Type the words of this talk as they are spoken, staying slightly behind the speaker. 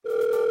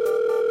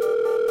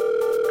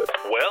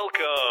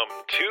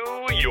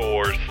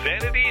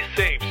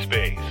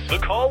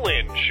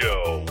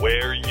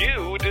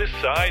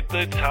decide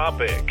the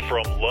topic.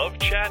 From love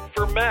chat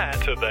for Matt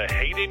to the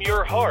hate in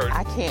your heart.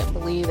 I can't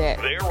believe it.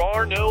 There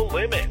are no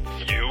limits.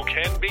 You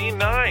can be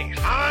nice.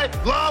 I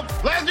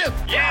love legends.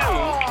 You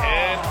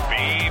can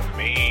be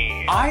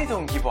mean. I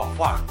don't give a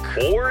fuck.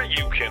 Or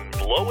you can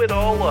blow it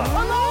all up. Oh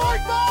my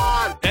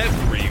God!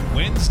 Every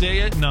Wednesday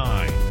at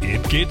 9,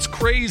 it gets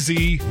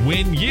crazy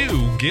when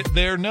you get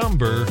their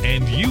number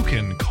and you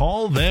can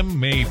call them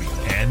maybe.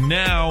 And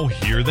now,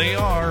 here they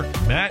are,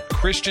 Matt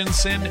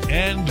Christensen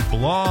and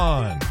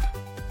Blonde.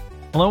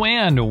 Hello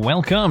and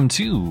welcome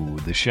to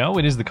the show.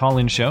 It is the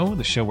call-in show,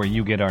 the show where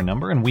you get our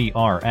number, and we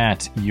are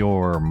at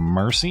your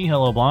mercy.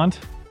 Hello, Blonde.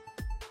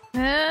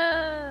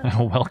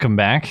 Welcome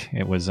back.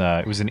 It was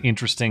an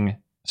interesting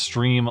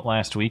stream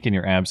last week in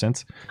your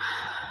absence.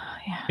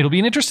 Yeah. It'll be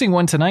an interesting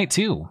one tonight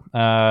too.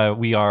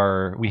 We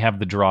have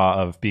the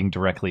draw of being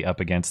directly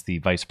up against the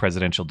vice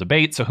presidential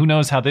debate, so who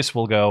knows how this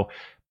will go.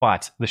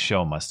 But the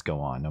show must go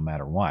on no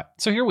matter what.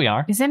 So here we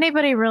are. Is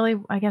anybody really?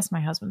 I guess my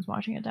husband's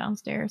watching it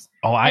downstairs.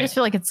 Oh, I just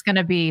feel like it's going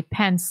to be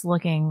Pence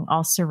looking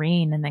all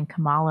serene and then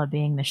Kamala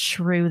being the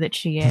shrew that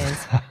she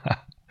is.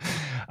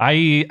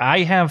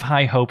 I have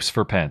high hopes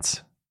for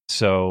Pence.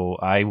 So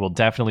I will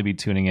definitely be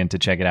tuning in to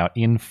check it out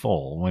in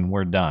full when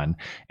we're done.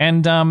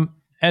 And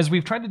as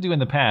we've tried to do in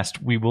the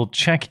past, we will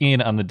check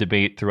in on the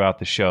debate throughout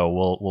the show.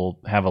 We'll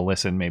have a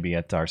listen maybe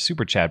at our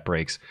super chat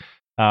breaks.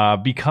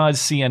 Because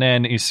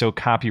CNN is so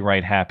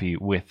copyright happy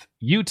with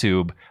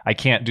YouTube, I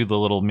can't do the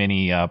little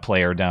mini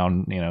player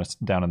down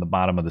in the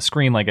bottom of the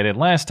screen like I did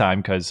last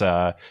time because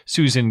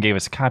Susan gave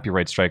us a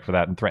copyright strike for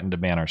that and threatened to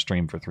ban our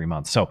stream for 3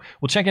 months. So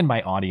we'll check in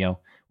by audio.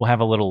 We'll have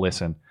a little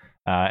listen.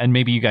 And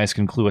maybe you guys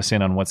can clue us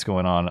in on what's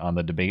going on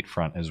the debate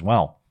front as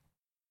well.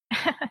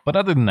 But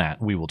other than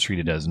that, we will treat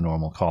it as a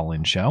normal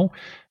call-in show.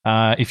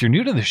 If you're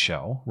new to the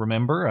show,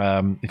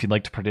 remember, if you'd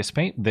like to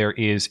participate, there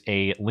is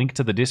a link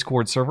to the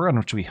Discord server on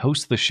which we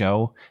host the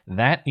show.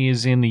 That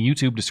is in the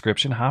YouTube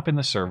description. Hop in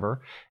the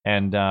server,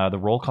 and the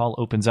roll call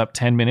opens up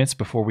 10 minutes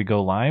before we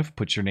go live.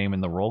 Put your name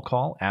in the roll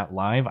call at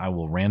live. I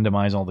will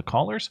randomize all the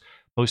callers,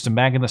 post them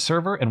back in the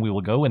server, and we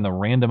will go in the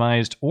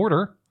randomized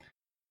order.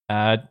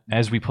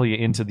 As we pull you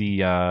into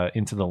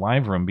the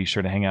live room, be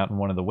sure to hang out in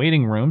one of the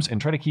waiting rooms and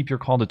try to keep your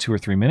call to 2 or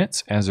 3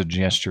 minutes as a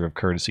gesture of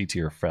courtesy to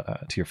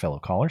your fellow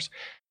callers.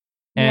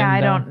 And,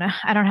 yeah,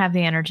 I don't have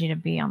the energy to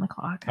be on the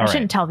clock. I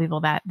shouldn't tell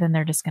people that. Then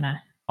they're just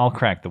gonna. I'll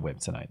crack the whip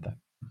tonight then.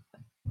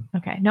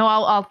 Okay, no,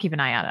 I'll keep an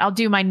eye out. I'll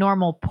do my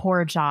normal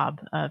poor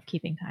job of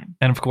keeping time.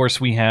 And of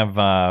course, we have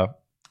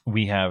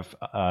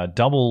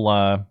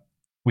double.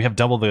 We have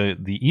double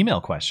the email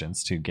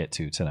questions to get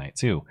to tonight,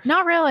 too.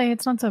 Not really.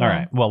 It's not so bad. All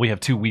right. Well, we have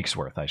 2 weeks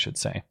worth, I should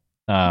say.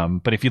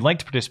 But if you'd like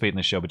to participate in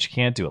the show, but you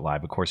can't do it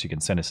live, of course, you can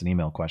send us an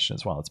email question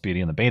as well. It's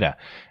Beauty and the Beta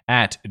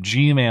at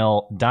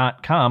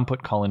gmail.com.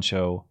 Put call-in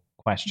show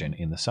question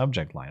in the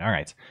subject line. All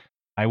right.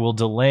 I will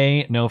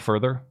delay no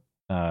further.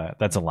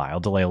 That's a lie. I'll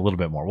delay a little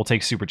bit more. We'll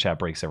take super chat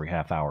breaks every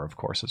half hour, of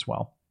course, as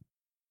well.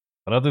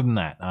 But other than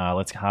that,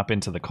 let's hop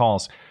into the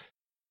calls.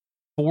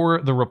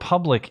 For the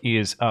Republic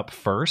is up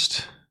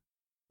first.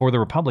 For the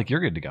Republic,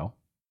 you're good to go.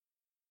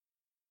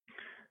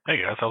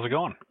 Hey guys, how's it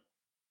going?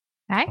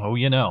 Hi. Oh,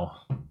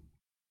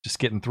 just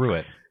getting through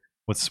it.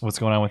 What's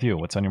going on with you?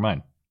 What's on your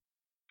mind?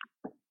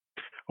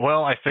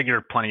 Well, I figure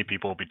plenty of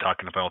people will be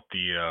talking about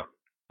the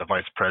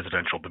vice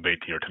presidential debate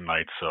here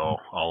tonight, so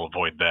I'll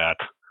avoid that.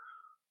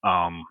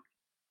 I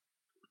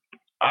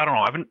don't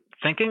know. I've been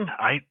thinking.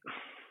 I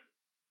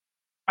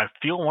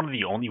feel one of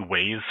the only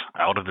ways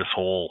out of this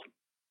whole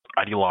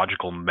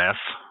ideological mess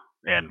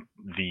and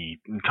the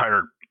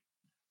entire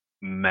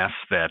mess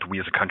that we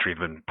as a country have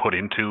been put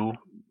into,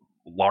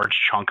 large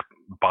chunk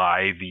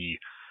by the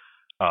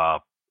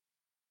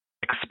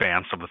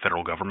expanse of the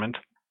federal government,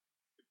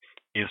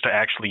 is to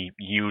actually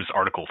use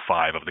Article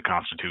 5 of the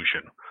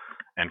Constitution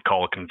and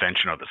call a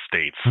convention of the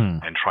states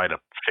and try to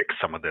fix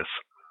some of this.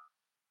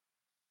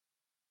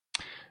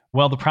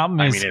 Well, the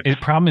problem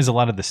is a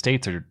lot of the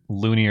states are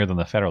loonier than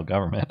the federal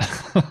government.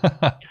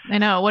 I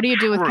know. What do you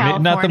do with California?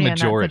 Not the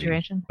majority, in that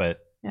situation? but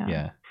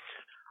yeah.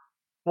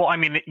 Well, I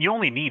mean, you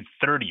only need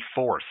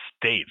 34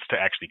 states to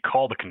actually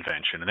call the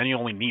convention, and then you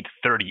only need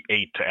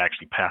 38 to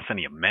actually pass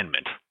any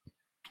amendment.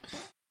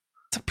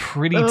 It's a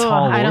pretty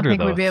tall order, I don't think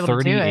though. we'd be able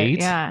 38? to do it.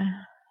 Yeah.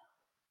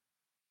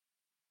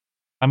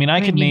 I mean, I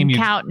could name you.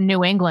 Count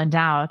New England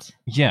out.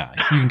 Yeah,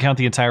 you can count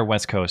the entire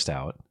West Coast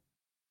out.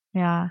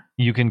 Yeah.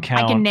 You can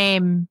count. I can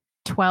name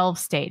 12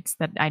 states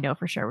that I know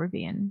for sure would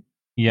be in.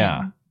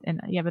 Yeah.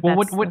 But well,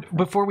 what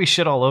before we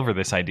shit all over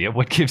this idea,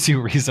 what gives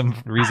you reason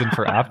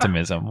for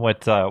optimism? Why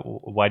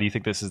do you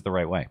think this is the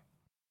right way?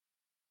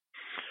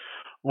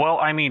 Well,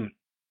 I mean,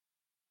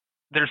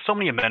 there's so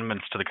many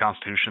amendments to the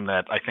Constitution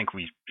that I think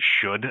we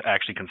should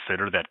actually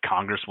consider that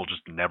Congress will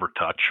just never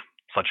touch,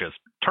 such as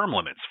term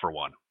limits, for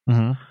one.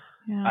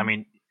 Mm-hmm. Yeah. I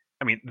mean,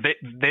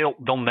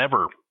 they'll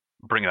never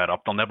bring that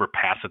up. They'll never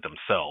pass it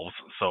themselves.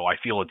 So I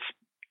feel it's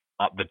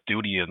the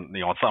duty and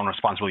it's on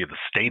responsibility of the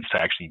states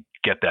to actually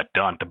get that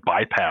done, to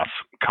bypass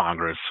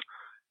Congress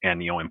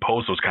and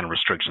impose those kind of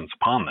restrictions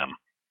upon them.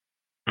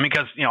 I mean,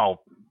 because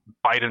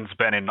Biden's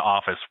been in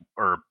office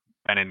or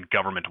been in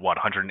government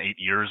 108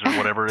 years or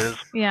whatever it is.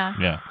 Yeah.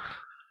 Yeah.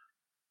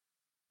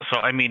 So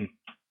I mean,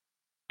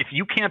 if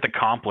you can't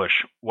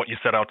accomplish what you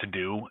set out to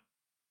do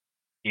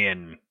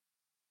in,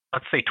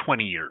 let's say,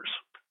 20 years,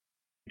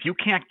 if you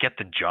can't get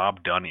the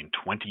job done in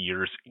 20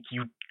 years,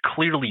 you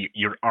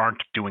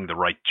aren't doing the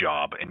right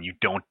job, and you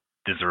don't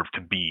deserve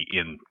to be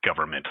in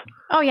government.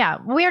 Oh yeah,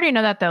 we already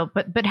know that though.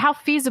 But how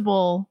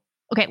feasible?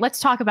 Okay, let's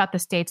talk about the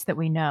states that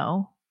we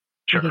know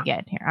Sure. we could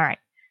get here. All right,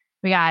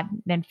 we got.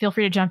 Then feel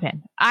free to jump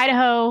in.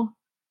 Idaho,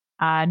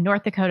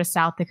 North Dakota,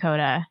 South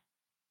Dakota.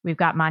 We've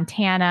got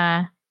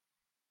Montana,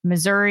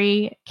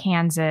 Missouri,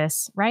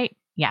 Kansas. Right?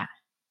 Yeah.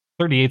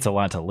 38's a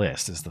lot to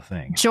list, is the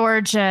thing.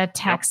 Georgia,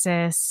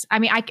 Texas. I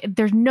mean,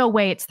 there's no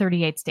way it's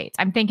 38 states.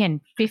 I'm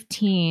thinking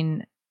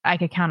 15. I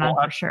could count on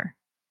for sure.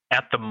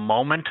 At the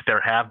moment,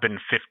 there have been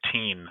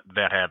 15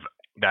 that have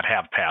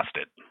passed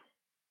it.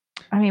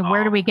 I mean,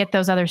 where do we get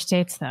those other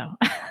states, though?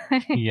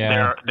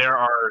 Yeah. There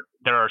are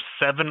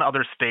 7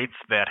 other states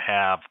that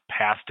have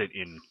passed it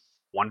in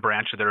one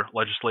branch of their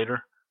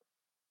legislature,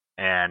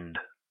 and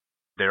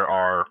there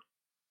are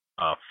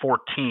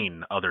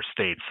 14 other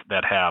states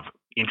that have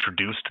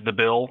introduced the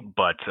bill,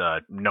 but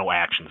no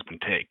action's been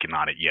taken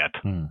on it yet.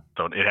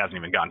 So it hasn't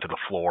even gotten to the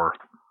floor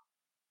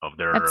of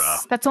their.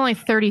 That's only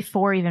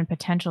 34 even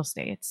potential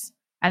states.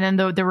 And then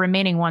the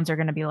remaining ones are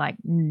going to be like,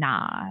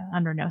 nah,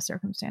 under no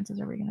circumstances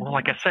are we going to. Well,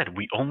 like I said,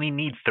 we only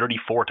need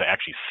 34 to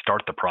actually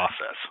start the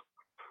process.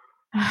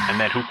 And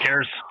then who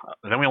cares?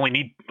 Then we only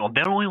need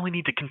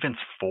to convince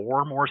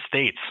 4 more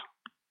states.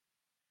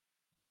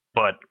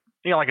 But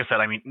yeah, like I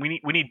said, I mean, we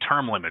need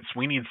term limits.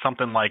 We need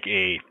something like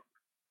a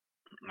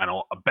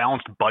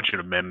balanced budget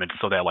amendment,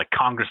 so that like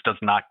Congress does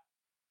not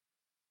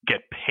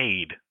get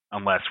paid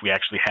unless we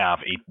actually have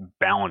a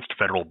balanced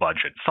federal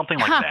budget, something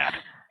like that.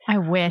 I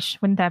wish.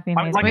 Wouldn't that be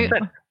amazing? Like I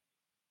said,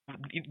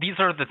 these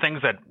are the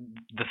things that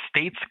the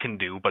states can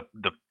do, but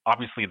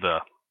obviously the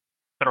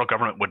federal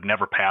government would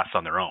never pass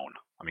on their own.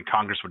 I mean,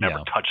 Congress would never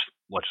touch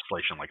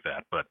legislation like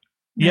that. But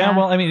yeah,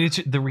 well, I mean,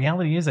 the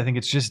reality is, I think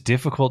it's just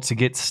difficult to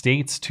get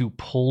states to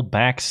pull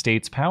back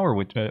states' power,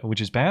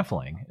 which is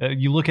baffling.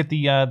 You look at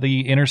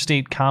the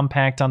interstate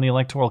compact on the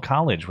Electoral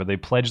College, where they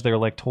pledge their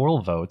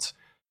electoral votes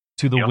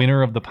to the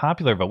winner of the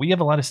popular vote. We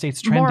have a lot of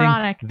states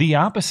trending the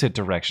opposite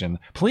direction.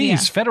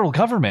 Please, federal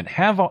government,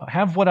 have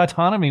what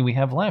autonomy we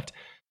have left.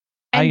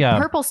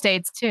 And purple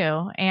states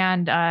too,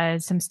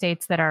 and some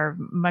states that are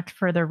much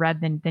further red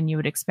than you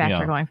would expect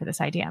are going for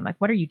this idea. I'm like,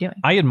 what are you doing?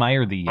 I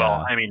admire the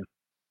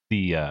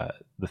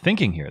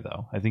thinking here,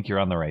 though. I think you're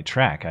on the right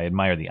track. I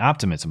admire the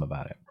optimism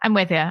about it. I'm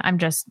with you.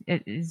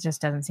 It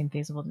just doesn't seem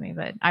feasible to me,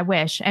 but I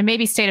wish. And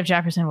maybe state of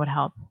Jefferson would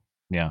help.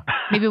 Yeah.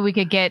 Maybe we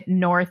could get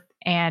North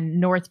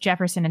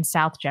Jefferson and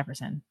South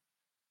Jefferson.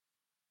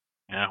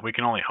 Yeah, we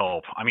can only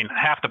hope. I mean,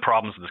 half the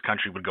problems in this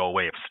country would go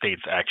away if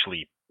states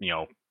actually,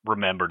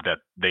 remembered that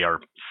they are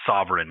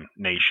sovereign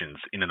nations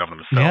in and of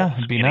themselves. Yeah,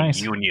 it'd be nice.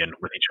 A union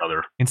with each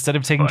other. Instead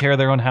of taking care of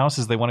their own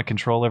houses, they want to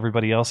control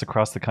everybody else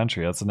across the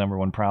country. That's the number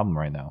one problem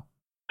right now.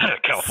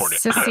 California.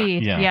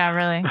 Secede. Yeah,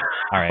 really.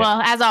 All right.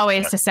 Well, as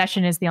always,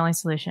 secession is the only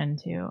solution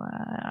to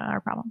our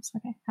problems.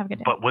 Okay, have a good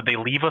day. But would they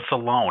leave us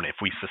alone if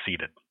we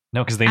seceded?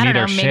 No, because they need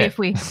our shit.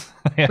 Maybe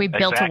if we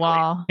built a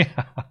wall,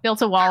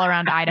 built a wall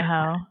around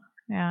Idaho.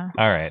 Yeah.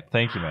 All right.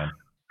 Thank you, man.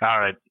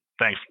 All right.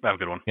 Thanks. Have a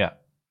good one. Yeah.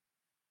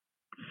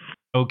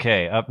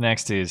 Okay. Up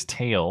next is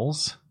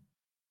Tails.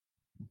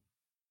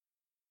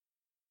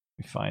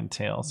 We find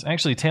Tails.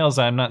 Actually, Tails,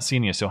 I'm not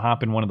seeing you, so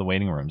hop in one of the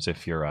waiting rooms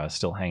if you're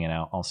still hanging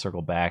out. I'll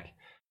circle back.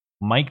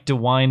 Mike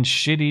DeWine's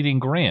shit-eating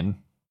grin.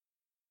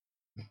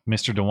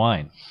 Mr.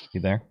 DeWine, you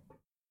there?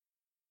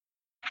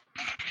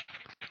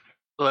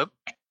 Hello.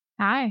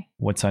 Hi.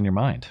 What's on your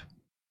mind?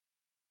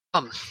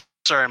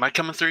 Sorry, am I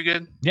coming through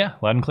good? Yeah,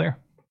 loud and clear.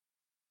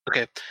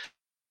 Okay.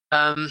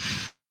 I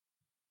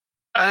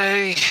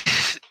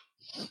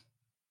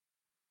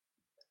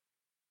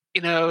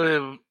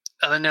know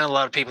a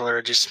lot of people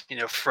are just,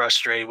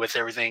 frustrated with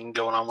everything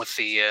going on with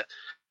the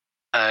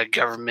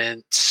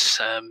government.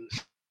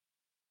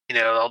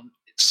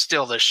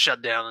 Still the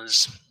shutdown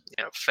is,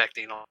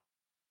 affecting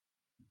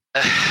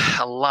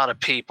a lot of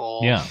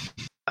people. Yeah.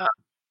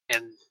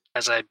 And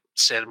as I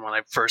said when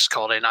I first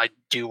called in, I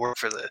do work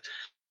for the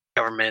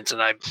government,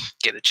 and I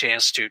get a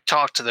chance to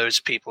talk to those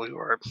people who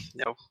are,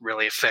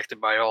 really affected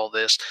by all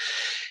this.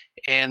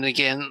 And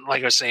again,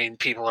 like I was saying,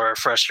 people are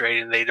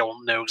frustrated and they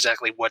don't know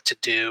exactly what to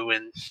do.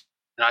 And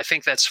I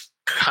think that's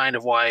kind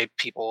of why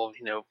people,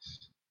 the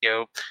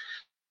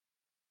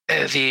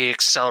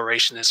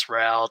accelerationist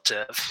route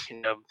of,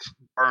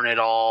 burn it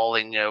all.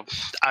 And,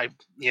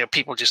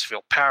 people just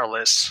feel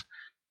powerless.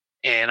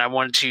 And I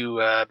wanted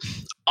to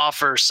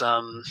offer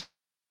some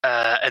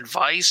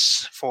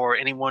advice for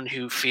anyone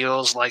who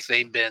feels like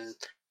they've been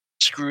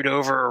screwed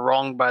over or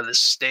wronged by the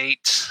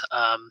state.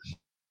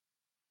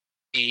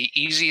 The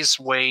easiest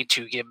way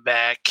to get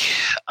back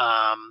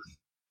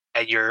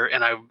at your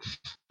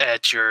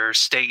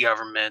state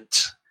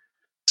government,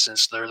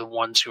 since they're the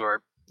ones who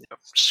are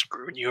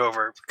screwing you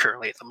over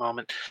currently at the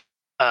moment,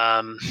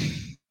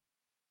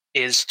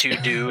 is to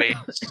do a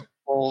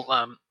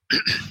full,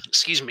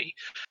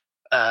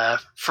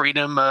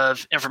 freedom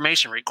of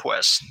information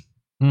request.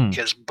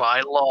 Because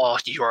by law,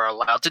 you are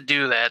allowed to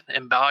do that.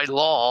 And by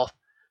law,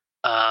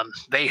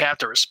 they have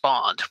to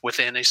respond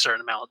within a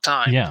certain amount of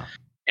time. Yeah.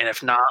 And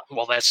if not,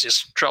 well, that's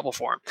just trouble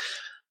for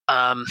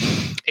them.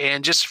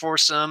 And just for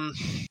some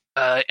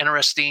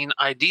interesting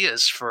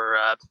ideas for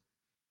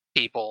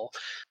people.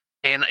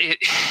 And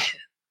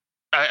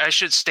I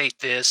should state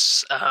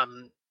this.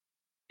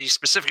 The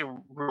specific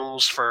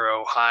rules for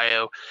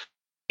Ohio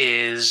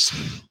is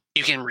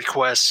you can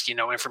request,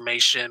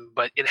 information,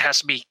 but it has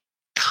to be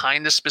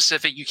kind of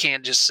specific. You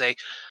can't just say,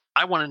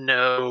 I want to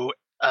know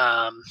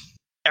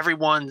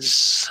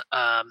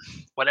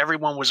what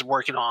everyone was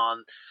working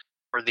on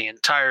for the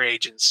entire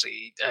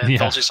agency.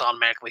 They'll just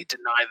automatically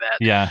deny that.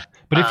 Yeah.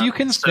 But if you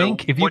can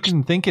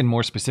think in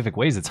more specific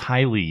ways, it's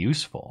highly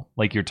useful,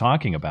 like you're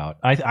talking about.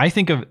 I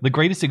think of the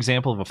greatest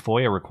example of a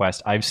FOIA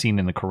request I've seen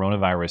in the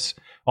coronavirus,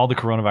 all the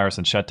coronavirus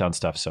and shutdown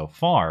stuff so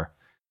far,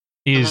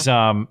 is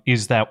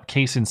that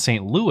case in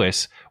St.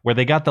 Louis where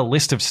they got the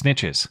list of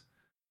snitches.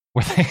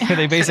 Where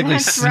they basically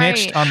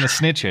snitched on the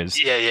snitches.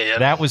 Yeah.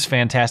 That was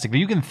fantastic. But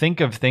you can think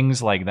of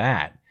things like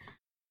that.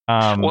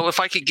 Well,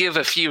 if I could give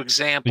a few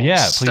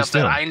examples, stuff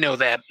that I know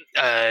that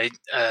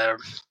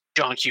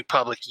John Q.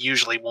 Public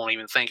usually won't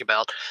even think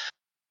about.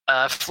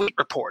 Fleet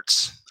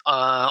reports.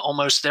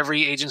 Almost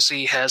every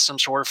agency has some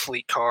sort of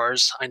fleet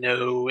cars. I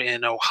know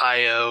in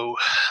Ohio,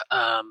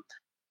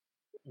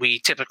 we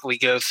typically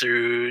go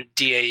through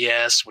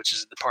DAS, which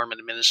is the Department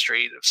of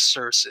Administrative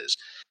Services.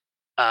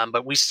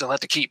 But we still have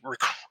to keep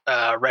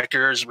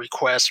records,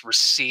 requests,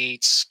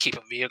 receipts, keep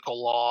a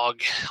vehicle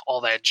log, all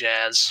that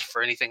jazz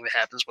for anything that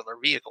happens with our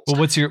vehicles. Well,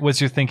 what's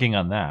your thinking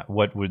on that? How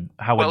would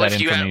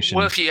that information?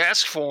 If you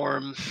ask for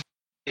them,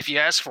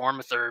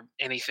 if they're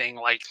anything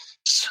like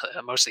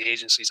most of the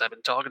agencies I've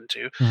been talking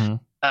to,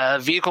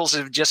 vehicles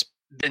have just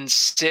been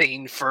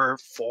sitting for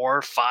 4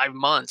 or 5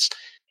 months,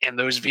 and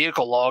those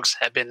vehicle logs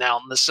have been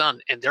out in the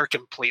sun, and they're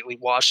completely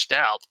washed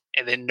out.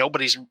 And then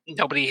nobody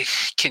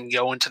can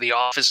go into the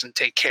office and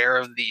take care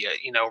of the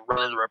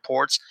running the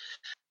reports.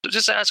 So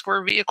just ask for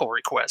a vehicle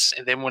request,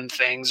 and then when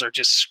things are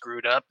just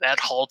screwed up, that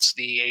halts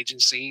the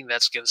agency.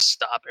 That's going to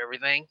stop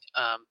everything.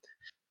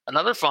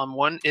 Another fun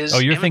one is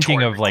you're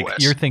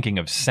thinking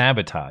of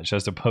sabotage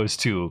as opposed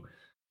to.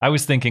 I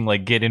was thinking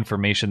like get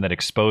information that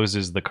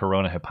exposes the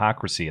corona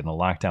hypocrisy and the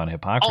lockdown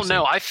hypocrisy. Oh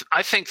no, I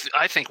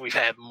think we've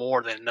had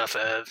more than enough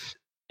of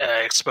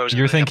exposing.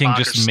 You're thinking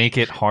hypocrisy. Just make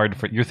it hard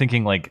for. You're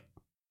thinking like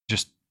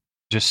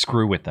just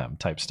screw with them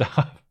type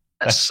stuff.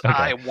 That's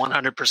okay.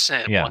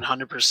 100%,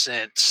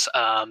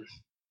 100%.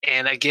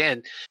 And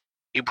again,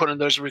 you put in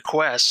those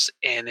requests,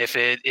 and if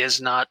it is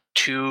not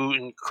too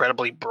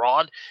incredibly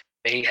broad,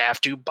 they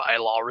have to by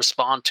law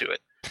respond to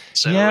it.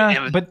 So,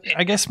 but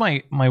I guess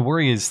my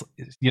worry is,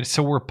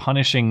 so we're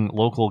punishing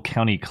local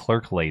county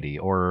clerk lady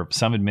or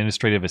some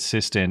administrative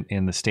assistant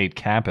in the state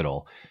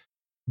capitol.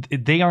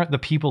 They aren't the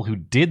people who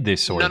did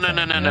this sort of thing.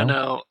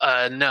 No.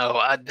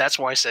 That's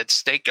why I said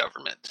state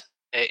government.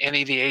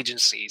 Any of the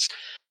agencies.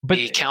 But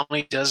the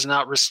county does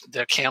not.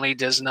 The county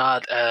does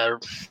not. They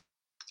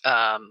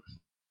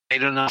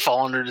do not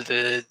fall under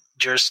the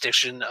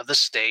jurisdiction of the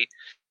state.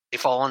 They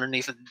fall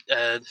underneath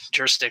the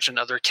jurisdiction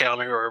of their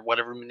county or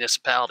whatever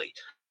municipality.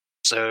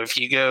 So if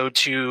you go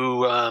to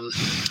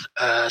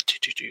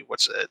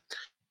what's it?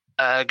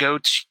 Go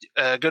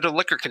to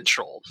liquor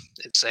control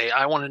and say,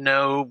 I want to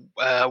know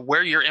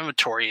where your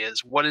inventory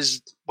is.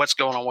 What's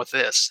going on with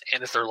this?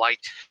 And if they're like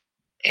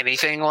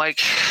anything like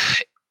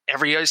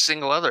every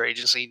single other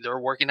agency, they're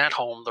working at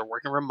home, they're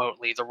working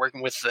remotely, they're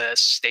working with the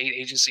state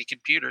agency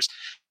computers.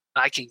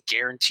 I can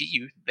guarantee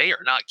you they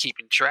are not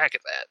keeping track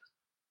of that.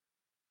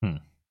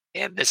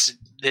 And this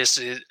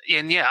is,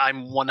 and yeah,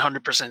 I'm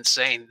 100%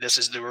 saying this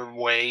is the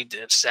way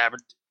to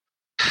sabotage.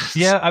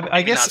 Yeah,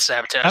 I guess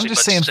I'm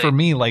just saying for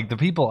me, like the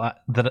people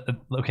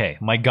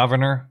my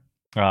governor,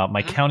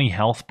 my county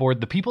health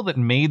board, the people that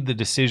made the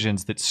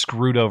decisions that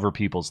screwed over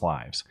people's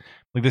lives,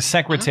 like the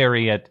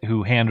secretary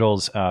who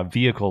handles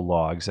vehicle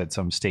logs at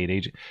some state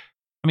agent.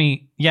 I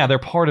mean, yeah, they're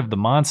part of the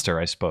monster,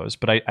 I suppose,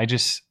 but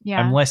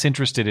I'm less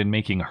interested in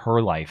making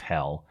her life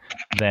hell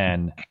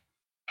than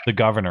the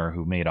governor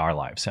who made our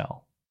lives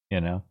hell.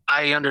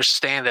 I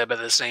understand that, but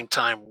at the same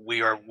time,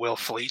 we are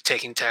willfully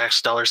taking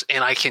tax dollars,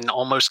 and I can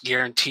almost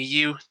guarantee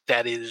you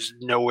that is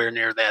nowhere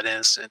near that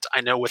innocent.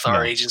 I know with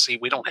our agency,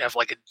 we don't have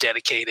like a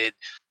dedicated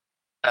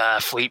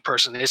fleet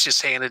person. It's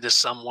just handed to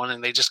someone,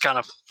 and they just kind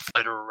of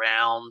flitter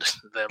around.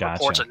 The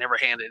reports are never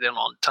handed in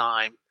on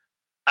time.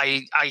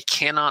 I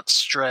cannot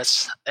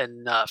stress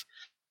enough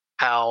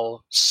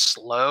how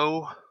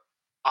slow,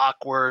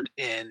 awkward,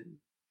 and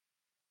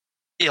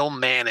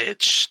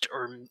ill-managed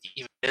or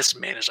even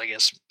mismanaged, I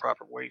guess,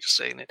 proper way of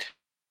saying it,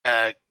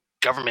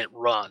 government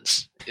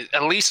runs,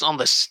 at least on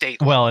the state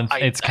level. Well, and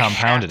it's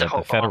compounded at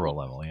the federal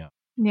level.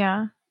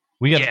 Yeah.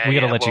 We got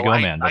to let you go,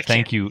 man. But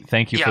thank you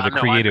for the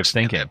creative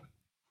thinking.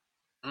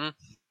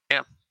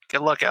 Yeah.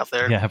 Good luck out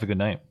there. Yeah. Have a good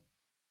night.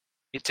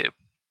 You too.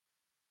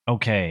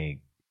 Okay.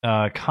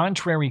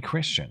 Contrary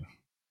Christian.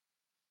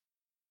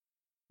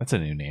 That's a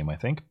new name, I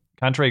think.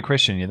 Contrary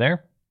Christian, you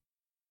there?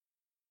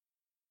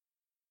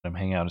 Let him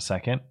hang out a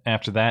second.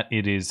 After that,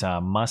 it is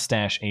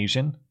Mustache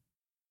Asian.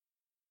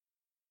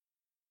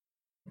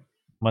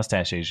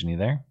 Mustache Asian, you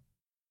there?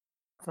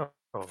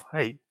 Oh,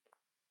 hey.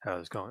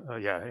 How's it going? Oh,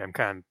 yeah, I'm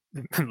kind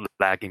of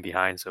lagging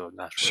behind, so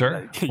not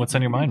sure. What's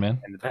on your mind,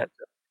 man?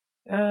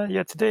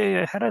 Yeah,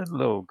 today I had a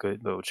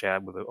good little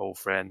chat with an old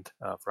friend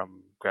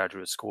from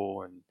graduate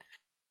school, and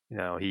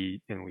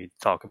we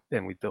talk,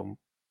 and we don't,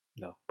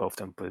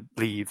 both of them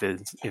believe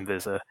in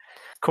this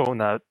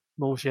corona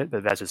bullshit,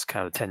 but that's just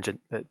kind of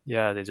tangent. But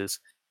yeah, they just,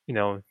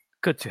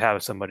 good to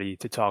have somebody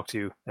to talk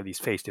to, at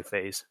least face to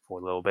face for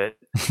a little bit.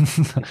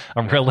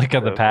 A relic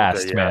of the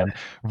past, man.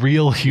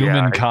 Real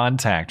human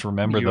contact.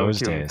 Remember those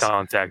days.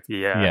 Contact,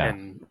 yeah.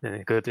 And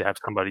good to have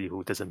somebody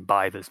who doesn't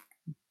buy this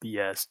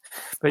BS.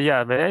 But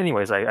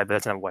anyways,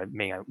 that's not what I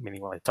mainly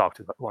want to talk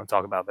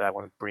about. But I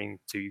want to bring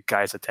to you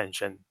guys'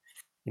 attention,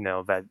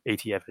 that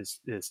ATF is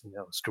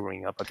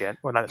screwing up again.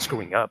 Well, not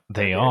screwing up.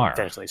 They are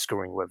intentionally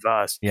screwing with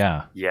us.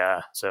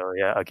 Yeah. So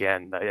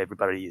again,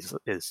 everybody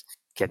is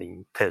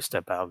getting pissed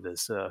about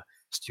this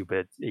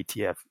stupid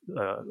ATF,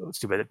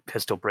 stupid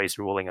pistol brace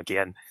ruling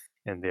again,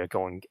 and they're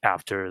going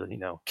after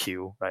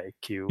Q, right?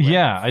 Q.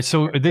 Yeah.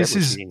 So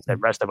this means the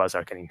rest of us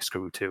are getting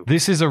screwed too.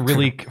 This is a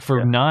really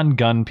for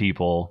non-gun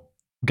people.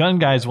 Gun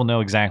guys will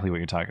know exactly what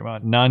you're talking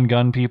about.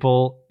 Non-gun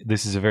people,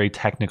 this is a very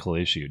technical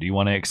issue. Do you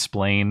want to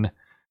explain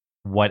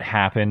what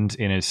happened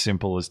in as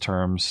simple as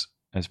terms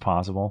as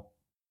possible?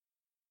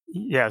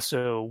 Yeah.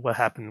 So what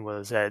happened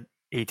was that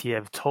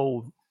ATF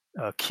told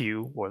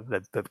Q, or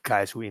the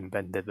guys who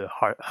invented the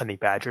Honey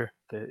Badger,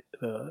 the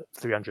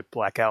 300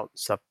 blackout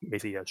stuff,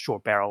 basically a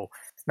short barrel,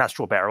 not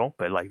short barrel,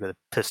 but like the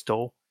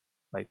pistol,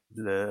 like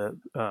the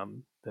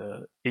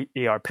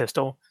AR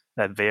pistol,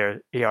 that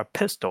their AR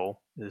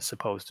pistol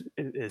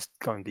is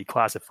going to be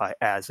classified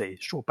as a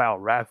short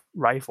barrel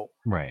rifle.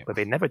 Right. But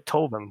they never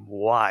told them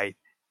why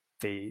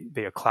they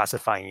are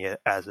classifying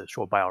it as a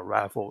short barrel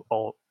rifle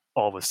all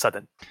of a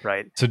sudden,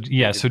 right? So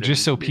so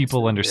just so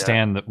people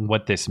understand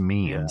what this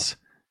means. Yeah.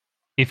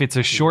 If it's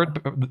a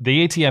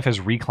the ATF has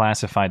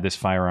reclassified this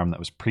firearm that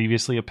was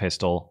previously a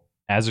pistol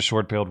as a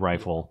short-barreled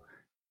rifle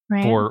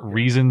for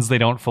reasons they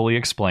don't fully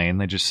explain.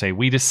 They just say,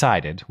 we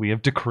decided, we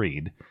have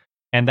decreed.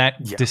 And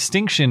that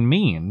distinction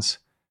means,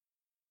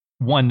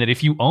 one, that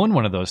if you own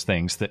one of those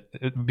things,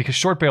 because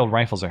short-barreled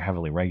rifles are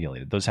heavily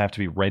regulated, those have to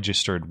be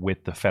registered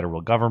with the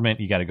federal government.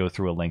 You got to go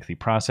through a lengthy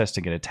process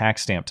to get a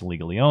tax stamp to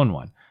legally own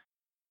one.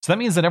 So that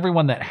means that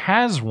everyone that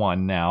has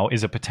one now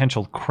is a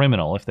potential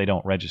criminal if they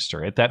don't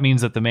register it. That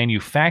means that the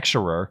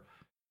manufacturer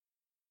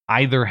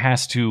either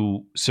has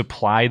to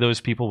supply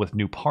those people with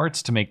new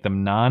parts to make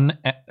them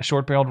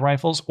non-short-barreled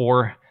rifles,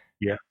 or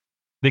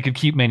they could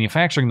keep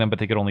manufacturing them, but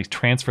they could only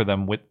transfer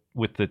them with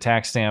the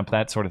tax stamp,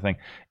 that sort of thing.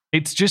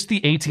 It's just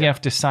the ATF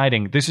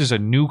deciding this is a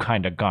new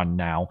kind of gun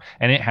now,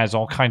 and it has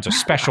all kinds of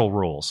special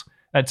rules.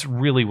 That's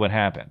really what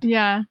happened.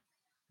 Yeah.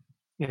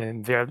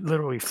 And there are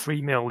literally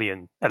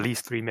at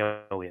least 3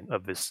 million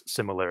of this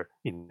similar,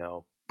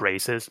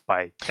 braces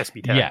by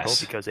SB Tactical,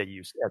 because they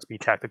use SB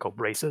Tactical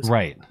braces.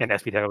 Right. And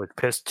SB Tactical is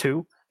pissed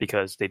too,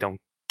 because they don't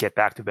get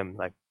back to them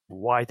like,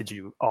 why did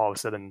you all of a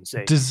sudden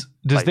say does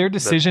their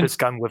decision this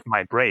gun with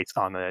my brace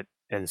on it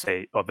and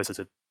say, oh, this is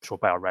a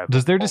short barrel rifle?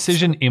 Does their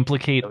decision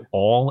implicate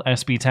all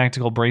SB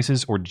Tactical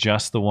braces or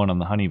just the one on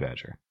the Honey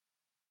Badger?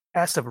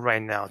 As of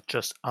right now,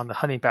 just on the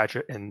Honey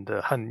Badger and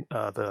the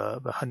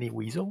Honey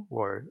Weasel,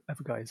 or I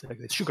forgot, it's like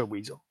the Sugar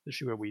Weasel.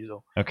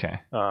 Okay.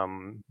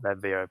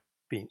 That they are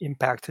being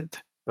impacted,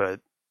 but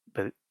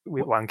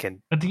one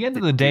can. At the end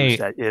of the day,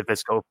 that if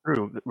this goes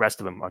through, the rest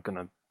of them are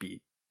gonna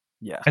be.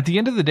 Yeah. At the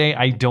end of the day,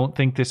 I don't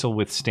think this will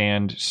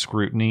withstand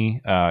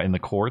scrutiny in the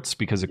courts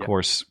because, of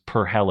course,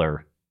 per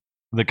Heller,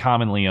 the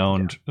commonly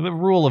owned, the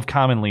rule of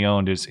commonly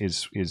owned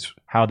is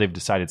how they've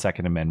decided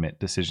Second Amendment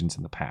decisions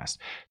in the past.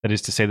 That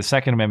is to say, the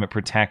Second Amendment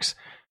protects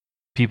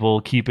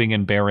people keeping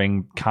and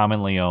bearing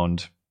commonly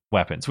owned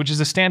weapons, which is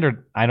a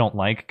standard I don't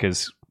like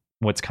because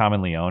what's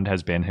commonly owned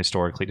has been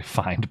historically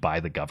defined by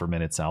the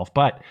government itself.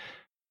 But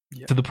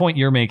to the point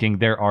you're making,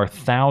 there are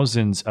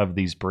thousands of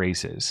these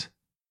braces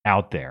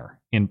out there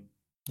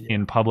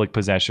in public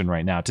possession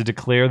right now. To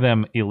declare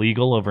them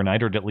illegal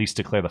overnight, or to at least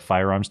declare the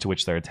firearms to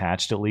which they're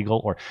attached illegal,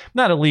 or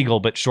not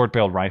illegal, but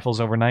short-barreled rifles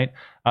overnight,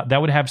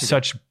 that would have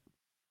such... I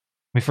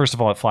mean, first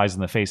of all, it flies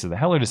in the face of the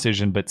Heller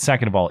decision, but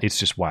second of all, it's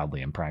just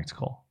wildly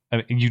impractical. I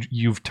mean,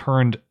 you've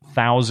turned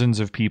thousands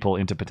of people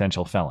into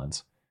potential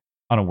felons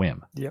on a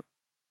whim. Yep.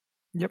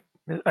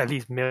 At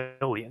least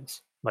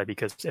millions. Like,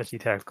 because SB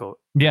Tactical,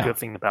 the good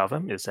thing about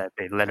them is that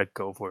they let it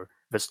go for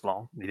this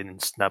long. They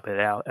didn't snub it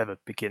out at the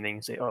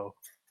beginning, say, oh,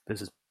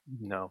 this is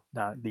not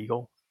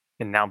legal,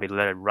 and now they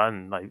let it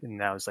run. Like, and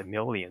now it's like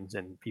millions,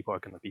 and people are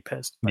going to be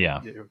pissed.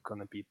 Like, they're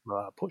going to be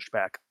pushed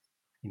back,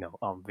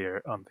 on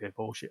their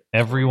bullshit.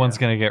 Everyone's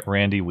going to get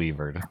Randy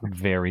Weavered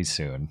very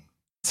soon.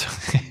 So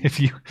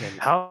and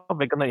how are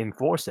they going to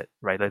enforce it,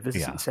 right? Like, this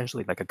is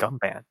essentially like a gun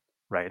ban,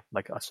 right?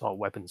 Like assault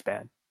weapons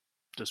ban.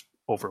 just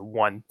over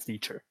one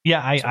feature.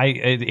 Yeah,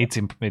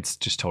 it's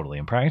just totally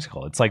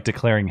impractical. It's like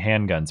declaring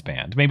handguns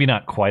banned. Maybe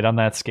not quite on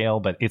that scale,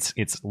 but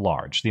it's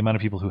large. The amount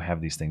of people who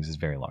have these things is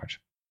very large.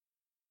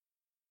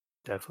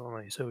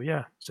 Definitely. So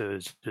yeah, so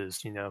it's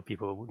just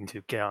people need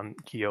to get on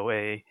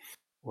GOA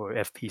or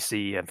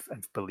FPC and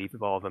believe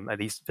all of them. At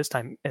least this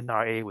time,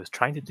 NRA was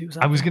trying to do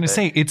something. I was going to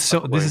say this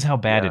is how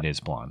bad it is,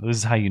 Blonde. This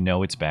is how you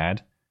know it's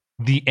bad.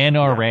 The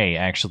NRA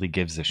actually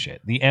gives a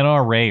shit. The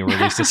NRA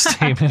released a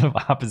statement of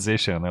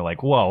opposition, and they're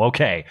like, "Whoa,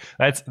 okay,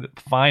 that's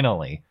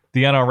finally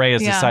the NRA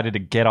has decided to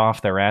get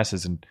off their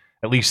asses and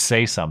at least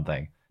say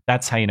something."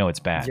 That's how you know it's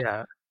bad.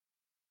 Yeah.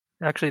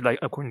 Actually, like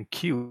according to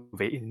Q,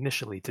 they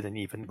initially didn't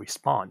even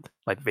respond.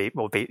 Like they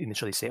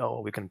initially say,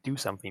 "Oh, we're gonna do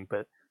something,"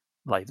 but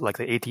like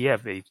the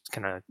ATF, they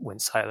kind of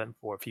went silent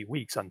for a few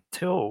weeks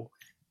until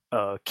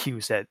Q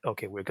said,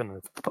 "Okay, we're gonna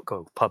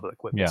go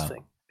public with this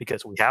thing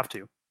because we have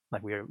to.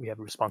 Like we have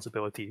a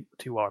responsibility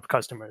to our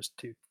customers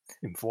to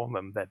inform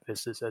them that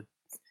this is a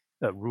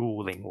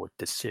ruling or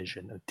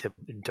decision,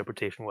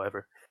 interpretation,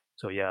 whatever."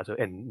 So yeah,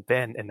 and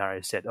then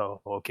NRA said, "Oh,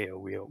 okay,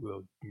 we'll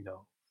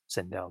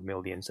send out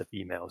millions of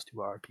emails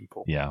to our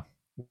people." Yeah.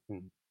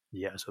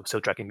 Yeah, so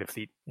still dragging their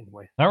feet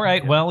anyway. All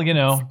right, well,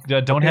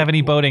 don't have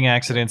any boating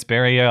accidents.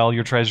 Bury all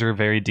your treasure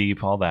very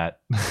deep, all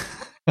that.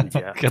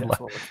 Yeah.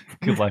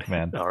 Good luck,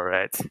 man. All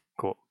right,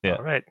 cool. Yeah.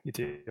 All right, you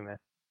too, man.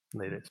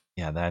 Later.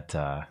 Yeah,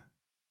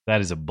 that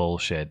is a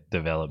bullshit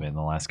development in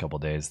the last couple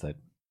of days that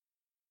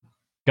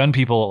gun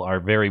people are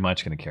very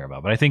much going to care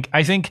about. But I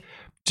think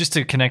just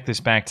to connect this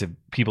back to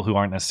people who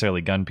aren't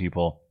necessarily gun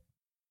people,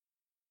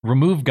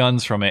 remove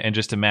guns from it and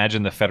just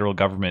imagine the federal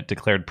government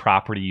declared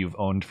property you've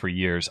owned for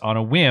years on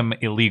a whim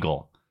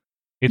illegal.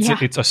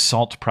 It's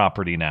assault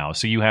property now.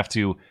 So you have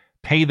to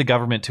pay the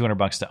government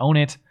 $200 to own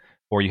it,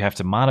 or you have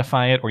to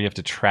modify it, or you have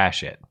to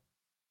trash it.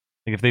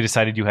 Like if they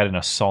decided you had an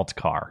assault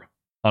car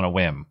on a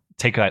whim,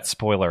 take that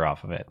spoiler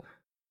off of it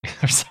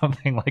or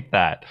something like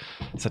that.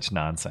 Such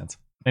nonsense.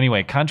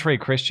 Anyway, Contrary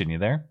Christian, you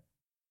there?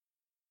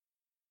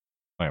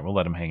 All right, we'll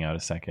let him hang out a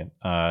second.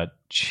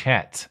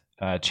 Chet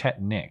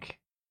Nick.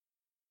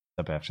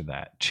 Up after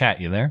that. Chat,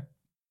 you there?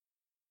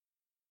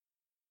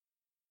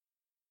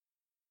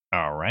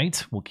 All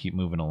right, we'll keep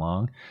moving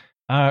along.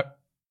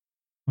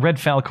 Red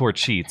Falcor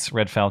cheats.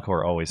 Red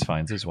Falcor always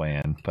finds his way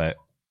in, but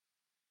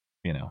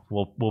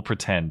we'll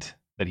pretend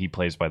that he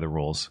plays by the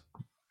rules.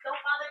 Don't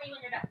bother me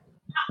when you're done.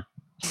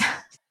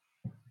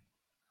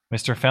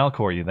 Mr.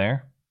 Falcor, you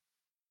there?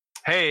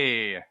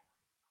 Hey,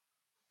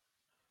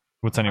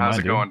 what's on your mind?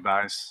 How's it going,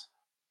 guys?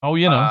 Oh,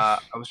 I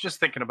was just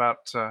thinking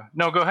about.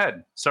 No, go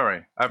ahead.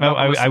 Sorry,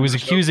 I was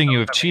accusing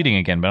you of cheating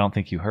again, but I don't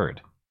think you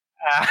heard.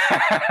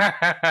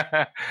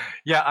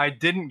 Yeah, I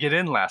didn't get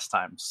in last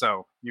time,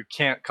 so you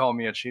can't call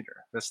me a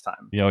cheater this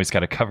time. You always got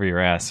to cover your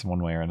ass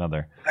one way or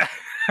another.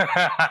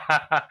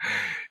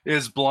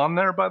 Is Blonde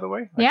there, by the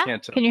way? Yeah. I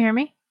can't tell. Can you hear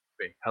me?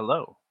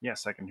 Hello.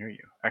 Yes, I can hear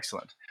you.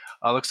 Excellent.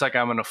 Looks like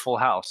I'm in a full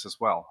house as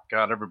well.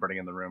 Got everybody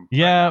in the room.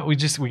 Yeah,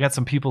 right, we got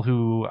some people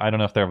who I don't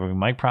know if they're having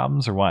mic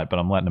problems or what, but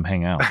I'm letting them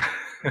hang out.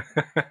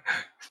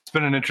 It's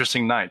been an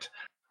interesting night.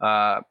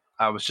 I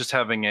was just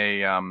having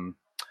a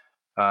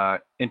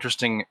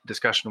interesting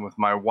discussion with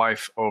my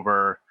wife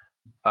over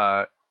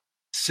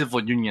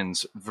civil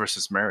unions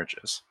versus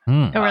marriages.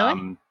 Oh,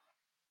 really?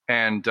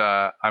 And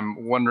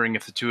I'm wondering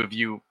if the two of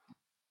you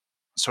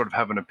sort of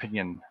have an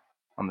opinion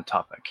on the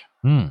topic.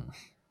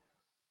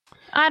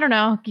 I don't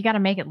know. You got to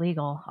make it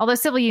legal. Although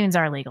civil unions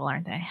are legal,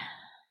 aren't they?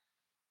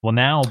 Well,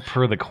 now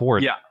per the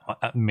court,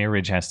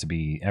 marriage has to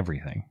be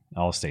everything.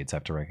 All states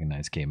have to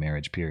recognize gay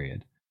marriage,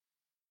 period.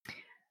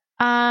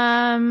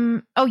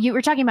 Oh, you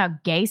were talking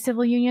about gay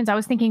civil unions? I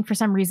was thinking for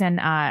some reason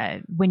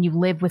when you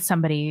live with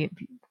somebody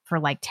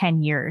for like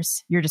 10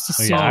 years, you're just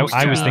assumed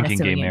I was thinking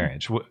gay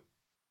marriage.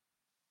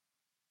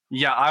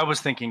 Yeah, I was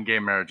thinking gay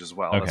marriage as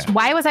well. Okay.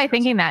 Why was I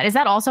thinking that? Is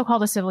that also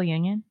called a civil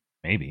union?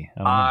 Maybe.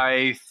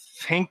 I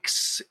think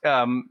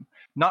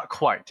not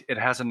quite. It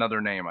has another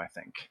name, I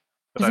think.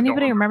 Does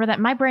anybody remember that?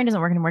 My brain doesn't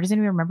work anymore. Does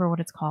anybody remember what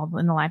it's called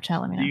in the live chat?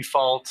 Let me know.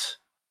 Default.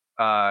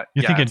 You're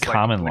thinking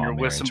common law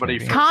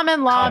marriage.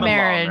 Common law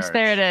marriage.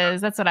 There it is.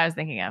 That's what I was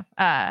thinking of.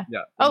 Yeah.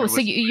 Oh, so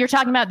you're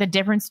talking about the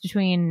difference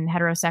between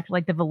heterosexual,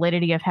 like the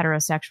validity of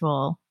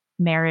heterosexual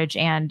marriage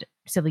and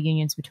civil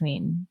unions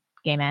between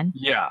gay men?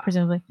 Yeah.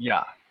 Presumably.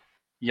 Yeah.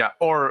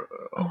 Or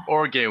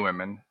gay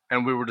women.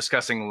 And we were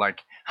discussing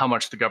like how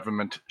much the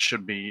government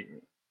should be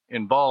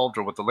involved,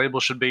 or what the label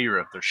should be, or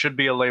if there should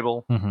be a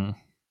label,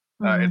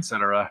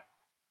 etc.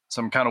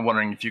 So I'm kind of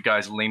wondering if you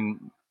guys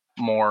lean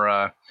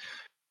more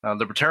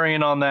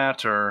libertarian on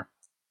that, or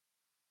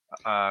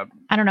I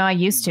don't know. I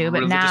used to,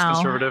 but now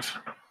conservative.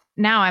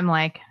 Now I'm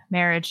like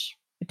marriage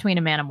between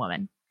a man and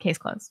woman. Case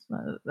closed.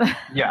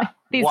 Yeah.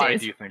 Why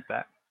days. do you think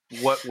that?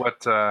 What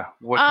the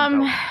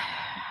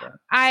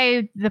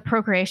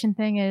procreation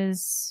thing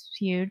is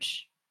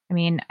huge. I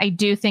mean, I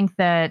do think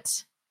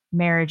that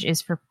marriage is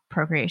for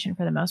procreation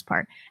for the most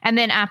part. And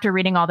then after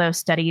reading all those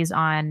studies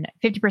on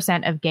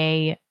 50% of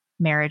gay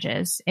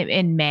marriages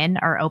in men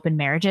are open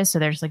marriages, so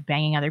they're just like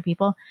banging other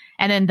people,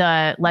 and then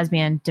the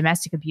lesbian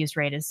domestic abuse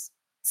rate is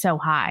so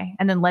high,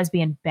 and then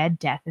lesbian bed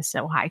death is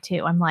so high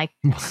too. I'm like,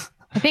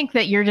 I think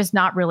that you're just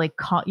not really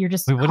you're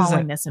just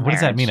calling this a marriage. What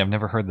does that mean? I've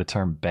never heard the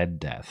term bed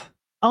death.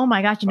 Oh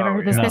my gosh, you never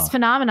heard this? No. This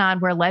phenomenon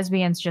where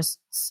lesbians just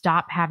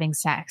stop having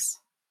sex.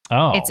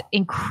 Oh, it's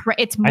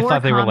it's more. I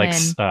thought they common. were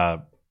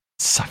like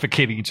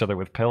suffocating each other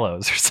with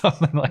pillows or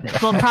something like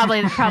that. Well,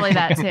 probably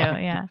that too.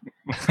 Yeah.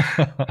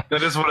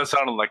 That is what it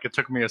sounded like. It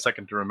took me a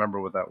second to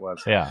remember what that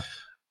was. Yeah,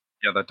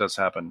 that does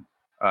happen,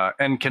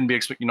 and can be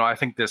expected. I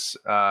think this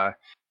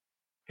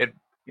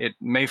it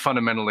may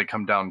fundamentally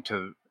come down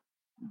to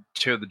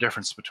the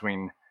difference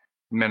between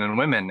men and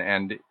women,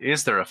 and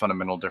is there a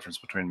fundamental difference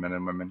between men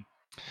and women?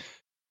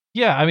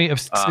 Yeah, I mean,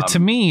 to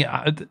me,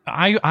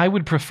 I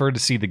would prefer to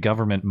see the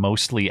government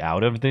mostly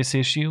out of this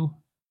issue.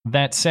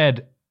 That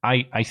said,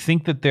 I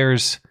think that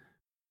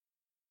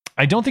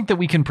I don't think that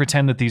we can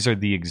pretend that these are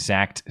the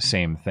exact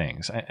same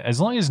things.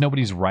 As long as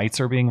nobody's rights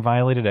are being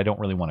violated, I don't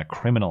really want to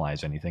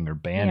criminalize anything or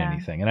ban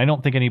anything. And I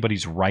don't think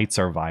anybody's rights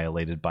are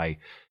violated by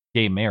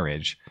gay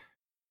marriage.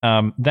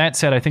 That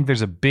said, I think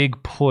there's a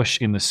big push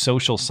in the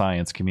social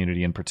science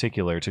community in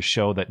particular to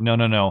show that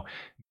no,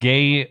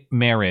 gay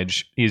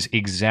marriage is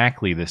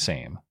exactly the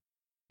same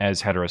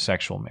as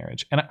heterosexual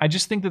marriage. And I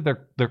just think that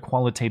they're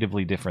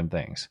qualitatively different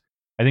things.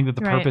 I think that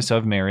the purpose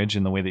of marriage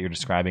in the way that you're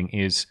describing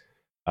is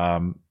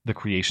the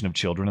creation of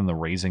children and the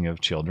raising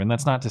of children.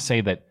 That's not to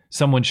say that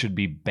someone should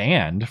be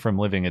banned from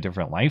living a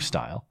different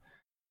lifestyle.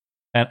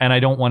 And I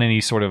don't want any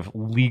sort of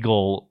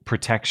legal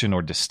protection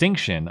or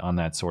distinction on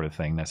that sort of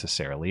thing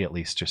necessarily, at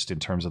least just in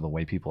terms of the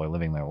way people are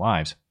living their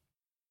lives.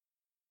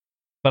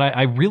 But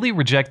I really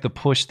reject the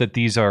push that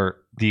these are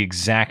the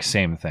exact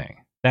same thing.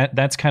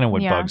 That's kind of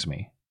what bugs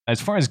me. As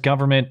far as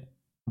government,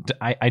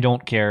 I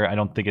don't care. I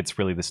don't think it's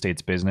really the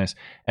state's business.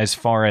 As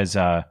far as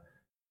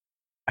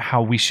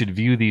how we should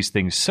view these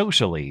things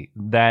socially,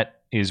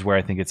 that is where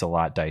I think it's a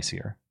lot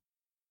dicier.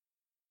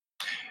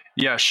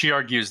 Yeah, she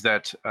argues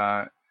that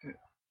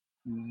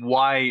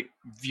why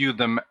view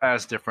them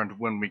as different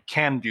when we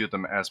can view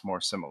them as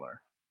more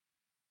similar?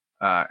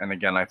 And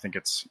again, I think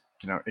it's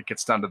it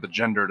gets down to the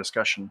gender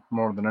discussion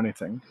more than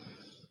anything.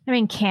 I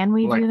mean, can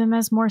we view them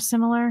as more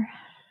similar?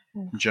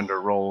 Gender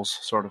roles,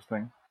 sort of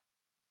thing.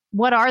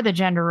 What are the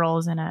gender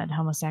roles in a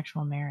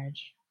homosexual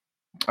marriage?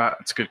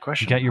 It's a good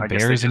question. You got your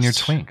bears and your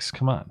twinks.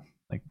 Come on.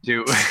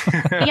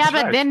 Yeah,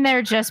 but then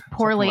they're just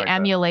poorly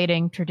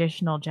emulating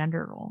traditional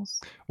gender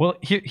roles. Well,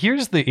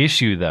 here's the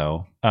issue,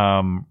 though.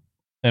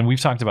 And we've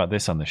talked about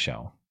this on the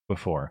show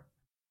before.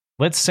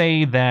 Let's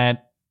take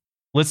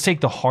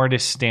the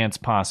hardest stance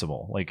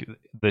possible, like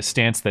the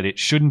stance that it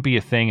shouldn't be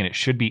a thing and it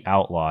should be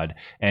outlawed.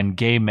 And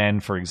gay men,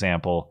 for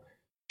example,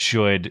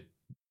 should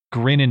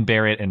grin and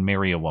bear it and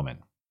marry a woman,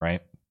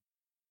 right?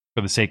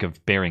 For the sake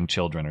of bearing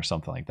children or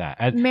something like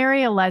that.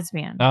 Marry a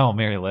lesbian. Oh,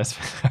 marry a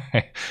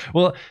lesbian.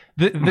 Well,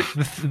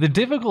 the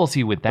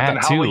difficulty with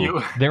that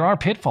too, there are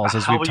pitfalls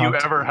as we've talked. How will you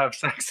ever have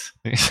sex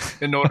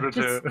in order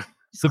to?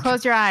 Just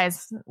close your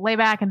eyes, lay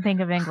back, and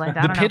think of England.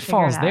 The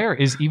pitfalls there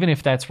is even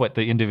if that's what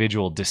the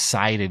individual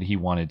decided he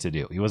wanted to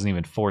do. He wasn't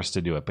even forced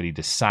to do it, but he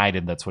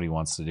decided that's what he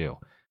wants to do.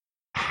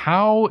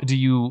 How do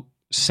you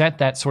set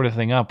that sort of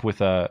thing up with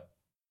the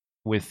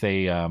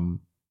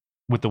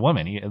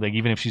woman, like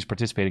even if she's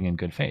participating in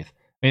good faith?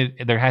 I mean,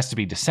 there has to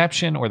be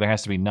deception, or there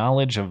has to be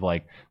knowledge of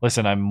like,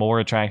 listen, I'm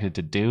more attracted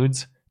to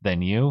dudes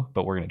than you,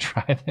 but we're going to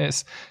try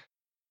this.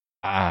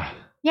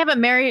 Yeah, but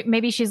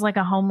maybe she's like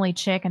a homely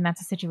chick, and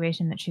that's a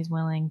situation that she's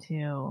willing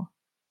to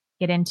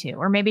get into.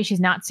 Or maybe she's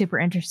not super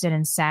interested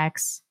in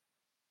sex,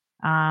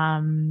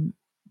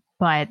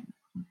 but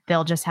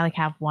they'll just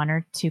have one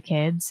or two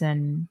kids,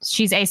 and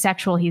she's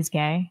asexual, he's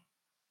gay.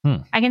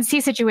 I can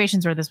see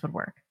situations where this would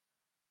work.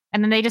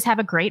 And then they just have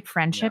a great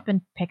friendship and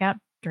pick out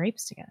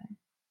drapes together.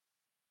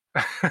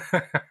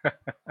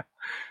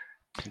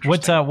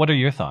 What are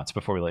your thoughts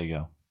before we let you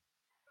go?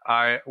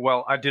 I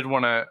did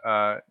want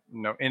to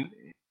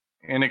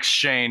in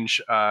exchange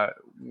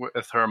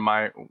with her,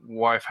 my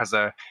wife has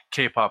a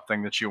K-pop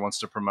thing that she wants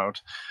to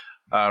promote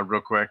real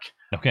quick.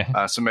 Okay.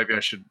 So maybe I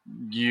should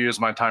use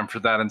my time for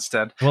that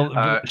instead.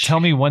 Well, tell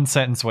me one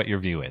sentence what your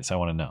view is. I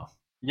want to know.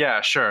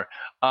 Yeah, sure.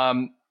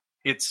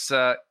 It's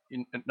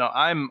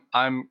I'm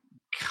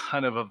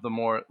kind of the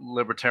more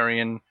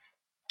libertarian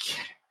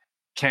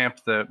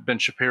camp, the Ben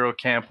Shapiro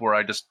camp, where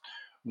I just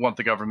want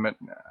the government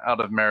out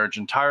of marriage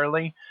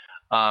entirely.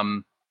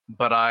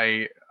 But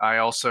I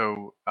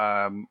also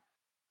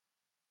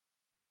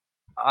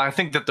I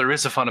think that there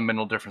is a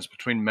fundamental difference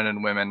between men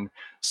and women,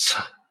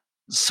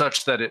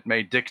 such that it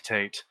may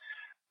dictate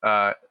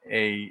a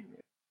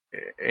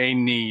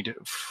need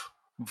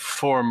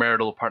for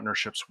marital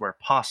partnerships where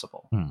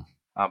possible.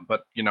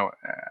 But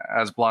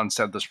as Blonde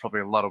said, there's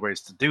probably a lot of ways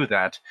to do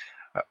that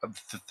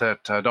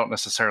that don't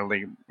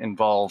necessarily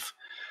involve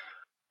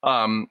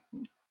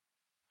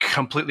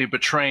completely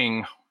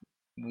betraying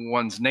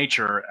one's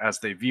nature as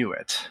they view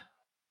it.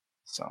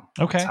 So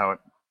okay,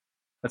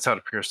 that's how it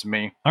appears to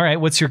me. All right,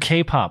 what's your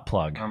K-pop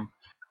plug?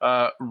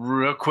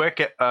 Real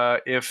quick,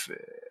 if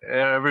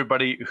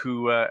everybody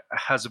who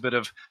has a bit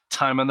of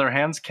time on their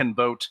hands can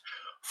vote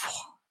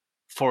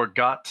for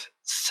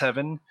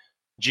GOT7,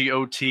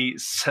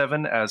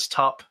 GOT7 as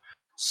top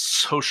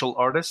social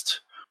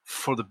artist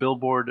for the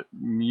Billboard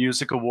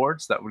Music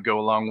Awards, that would go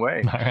a long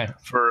way. All right.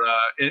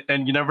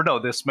 And you never know,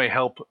 this may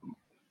help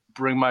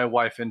bring my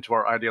wife into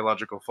our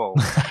ideological fold.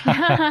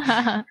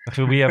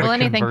 We have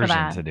a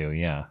conversion to do.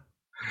 Yeah,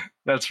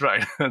 that's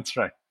right. That's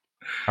right.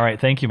 All right.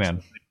 Thank you,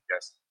 man.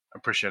 Yes, I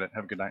appreciate it.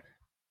 Have a good night.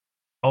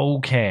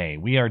 Okay,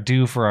 we are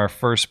due for our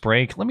first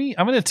break. I'm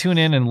going to tune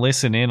in and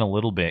listen in a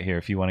little bit here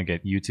if you want to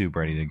get YouTube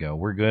ready to go.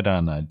 We're good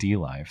on D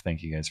Live.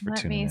 Thank you guys for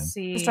tuning in.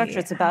 Infrastructure,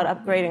 it's about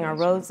upgrading our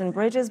roads and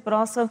bridges, but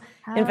also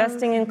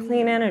investing in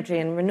clean energy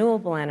and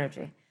renewable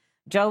energy.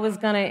 Joe is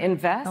going to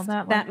invest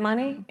that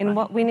money in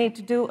what we need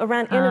to do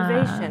around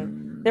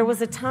innovation. There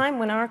was a time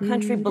when our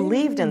country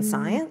believed in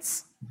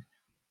science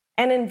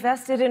and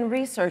invested in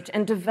research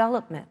and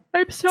development.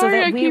 I'm sorry, so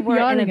that I we keep were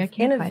yawning. an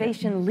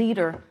innovation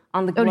leader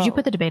on the globe. Oh, did you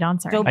put the debate on?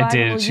 Sorry. Joe Biden I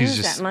did. will She's use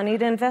just... that money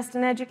to invest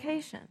in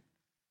education.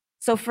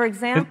 So, for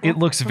example, it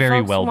looks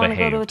very well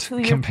behaved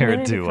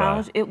compared to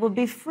college, it will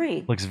be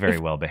free. Looks very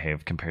well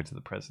behaved compared to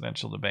the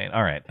presidential debate.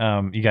 All right,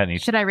 you got any?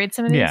 Should I read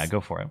some of these? Yeah,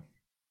 go for it.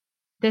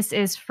 This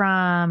is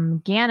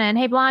from Gannon.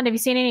 Hey, Blonde, have you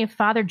seen any of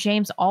Father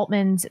James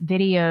Altman's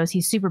videos?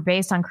 He's super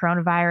based on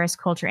coronavirus,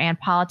 culture, and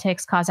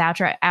politics. Cause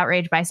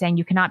outrage by saying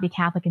you cannot be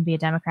Catholic and be a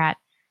Democrat.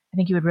 I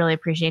think you would really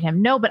appreciate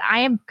him. No, but I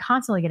am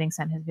constantly getting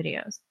sent his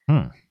videos.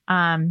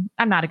 I'm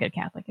not a good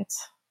Catholic.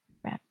 It's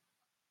bad.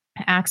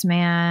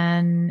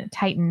 Axeman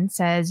Titan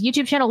says,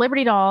 YouTube channel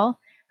Liberty Doll,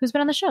 who's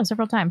been on the show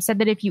several times, said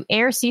that if you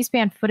air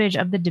C-SPAN footage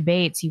of the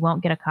debates, you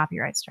won't get a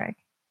copyright strike.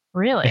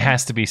 Really? It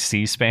has to be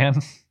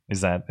C-SPAN?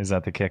 Is that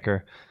the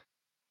kicker?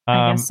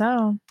 I guess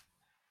so.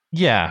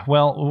 Yeah,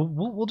 well,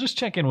 we'll just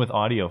check in with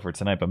audio for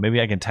tonight, but maybe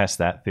I can test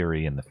that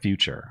theory in the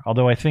future.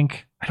 Although I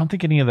don't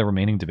think any of the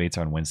remaining debates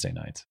are on Wednesday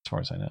nights, as far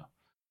as I know.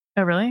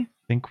 Oh, really?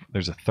 I think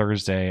there's a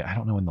Thursday. I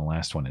don't know when the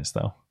last one is,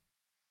 though.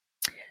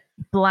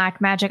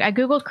 Black Magic. I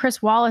Googled Chris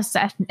Wallace's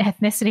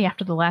ethnicity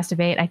after the last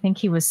debate. I think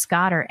he was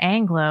Scot or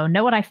Anglo.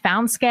 Know what I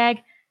found,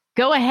 Skag?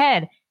 Go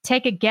ahead.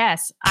 Take a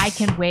guess. I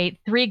can wait.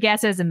 3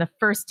 guesses and the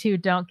first 2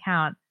 don't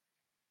count.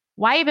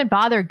 Why even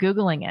bother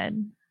Googling it?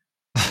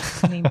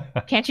 I mean,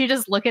 can't you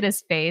just look at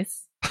his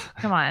face?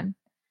 Come on.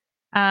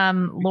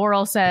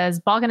 Laurel says,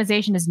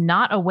 balkanization is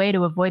not a way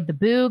to avoid the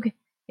boog.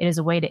 It is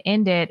a way to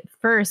end it.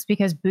 First,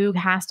 because boog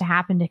has to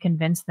happen to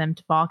convince them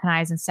to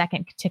balkanize. And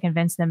second, to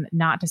convince them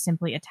not to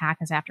simply attack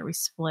us after we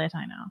split.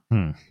 I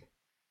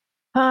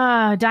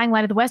know. Dying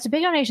Light of the West, a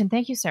big donation.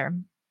 Thank you, sir.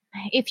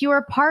 If you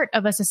are part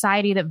of a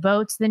society that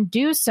votes, then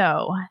do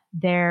so.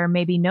 There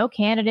may be no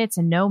candidates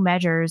and no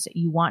measures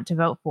you want to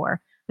vote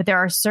for, but there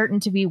are certain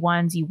to be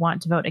ones you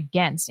want to vote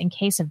against. In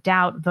case of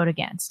doubt, vote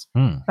against.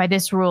 By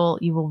this rule,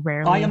 you will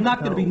rarely. I am not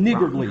going to be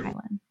niggardly.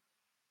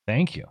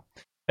 Thank you.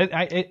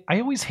 I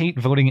always hate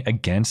voting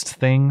against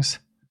things.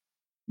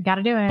 Got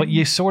to do it. But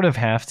you sort of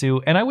have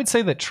to. And I would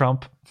say that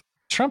Trump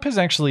has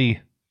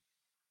actually,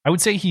 I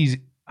would say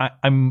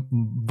I'm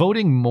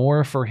voting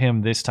more for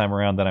him this time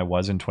around than I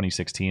was in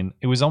 2016.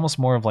 It was almost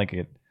more of like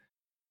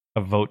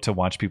a vote to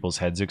watch people's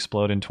heads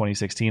explode in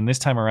 2016. This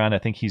time around, I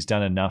think he's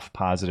done enough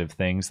positive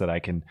things that I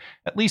can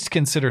at least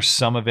consider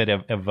some of it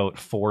a vote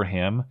for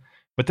him.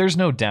 But there's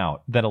no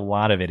doubt that a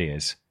lot of it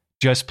is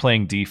just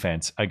playing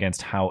defense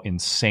against how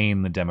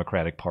insane the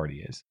Democratic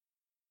Party is.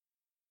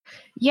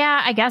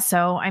 Yeah, I guess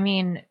so. I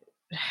mean,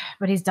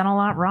 but he's done a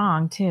lot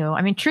wrong too.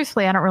 I mean,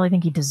 truthfully, I don't really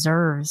think he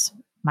deserves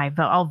my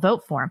vote. I'll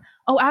vote for him.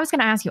 Oh, I was going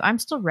to ask you, I'm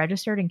still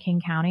registered in King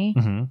County.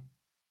 Mm-hmm.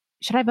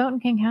 Should I vote in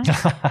King County?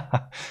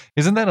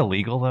 Isn't that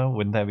illegal though?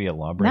 Wouldn't that be a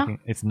law breaking?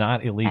 No. It's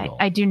not illegal.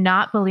 I do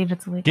not believe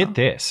it's illegal. Get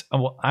this.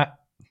 Well,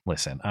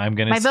 listen,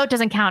 my vote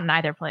doesn't count in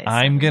either place.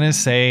 I'm going to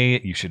say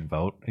you should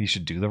vote. You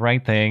should do the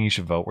right thing. You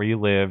should vote where you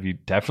live. You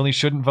definitely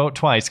shouldn't vote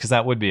twice because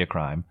that would be a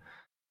crime.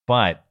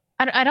 But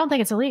I don't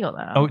think it's illegal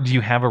though. Oh, do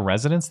you have a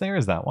residence there?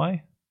 Is that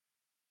why?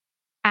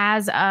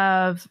 As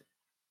of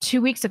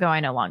 2 weeks ago, I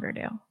no longer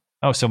do.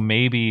 Oh, so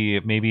maybe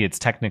it's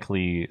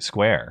technically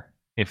square.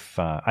 If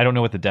I don't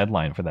know what the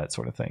deadline for that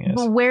sort of thing is.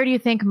 Well, where do you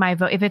think my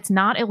vote, if it's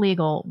not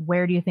illegal,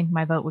 where do you think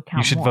my vote would count?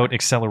 You should more? vote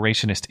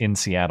accelerationist in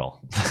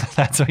Seattle.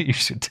 That's what you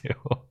should do.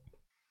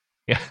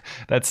 Yeah,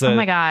 that's oh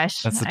my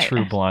gosh, that's the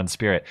true blonde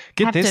spirit.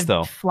 Get this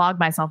though, flog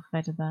myself if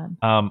I did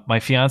that.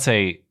 My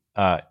fiance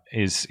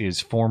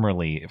is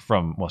formerly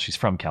she's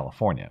from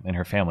California and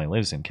her family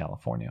lives in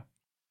California,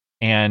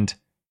 and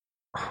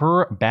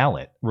her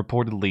ballot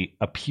reportedly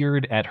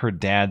appeared at her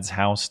dad's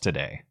house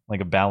today,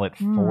 like a ballot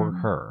for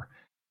her.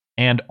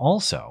 And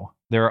also,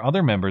 there are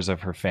other members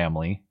of her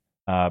family,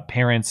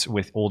 parents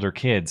with older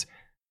kids.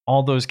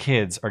 All those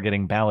kids are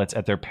getting ballots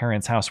at their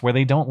parents' house where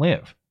they don't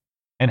live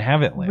and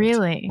haven't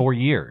lived for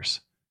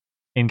years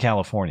in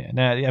California.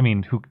 Now, I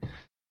mean,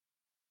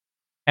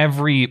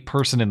 every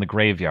person in the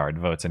graveyard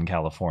votes in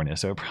California,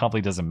 so it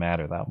probably doesn't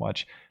matter that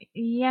much.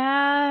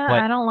 Yeah, but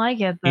I don't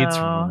like it, though.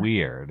 It's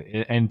weird.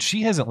 And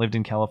she hasn't lived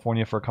in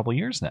California for a couple of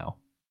years now.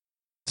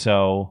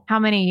 So how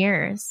many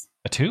years?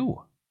 2.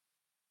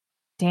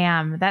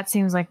 Damn, that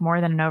seems like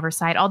more than an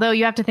oversight. Although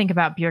you have to think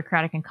about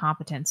bureaucratic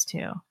incompetence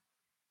too.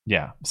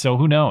 Yeah. So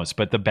who knows?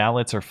 But the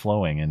ballots are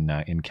flowing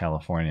in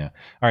California.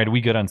 All right, are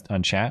we good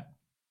on chat?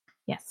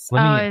 Yes.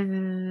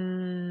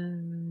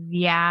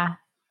 Yeah.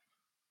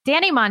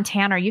 Danny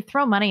Montana, you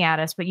throw money at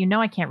us, but you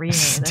know I can't read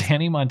any of this.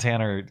 Danny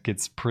Montana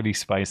gets pretty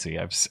spicy.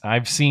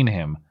 I've seen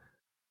him.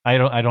 I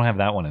don't have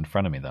that one in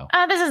front of me though.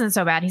 This isn't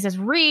so bad. He says,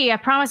 I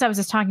promise I was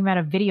just talking about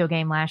a video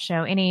game last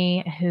show.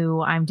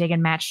 Anywho, I'm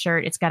digging Matt's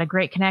shirt. It's got a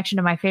great connection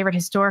to my favorite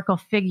historical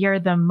figure,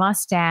 the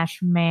Mustache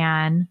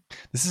Man.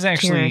 This is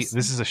actually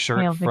this is a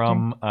shirt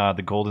from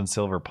the Gold and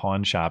Silver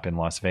Pawn Shop in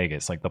Las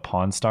Vegas, like the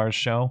Pawn Stars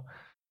show.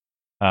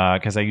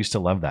 Because I used to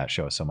love that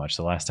show so much.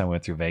 The last time I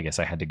went through Vegas,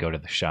 I had to go to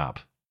the shop.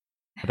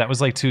 But that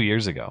was like 2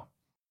 years ago.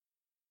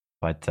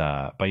 But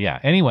yeah.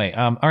 Anyway,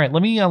 all right.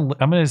 Let me.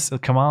 Kamala's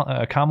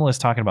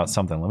talking about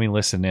something. Let me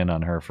listen in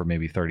on her for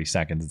maybe 30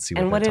 seconds and see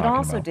what they're talking about. And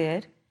what it also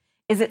did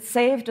is it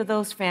saved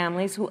those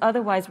families who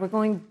otherwise were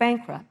going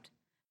bankrupt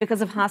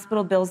because of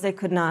hospital bills they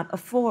could not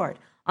afford.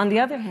 On the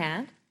other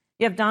hand,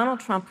 you have Donald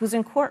Trump, who's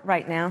in court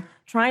right now,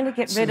 trying to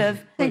get rid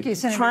of the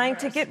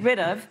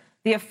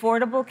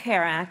Affordable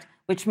Care Act,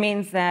 which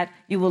means that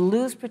you will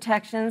lose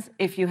protections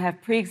if you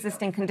have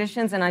pre-existing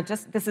conditions. And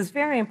this is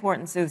very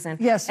important, Susan.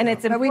 Yes, and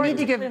it's important.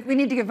 We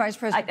need to give Vice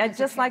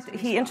President.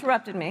 He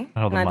interrupted me.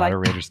 Oh, the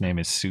moderator's name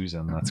is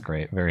Susan. That's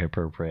great. Very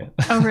appropriate.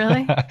 Oh,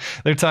 really?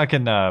 They're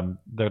talking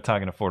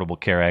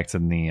Affordable Care Act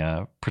and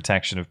the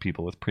protection of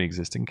people with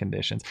pre-existing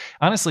conditions.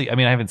 Honestly, I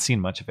mean, I haven't seen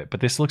much of it, but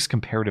this looks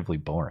comparatively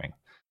boring.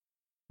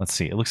 Let's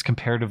see. It looks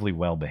comparatively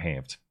well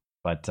behaved.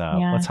 But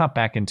let's hop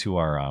back into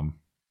our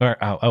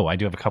I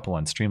do have a couple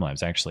on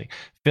Streamlabs, actually.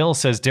 Phil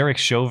says Derek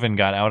Chauvin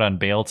got out on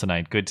bail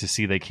tonight. Good to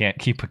see they can't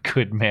keep a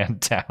good man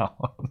down.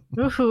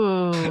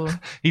 Ooh.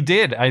 He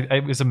did.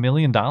 It was $1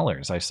 million.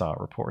 I saw it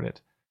reported.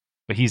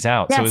 But he's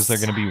out. Yes. So is there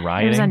going to be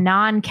rioting? It was a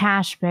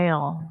non-cash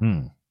bail.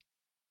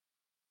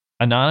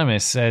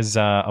 Anonymous says,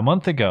 a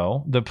month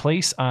ago, the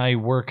place I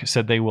work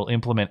said they will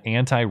implement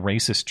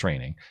anti-racist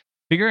training.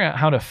 Figuring out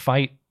how to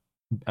fight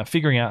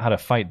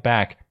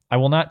back. I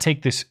will not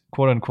take this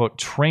quote-unquote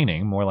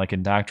training, more like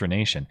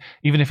indoctrination.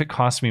 Even if it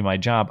costs me my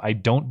job, I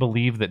don't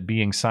believe that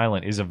being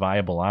silent is a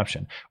viable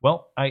option.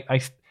 Well,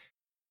 I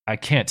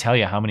can't tell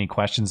you how many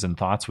questions and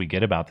thoughts we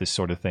get about this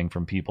sort of thing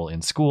from people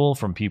in school,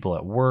 from people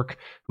at work,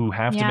 who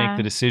have to make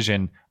the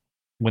decision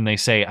when they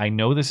say, I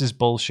know this is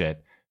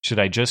bullshit. Should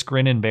I just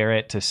grin and bear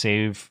it to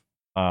save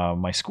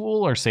my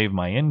school or save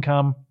my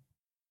income?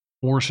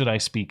 Or should I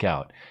speak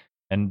out?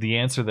 And the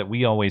answer that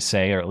we always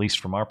say, or at least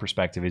from our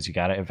perspective, is you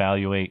got to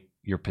evaluate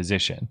your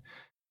position.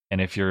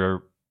 And if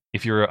you're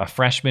a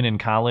freshman in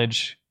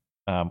college,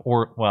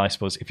 I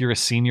suppose if you're a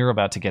senior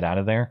about to get out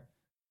of there,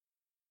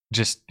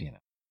 just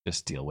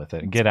deal with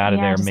it and get out of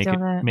there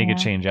and make a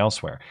change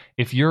elsewhere.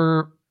 If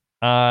you're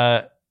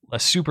a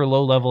super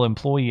low level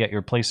employee at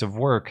your place of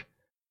work,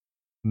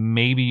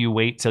 maybe you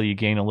wait till you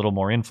gain a little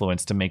more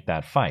influence to make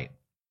that fight.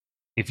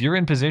 If you're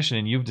in position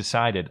and you've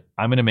decided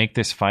I'm going to make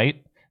this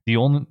fight,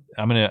 I'm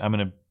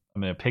going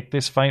to pick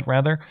this fight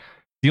rather.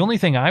 The only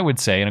thing I would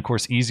say, and of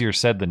course, easier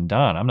said than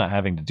done, I'm not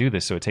having to do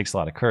this, so it takes a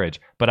lot of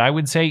courage. But I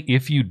would say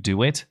if you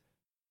do it,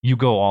 you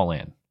go all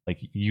in. Like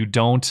you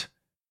don't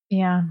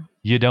be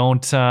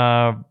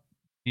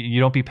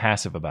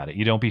passive about it.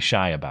 You don't be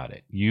shy about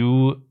it.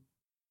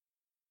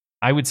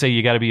 I would say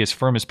you got to be as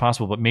firm as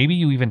possible, but maybe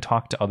you even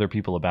talk to other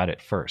people about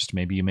it first.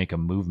 Maybe you make a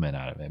movement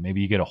out of it. Maybe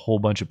you get a whole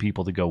bunch of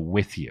people to go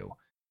with you.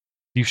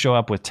 If you show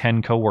up with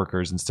 10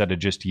 coworkers instead of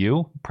just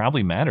you,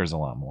 probably matters a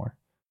lot more.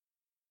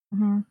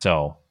 Mm-hmm.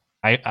 So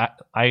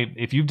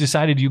if you've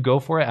decided you go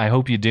for it, I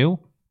hope you do.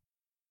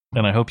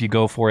 And I hope you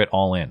go for it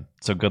all in.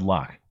 So good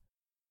luck.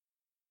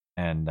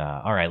 And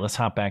all right, let's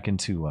hop back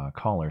into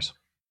callers.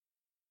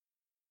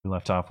 We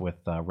left off with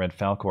Red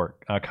Falcor.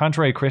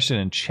 Contrary Christian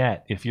and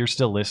Chet, if you're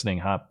still listening,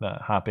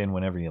 hop in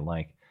whenever you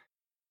like.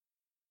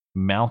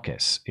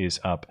 Malchus is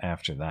up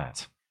after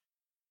that.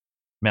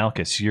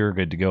 Malchus, you're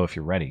good to go if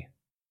you're ready.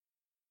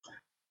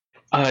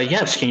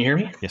 Yes, can you hear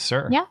me? Yes,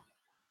 sir. Yeah.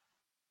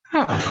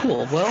 Oh,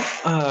 cool.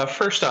 Well,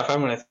 first off, I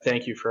want to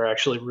thank you for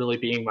actually really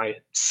being my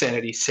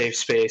sanity safe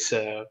space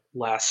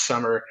last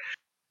summer.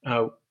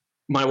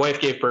 My wife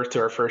gave birth to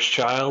our first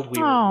child.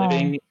 We were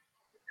living in the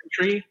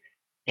country,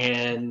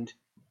 and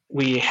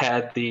we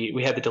had the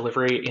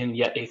delivery in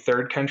yet a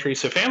third country.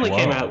 So family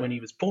came out when he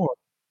was born,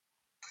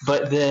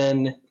 but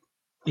then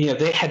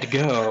they had to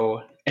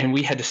go, and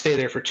we had to stay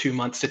there for 2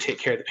 months to take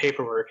care of the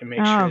paperwork and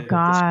make sure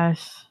that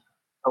this was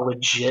a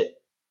legit.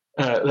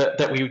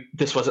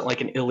 This wasn't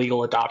like an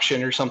illegal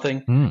adoption or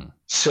something.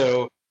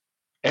 So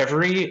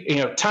every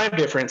time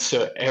difference.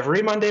 So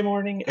every Monday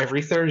morning,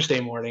 every Thursday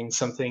morning,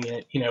 something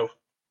a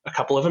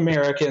couple of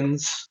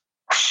Americans,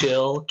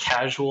 chill,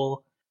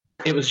 casual.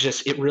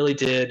 It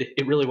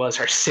really was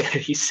our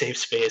sanity safe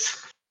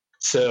space.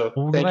 So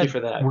thank you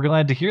for that. We're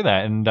glad to hear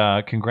that,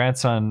 and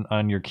congrats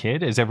on your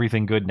kid. Is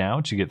everything good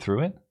now? Did you get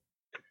through it?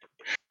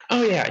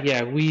 Oh yeah.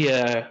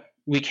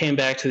 we came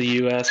back to the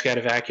U.S., got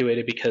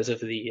evacuated because of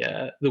the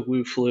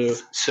Wu flu.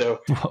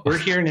 So we're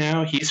here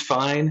now. He's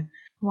fine.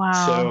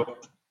 Wow. So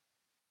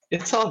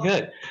it's all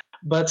good.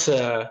 But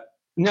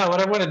no,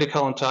 what I wanted to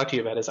call and talk to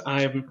you about is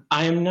I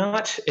am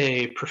not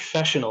a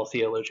professional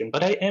theologian,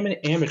 but I am an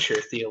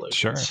amateur theologian.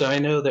 Sure. So I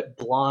know that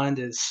Blonde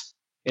is,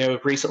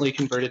 recently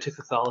converted to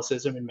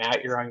Catholicism, and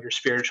Matt, you're on your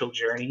spiritual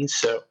journey.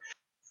 So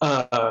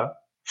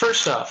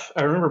first off,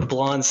 I remember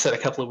Blonde said a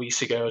couple of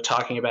weeks ago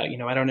talking about,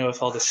 I don't know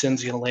if all the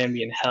sins are going to land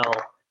me in hell.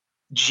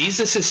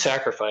 Jesus'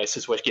 sacrifice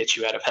is what gets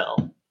you out of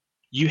hell.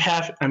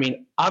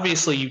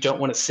 Obviously you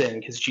don't want to sin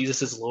because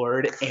Jesus is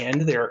Lord,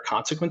 and there are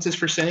consequences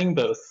for sinning,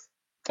 both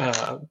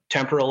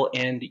temporal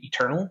and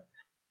eternal.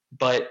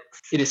 But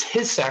it is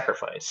his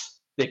sacrifice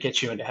that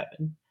gets you into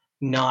heaven,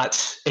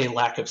 not a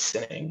lack of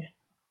sinning.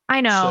 I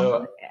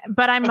know,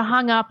 but I'm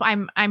hung up.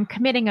 I'm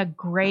committing a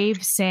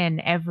grave sin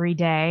every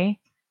day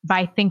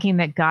by thinking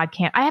that God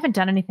can't. I haven't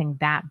done anything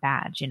that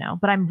bad,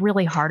 but I'm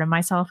really hard on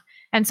myself.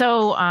 And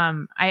so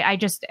I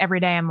just every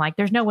day I'm like,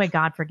 there's no way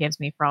God forgives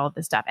me for all of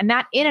this stuff. And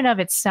that in and of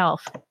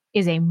itself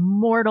is a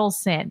mortal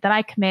sin that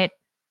I commit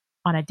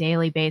on a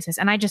daily basis.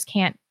 And I just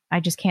can't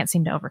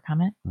seem to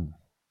overcome it.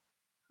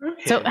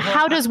 Okay, so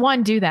how does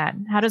one do that?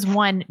 How does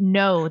one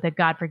know that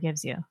God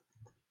forgives you?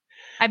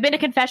 I've been to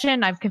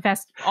confession. I've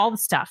confessed all the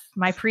stuff.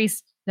 My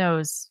priest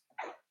knows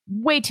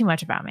way too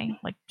much about me,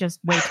 like just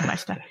way too much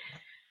stuff.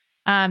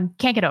 Can't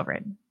get over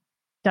it.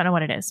 Don't know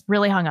what it is.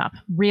 Really hung up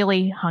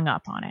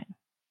on it.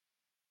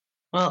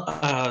 Well,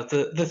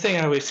 the thing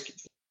I always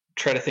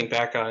try to think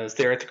back on is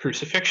there at the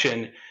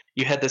crucifixion,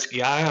 you had this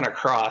guy on a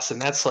cross,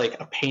 and that's like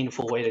a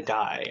painful way to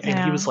die. And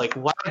he was like,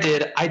 why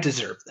did I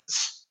deserve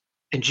this?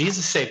 And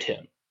Jesus saved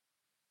him.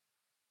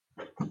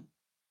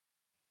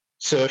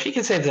 So if he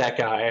can save that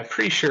guy, I'm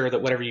pretty sure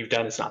that whatever you've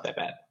done is not that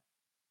bad.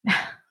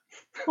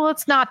 Well,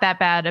 it's not that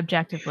bad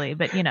objectively,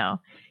 but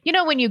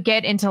when you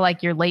get into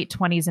like your late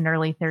 20s and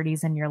early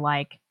 30s and you're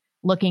like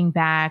looking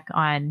back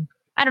on,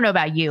 I don't know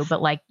about you,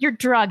 but like your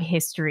drug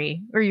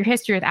history or your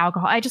history with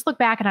alcohol, I just look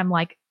back and I'm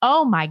like,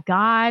 oh my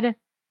God,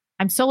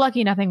 I'm so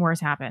lucky nothing worse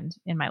happened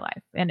in my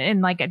life.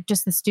 And like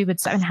just the stupid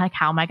stuff. And like,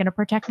 how am I going to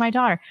protect my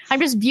daughter? I'm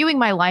just viewing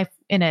my life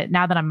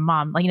now that I'm a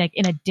mom, like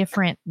in a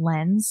different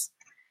lens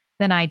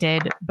than I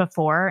did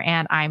before.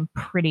 And I'm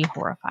pretty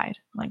horrified.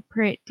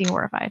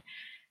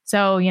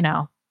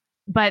 So,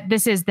 but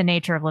this is the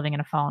nature of living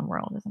in a fallen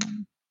world, isn't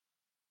it?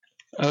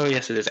 Oh,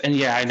 yes, it is. And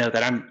yeah, I know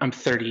that I'm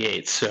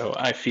 38, so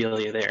I feel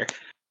you there.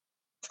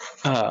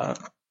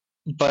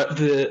 But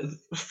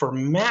for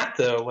Matt,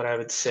 though, what I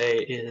would say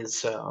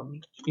is,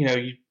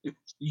 you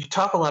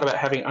talk a lot about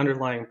having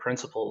underlying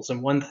principles.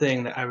 And one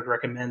thing that I would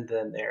recommend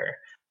then there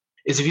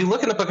is if you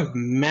look in the book of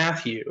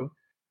Matthew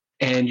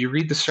and you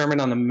read the Sermon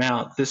on the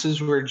Mount, this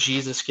is where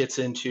Jesus gets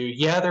into,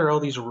 there are all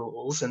these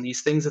rules, and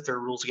these things that there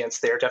are rules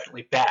against, they are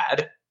definitely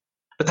bad.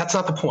 But that's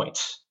not the point.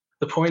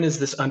 The point is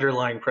this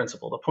underlying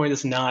principle. The point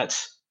is not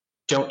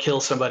don't kill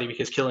somebody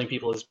because killing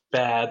people is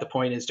bad. The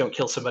point is don't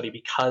kill somebody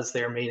because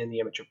they are made in the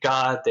image of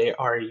God. They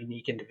are a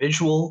unique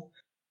individual,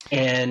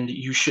 and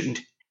you shouldn't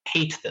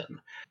hate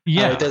them.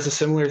 Yeah. It does a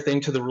similar thing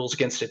to the rules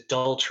against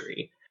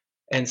adultery.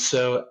 And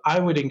so I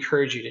would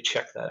encourage you to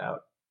check that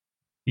out.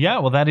 Yeah,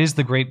 well, that is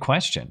the great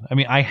question. I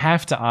mean, I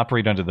have to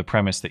operate under the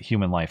premise that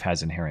human life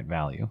has inherent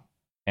value,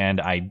 and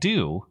I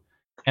do.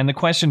 And the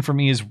question for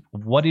me is,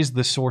 what is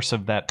the source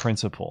of that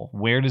principle?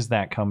 Where does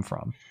that come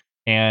from?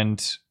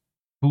 And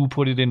who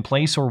put it in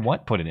place, or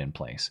what put it in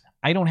place?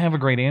 I don't have a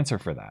great answer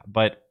for that,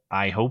 but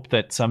I hope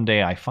that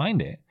someday I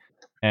find it.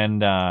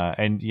 And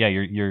yeah,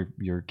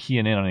 you're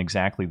keying in on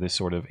exactly the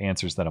sort of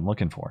answers that I'm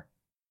looking for.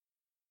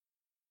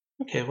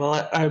 Okay,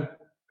 well, I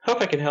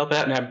hope I can help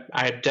out, and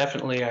I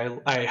definitely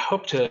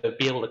hope to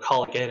be able to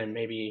call again and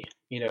maybe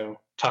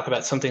talk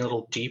about something a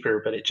little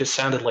deeper. But it just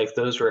sounded like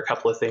those were a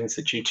couple of things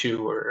that you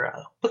two were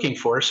looking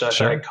for, so I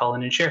thought I'd call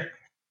in and share.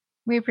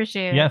 We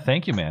appreciate it. Yeah,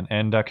 thank you, man,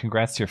 and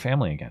congrats to your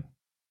family again.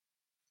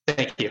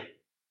 Thank you.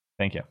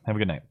 Thank you. Have a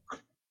good night.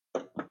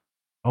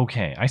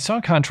 Okay, I saw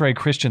Contrary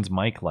Christian's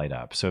mic light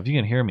up, so if you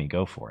can hear me,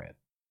 go for it.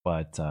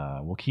 But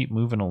we'll keep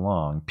moving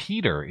along.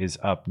 Peter is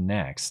up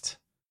next.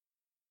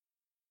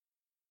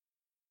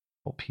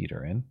 Pull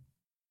Peter in.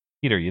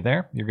 Peter, you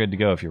there? You're good to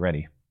go if you're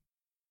ready.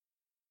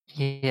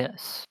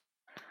 Yes.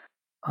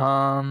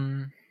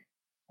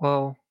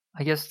 Well,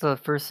 I guess the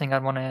first thing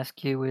I'd want to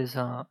ask you is,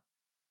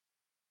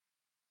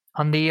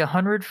 on the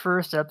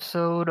 101st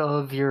episode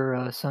of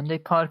your Sunday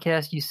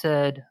podcast, you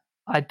said,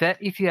 I bet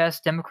if you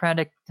ask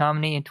Democratic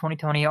nominee in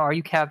 2020, are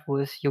you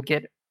capitalist, you'll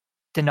get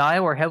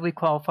denial or heavily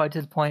qualified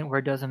to the point where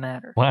it doesn't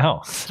matter.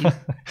 Wow.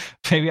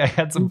 Maybe I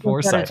had some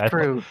foresight. That's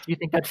true. Do you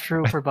think that's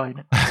true for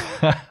Biden?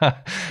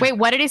 Wait,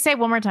 what did he say?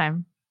 One more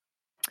time.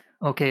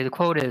 Okay, the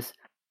quote is,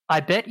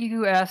 I bet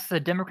you ask the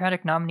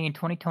Democratic nominee in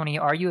 2020,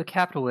 are you a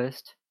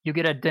capitalist, you'll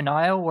get a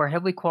denial or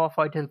heavily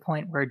qualified to the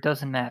point where it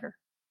doesn't matter.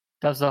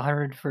 That was the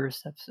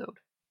 101st episode.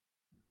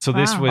 So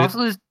this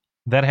was,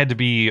 that had to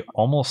be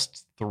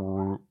almost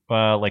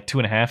like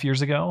 2.5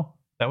 years ago,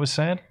 that was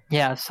said?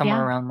 Yeah,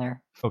 somewhere around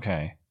there.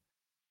 Okay.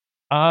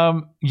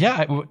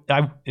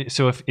 Yeah.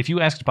 So if you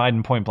asked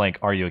Biden point blank,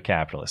 are you a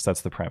capitalist?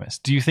 That's the premise.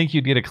 Do you think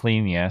you'd get a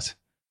clean yes?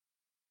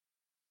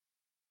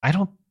 I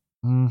don't.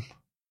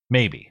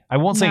 Maybe. I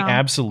won't say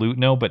absolute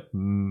no, but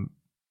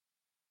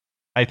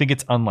I think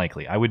it's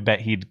unlikely. I would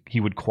bet he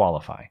would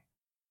qualify.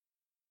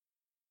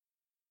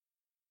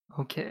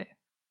 Okay.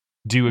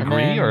 Do you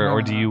agree,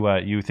 or do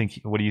you think?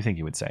 What do you think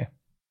he would say?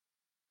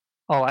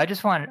 Oh, I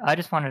just wanted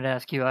to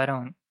ask you. I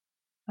don't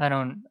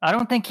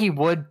think he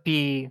would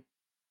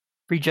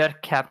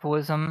reject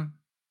capitalism,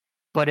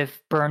 but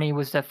if Bernie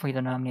was definitely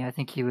the nominee, I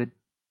think he would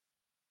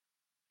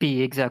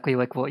be exactly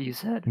like what you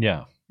said.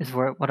 Yeah, is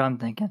what I'm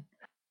thinking.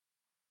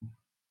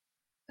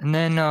 And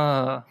then,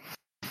 how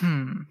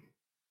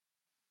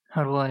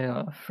do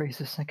I phrase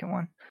the second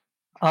one?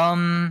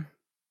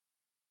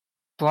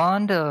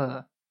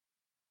 Blonde,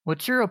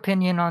 what's your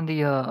opinion on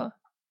the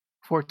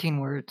 14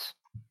 words?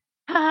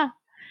 I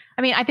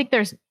mean, I think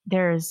there's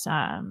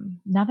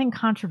nothing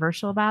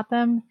controversial about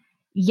them.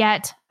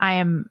 Yet, I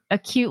am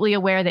acutely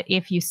aware that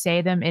if you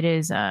say them,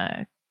 it's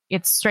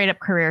straight up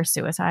career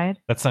suicide.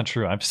 That's not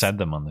true. I've said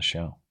them on the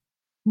show.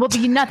 Well,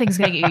 nothing's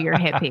going to get you your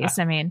hit piece.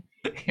 I mean,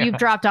 you've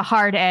dropped a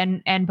hard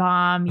N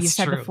bomb. You've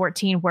said the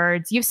 14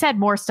 words. You've said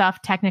more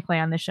stuff technically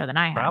on this show than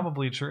I have.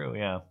 Probably true.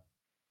 Yeah.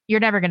 You're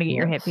never going to get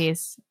your hit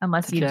piece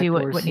unless you do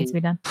what needs to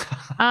be done.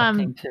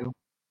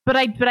 But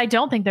I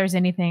don't think there's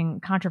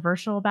anything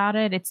controversial about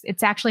it.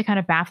 It's actually kind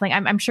of baffling.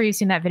 I'm sure you've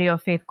seen that video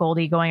of Faith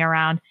Goldie going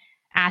around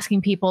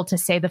asking people to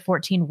say the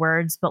 14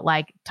 words, but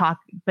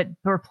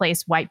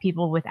replace white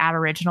people with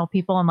Aboriginal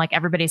people, and like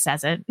everybody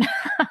says it.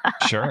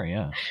 Sure,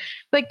 yeah.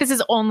 Like this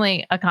is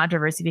only a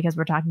controversy because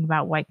we're talking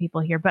about white people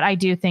here, but I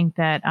do think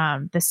that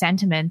the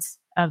sentiments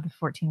of the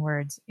 14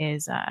 words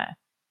is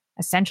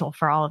essential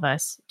for all of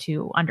us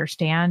to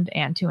understand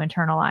and to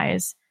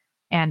internalize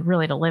and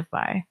really to live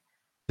by.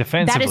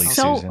 Defensively, that is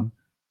so, Susan.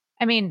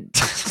 I mean,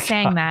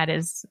 saying that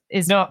is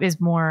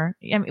more.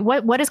 I mean,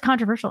 what is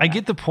controversial? I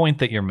get the point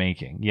that you're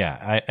making.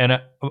 Yeah,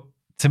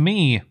 to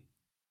me,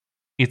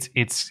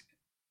 it's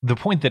the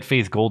point that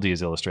Faith Goldie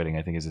is illustrating.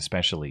 I think is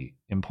especially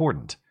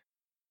important.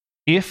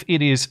 If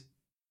it is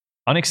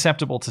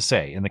unacceptable to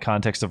say in the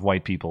context of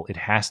white people, it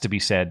has to be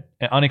said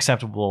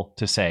unacceptable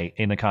to say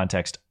in the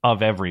context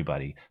of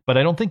everybody. But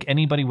I don't think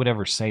anybody would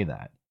ever say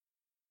that.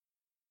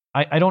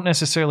 I don't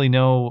necessarily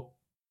know.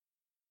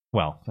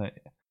 Well,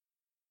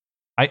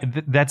 I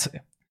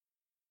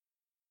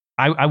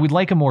would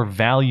like a more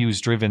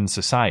values-driven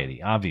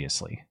society,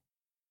 obviously.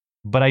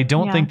 But I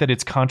don't think that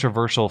it's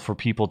controversial for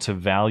people to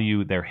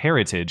value their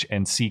heritage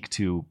and seek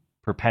to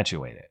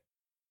perpetuate it.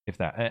 If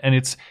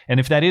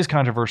that is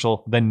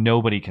controversial, then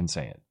nobody can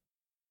say it.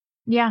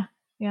 Yeah.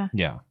 Yeah,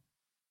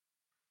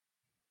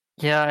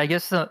 I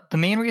guess the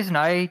main reason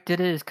I did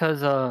it is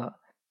because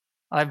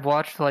I've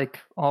watched like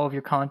all of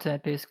your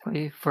content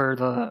basically for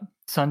the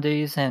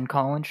Sundays and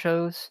call-in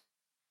shows,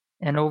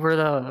 and over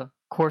the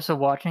course of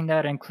watching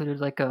that, I included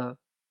like a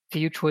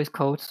few choice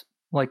quotes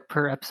like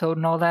per episode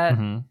and all that.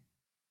 Mm-hmm.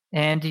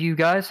 And you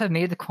guys have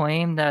made the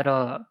claim that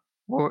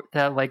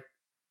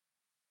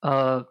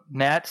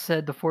Matt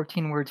said the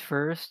 14 words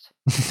first.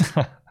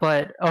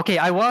 But okay,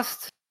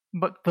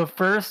 but the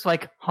first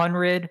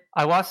 100,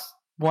 I lost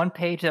one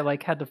page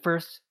that had the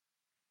first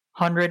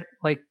 100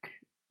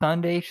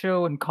 Sunday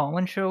show and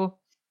call-in show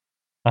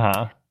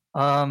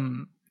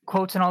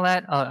quotes and all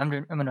that. I'm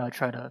gonna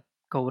try to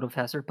go a little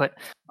faster, but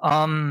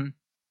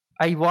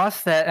I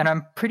lost that, and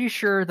I'm pretty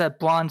sure that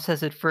Blonde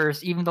says it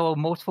first, even though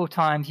multiple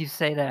times you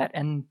say that.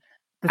 And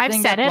I've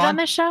said it on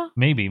this show.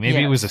 Maybe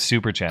it was a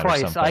super chat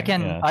twice. Or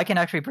something. I can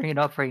actually bring it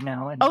up right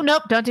now. Oh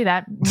nope, don't do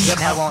that.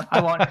 I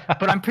won't.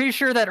 But I'm pretty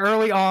sure that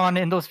early on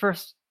in those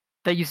first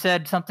that you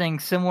said something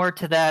similar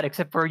to that,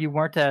 except for you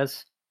weren't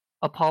as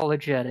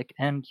apologetic,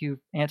 and you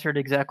answered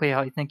exactly how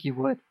I think you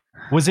would.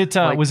 Was it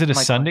a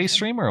Sunday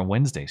stream or a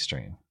Wednesday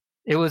stream?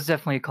 It was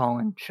definitely a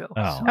call-in show.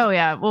 Oh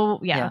yeah. Well,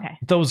 yeah. Okay.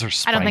 Those are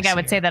spicier. I don't think I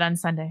would say that on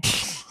Sunday.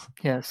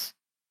 Yes,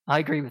 I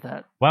agree with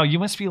that. Wow, you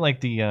must be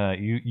like the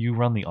you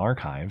run the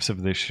archives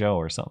of this show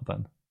or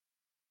something.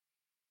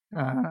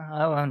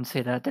 I wouldn't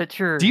say that. That's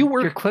your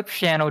clip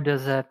channel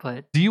does that,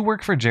 but do you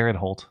work for Jared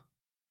Holt?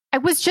 I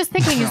was just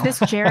thinking, is this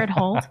Jared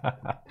Holt?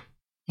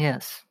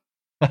 Yes.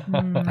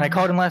 I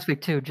called him last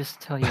week too,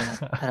 just to tell you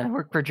that I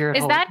work for Jared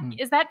Holt.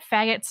 Is that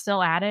faggot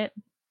still at it?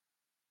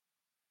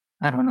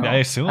 I don't know. I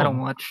assume. I don't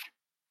watch.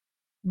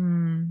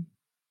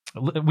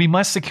 We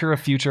must secure a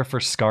future for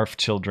Scarf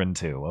children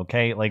too.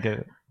 Okay,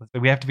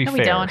 we have to be fair.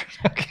 We don't.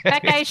 Okay.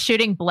 That guy's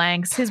shooting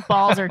blanks. His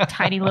balls are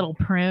tiny little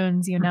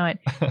prunes. You know it.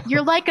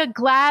 You're like a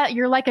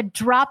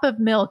drop of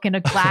milk in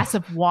a glass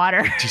of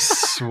water,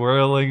 just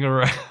swirling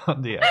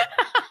around. Yeah.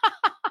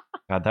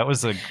 God, that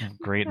was a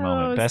great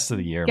moment. Best of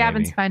the year.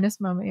 Gavin's maybe.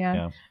 Finest moment.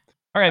 Yeah.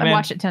 All right, I man.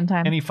 watched it 10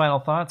 times. Any final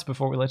thoughts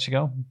before we let you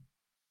go?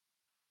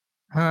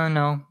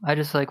 No, I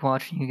just like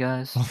watching you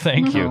guys. Well,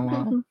 thank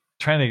you.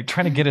 Trying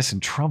to get us in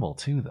trouble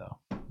too, though.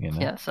 You know?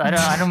 Yes,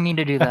 I don't mean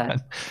to do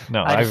that.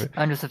 No,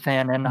 I'm just a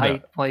fan, and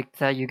I like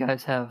that you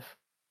guys have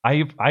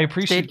I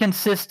appreciate stayed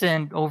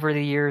consistent over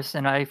the years,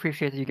 and I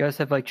appreciate that you guys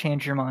have like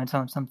changed your minds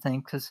on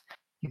something because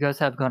you guys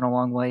have gone a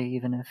long way,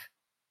 even if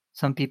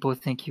some people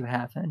think you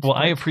haven't. Well,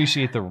 I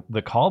appreciate the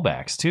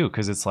callbacks too,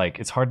 because it's like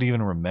it's hard to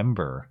even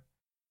remember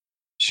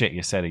shit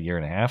you said a year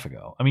and a half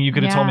ago. I mean, you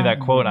could have told me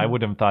that quote, I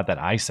wouldn't have thought that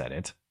I said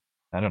it.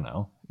 I don't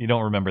know. You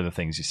don't remember the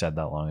things you said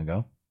that long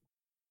ago.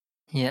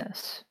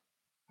 Yes.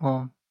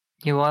 Well,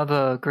 you will have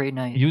a great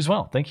night. You as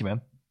well. Thank you,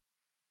 man.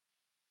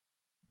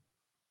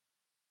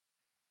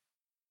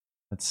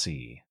 Let's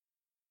see.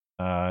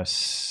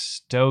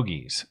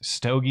 Stogies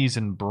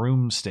and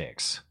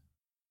broomsticks.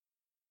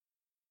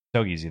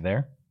 Stogies, you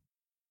there?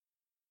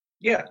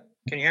 Yeah.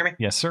 Can you hear me?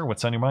 Yes, sir.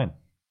 What's on your mind?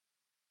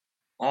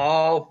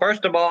 Oh,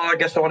 first of all, I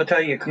guess I want to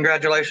tell you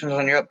congratulations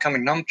on your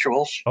upcoming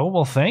nuptials. Oh,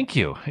 well, thank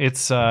you.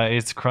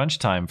 It's crunch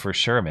time for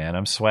sure, man.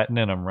 I'm sweating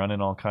and I'm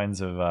running all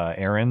kinds of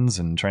errands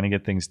and trying to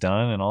get things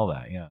done and all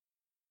that. Yeah.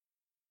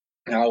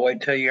 I'll wait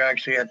till you're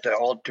actually at the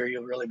altar.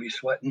 You'll really be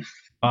sweating.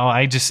 Oh,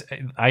 I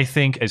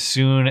think as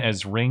soon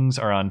as rings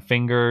are on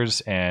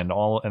fingers and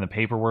the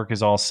paperwork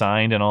is all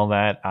signed and all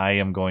that, I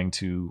am going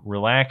to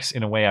relax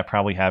in a way I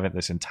probably haven't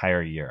this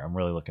entire year. I'm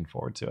really looking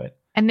forward to it.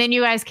 And then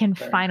you guys can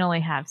finally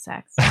have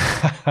sex.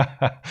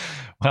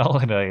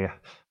 Well,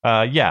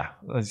 yeah,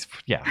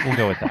 we'll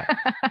go with that.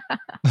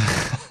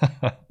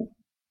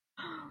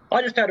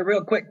 I just had a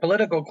real quick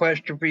political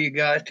question for you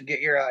guys to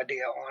get your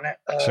idea on it.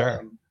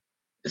 Sure.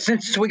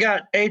 Since we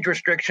got age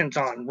restrictions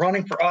on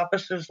running for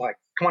offices, like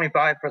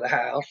 25 for the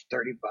House,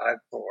 35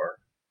 for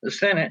the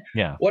Senate,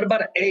 what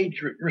about an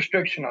age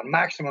restriction on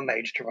maximum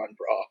age to run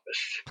for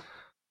office?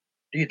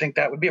 Do you think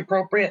that would be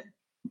appropriate?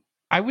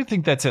 I would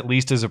think that's at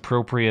least as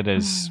appropriate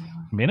as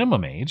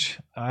minimum age.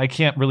 I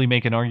can't really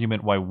make an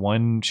argument why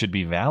one should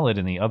be valid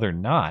and the other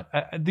not.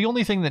 The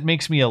only thing that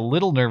makes me a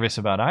little nervous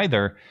about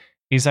either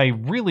is I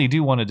really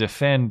do want to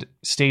defend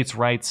states'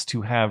 rights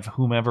to have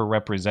whomever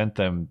represent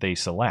them they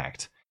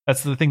select.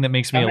 That's the thing that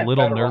makes me a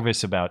little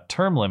nervous about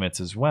term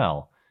limits as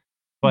well.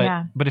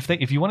 But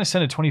if you want to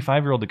send a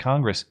 25-year-old to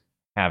Congress,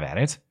 have at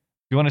it. If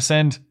you want to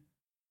send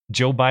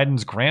Joe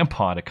Biden's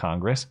grandpa to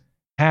Congress,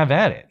 have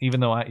at it. Even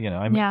though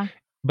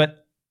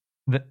but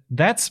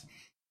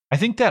I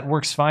think that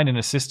works fine in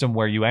a system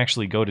where you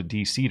actually go to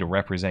DC to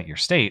represent your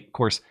state. Of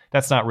course,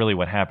 that's not really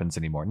what happens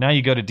anymore. Now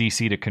you go to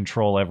DC to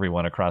control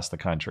everyone across the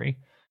country.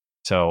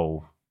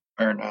 So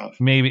fair enough.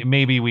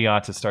 Maybe we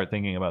ought to start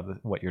thinking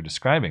about what you're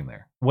describing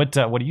there. What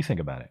do you think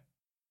about it?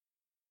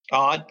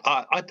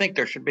 I think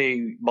there should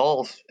be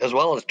both as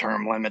well as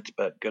term limits,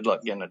 but good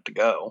luck getting it to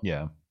go.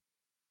 Yeah.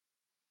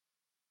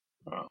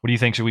 What do you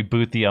think? Should we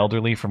boot the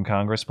elderly from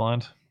Congress,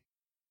 Blonde?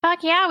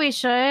 Fuck yeah, we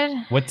should.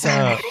 What's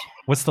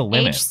the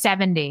limit? Age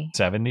 70.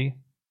 70?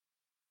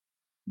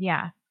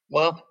 Yeah.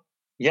 Well,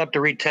 you have to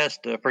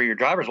retest for your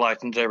driver's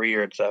license every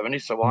year at 70,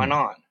 so why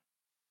not?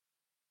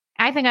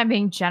 I think I'm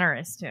being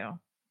generous too.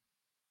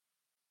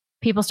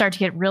 People start to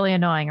get really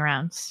annoying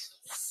around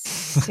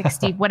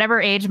 60, whatever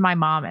age my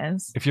mom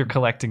is. If you're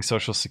collecting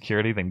Social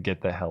Security, then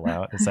get the hell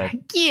out. Is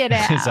that get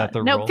out? Is that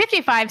the rule?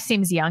 55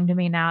 seems young to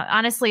me now.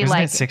 Honestly, Isn't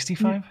it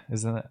 65?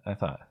 Isn't it? I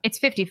thought it's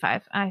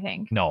 55. I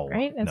think. No,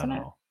 right? Isn't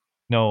it?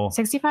 No.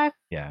 65?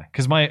 Yeah,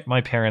 because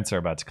my parents are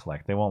about to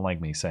collect. They won't like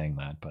me saying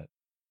that, but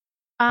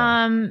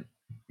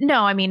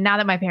no. I mean, now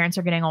that my parents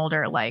are getting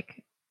older,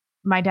 like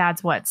my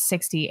dad's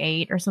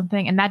 68 or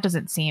something, and that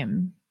doesn't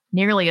seem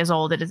nearly as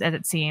old as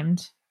it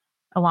seemed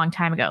a long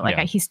time ago. Like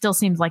he still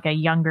seems like a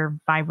younger,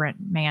 vibrant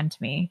man to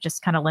me,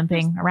 just kind of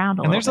limping around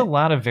a little bit. And there's a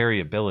lot of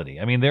variability.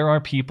 I mean, there are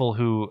people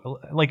who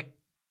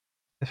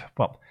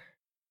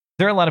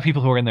there are a lot of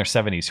people who are in their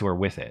 70s who are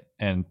with it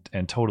and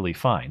totally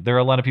fine. There are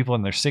a lot of people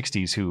in their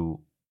 60s who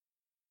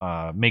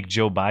make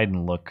Joe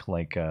Biden look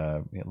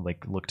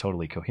look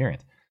totally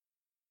coherent.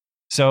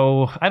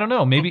 So I don't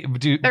know. Maybe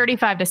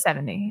 35 to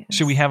 70.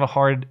 Should we have a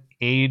hard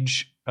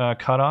age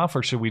cutoff,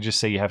 or should we just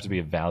say you have to be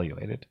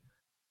evaluated?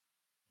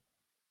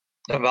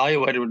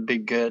 Evaluated would be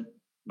good,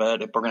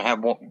 but if we're going to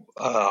have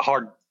a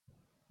hard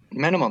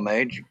minimum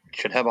age, you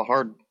should have a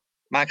hard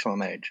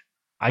maximum age.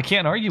 I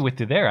can't argue with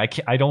you there. I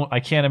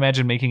can't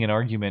imagine making an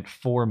argument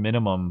for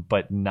minimum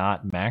but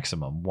not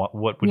maximum. What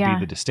would be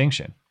the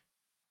distinction?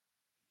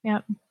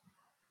 Yep.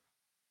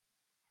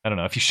 I don't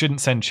know. If you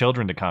shouldn't send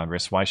children to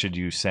Congress, why should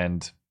you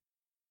send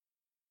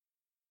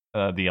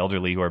the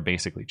elderly who are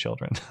basically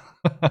children?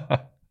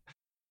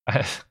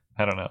 I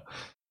don't know.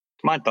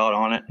 My thought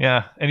on it.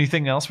 Yeah.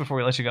 Anything else before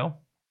we let you go?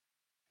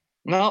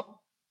 No.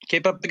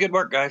 Keep up the good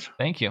work, guys.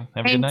 Thank you.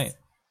 Have a good night.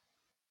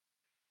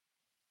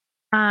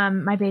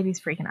 My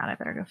baby's freaking out. I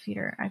better go feed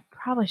her. I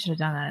probably should have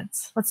done that.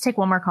 Let's take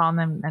one more call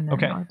and then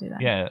okay. I'll do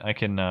that. Yeah, I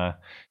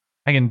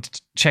can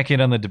check in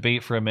on the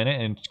debate for a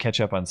minute and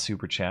catch up on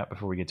Super Chat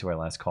before we get to our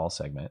last call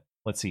segment.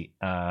 Let's see.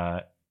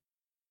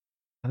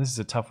 This is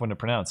a tough one to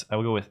pronounce. I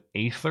will go with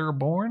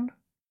Aetherborn.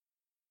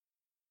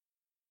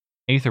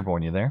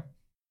 Aetherborn, you there?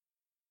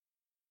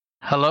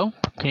 Hello?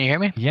 Can you hear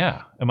me?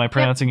 Yeah. Am I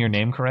pronouncing your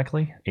name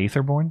correctly?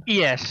 Aetherborn?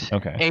 Yes.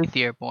 Okay.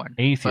 Aetherborn.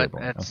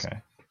 Aetherborn.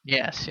 Okay.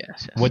 Yes.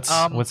 What's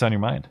on your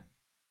mind?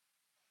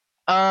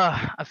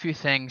 A few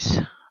things.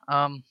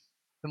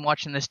 Been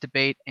watching this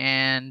debate,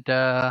 and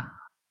I'm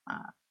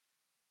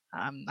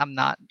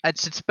not.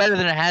 It's better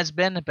than it has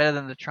been, better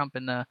than the Trump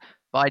and the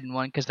Biden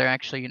one, because they're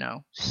actually,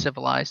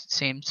 civilized. It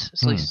seems,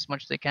 at least as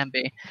much as they can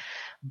be.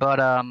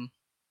 But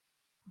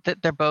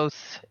they're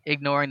both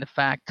ignoring the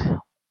fact.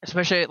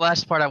 Especially the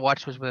last part I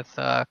watched was with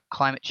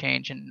climate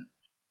change, and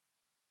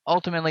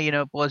ultimately,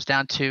 it boils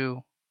down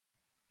to,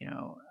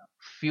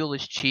 fuel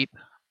is cheap,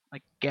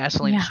 like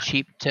gasoline is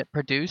cheap to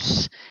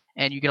produce,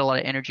 and you get a lot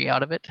of energy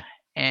out of it.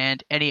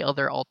 And any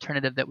other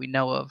alternative that we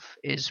know of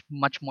is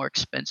much more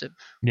expensive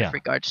with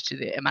regards to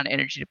the amount of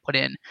energy to put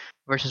in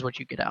versus what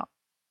you get out.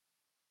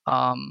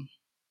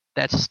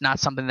 That's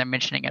not something they're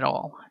mentioning at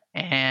all.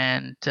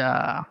 And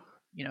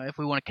if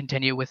we want to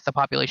continue with the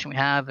population we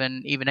have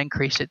and even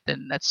increase it,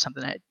 then that's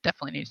something that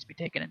definitely needs to be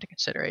taken into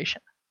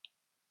consideration.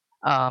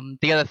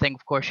 The other thing,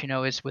 of course,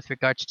 is with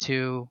regards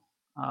to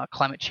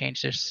climate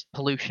change. There's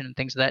pollution and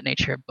things of that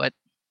nature, but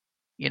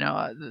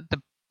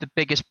the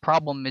biggest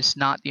problem is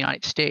not the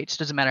United States. It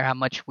doesn't matter how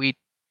much we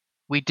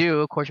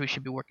do. Of course, we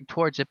should be working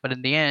towards it, but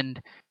in the end,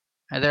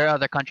 there are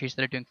other countries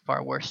that are doing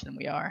far worse than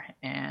we are,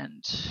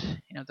 and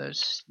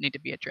those need to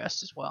be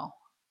addressed as well.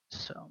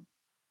 So.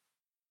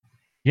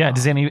 Yeah.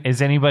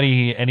 Is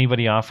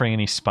anybody offering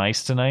any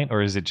spice tonight,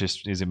 or is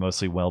it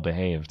mostly well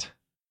behaved?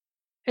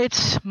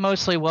 It's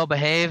mostly well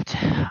behaved.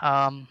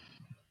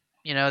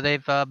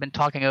 They've been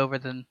talking over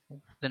than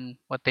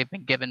what they've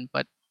been given,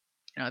 but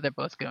they're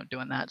both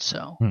doing that.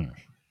 So,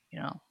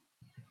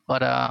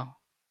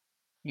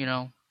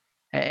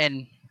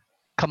 and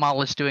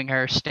Kamala's doing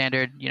her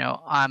standard,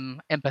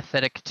 I'm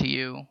empathetic to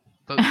you,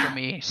 vote for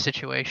me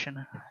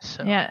situation.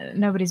 So yeah,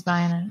 nobody's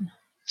buying it.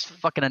 It's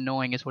fucking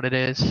annoying, is what it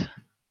is.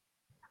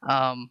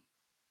 Have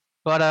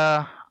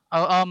you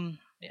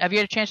had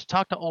a chance to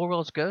talk to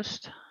Orwell's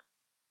ghost?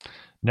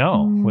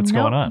 No. What's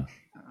going on?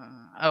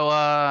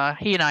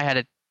 He and I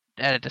had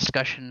a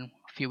discussion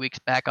a few weeks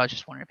back. I was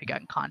just wondering if you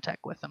got in contact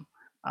with him.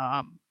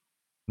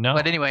 No.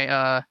 But anyway,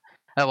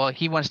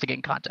 he wants to get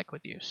in contact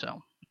with you,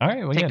 so all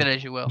right, well, take that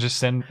as you will. Just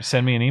send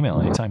me an email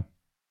anytime.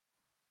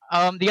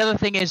 The other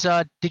thing is,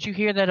 did you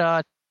hear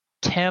that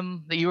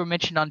Tim, that you were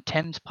mentioned on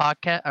Tim's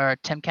podcast or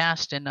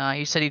Timcast, and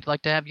he said he'd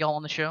like to have y'all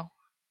on the show?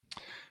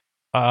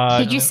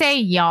 Did you say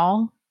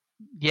y'all?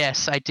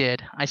 Yes, I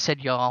did. I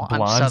said y'all.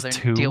 Blondes I'm Southern.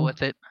 too? Deal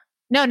with it.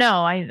 No.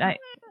 I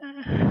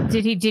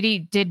did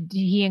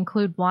he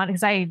include blonde?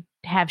 Because I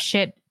have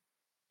shit.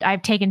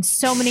 I've taken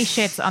so many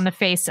shits on the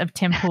face of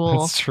Tim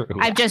Pool. That's true.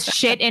 I've just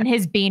shit in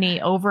his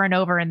beanie over and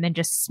over, and then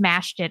just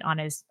smashed it on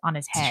his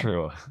head. It's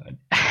true.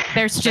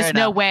 There's just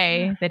no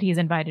way that he's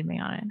invited me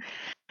on it.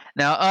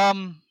 Now,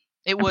 I'm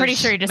pretty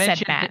sure he just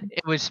said Matt.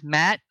 It was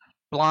Matt,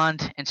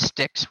 Blonde, and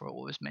Styx were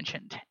what was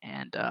mentioned,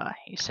 and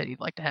he said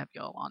he'd like to have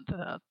y'all on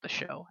the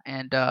show,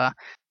 and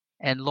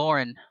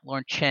Lauren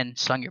Chen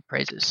sung your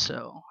praises,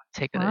 so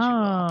take that as you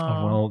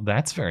will. Well,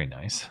 that's very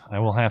nice. I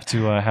will have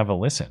to have a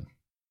listen.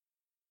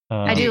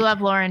 I do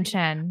love Lauren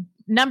Chen.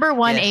 Number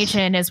one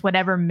Asian is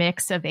whatever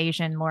mix of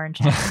Asian Lauren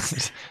Chen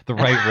is. The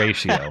right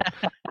ratio.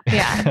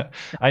 Yeah.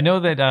 I know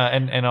that,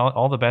 and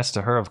all the best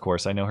to her, of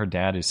course. I know her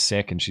dad is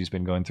sick, and she's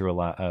been going through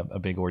a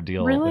big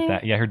ordeal with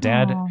that. Yeah, her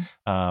dad.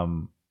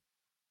 Well,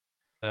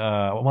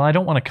 I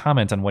don't want to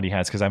comment on what he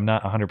has because I'm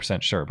not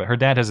 100% sure, but her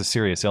dad has a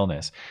serious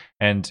illness,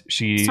 and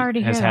she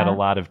has had a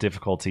lot of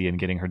difficulty in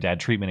getting her dad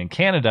treatment in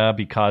Canada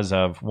because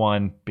of,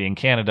 one, being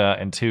Canada,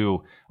 and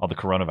two, all the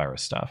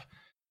coronavirus stuff.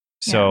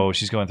 So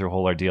she's going through a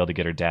whole ordeal to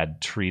get her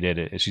dad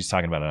treated. She's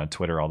talking about it on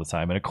Twitter all the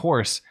time. And of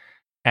course,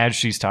 as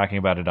she's talking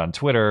about it on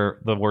Twitter,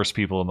 the worst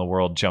people in the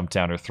world jump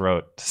down her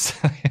throat,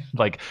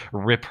 like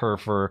rip her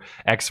for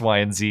X, Y,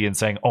 and Z, and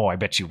saying, "Oh, I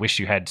bet you wish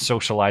you had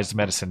socialized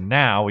medicine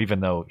now,"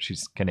 even though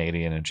she's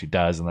Canadian and she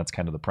does, and that's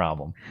kind of the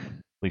problem,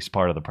 at least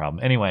part of the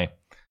problem. Anyway,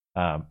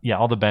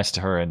 all the best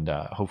to her, and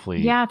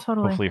hopefully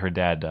her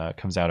dad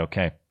comes out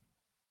okay.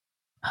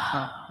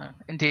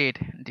 Indeed.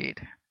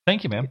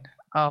 Thank you, ma'am.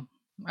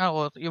 Oh,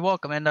 well, you're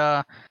welcome. And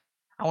I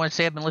want to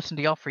say I've been listening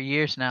to y'all for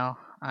years now.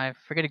 I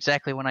forget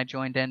exactly when I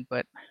joined in,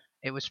 but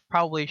it was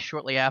probably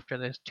shortly after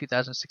the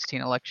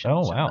 2016 election.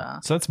 Oh, wow.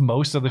 And, so that's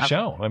most of the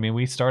show. I mean,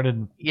 we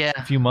started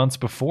a few months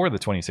before the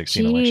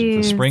 2016 election,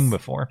 the spring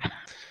before.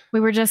 We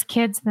were just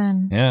kids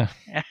then. Yeah.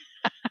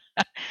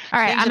 All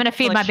right, I'm going to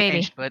feed my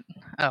baby. But,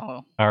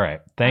 all right.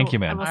 Thank you,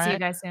 man. We'll see you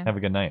guys soon. Have a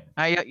good night.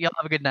 Y'all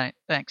have a good night.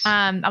 Thanks.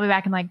 I'll be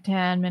back in like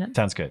 10 minutes.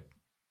 Sounds good.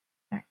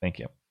 Right. Thank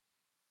you.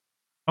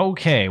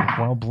 Okay,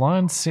 while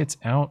Blonde sits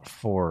out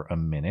for a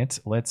minute,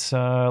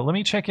 let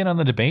me check in on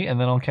the debate, and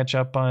then I'll catch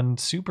up on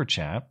Super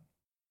Chat.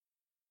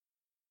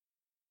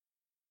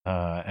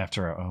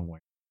 Click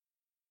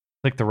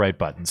the right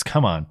buttons.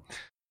 Come on.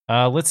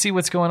 Let's see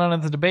what's going on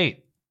at the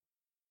debate.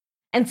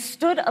 And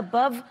stood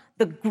above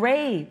the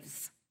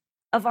graves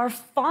of our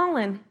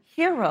fallen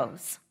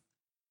heroes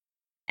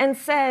and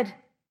said,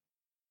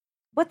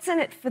 "What's in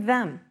it for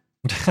them?"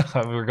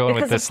 We're going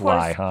with this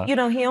lie, huh?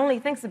 He only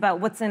thinks about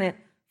what's in it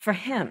for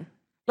him.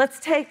 Let's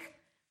take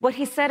what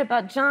he said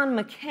about John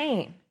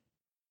McCain,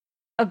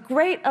 a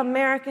great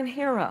American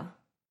hero.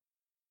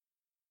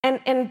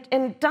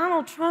 And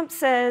Donald Trump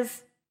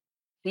says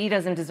he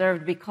doesn't deserve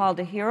to be called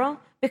a hero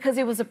because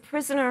he was a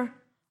prisoner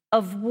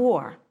of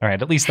war. All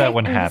right, at least that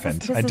one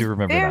happened. I do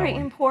remember that one. Very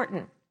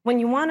important when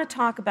you want to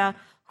talk about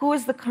who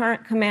is the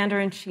current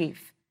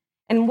commander-in-chief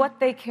and what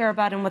they care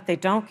about and what they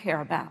don't care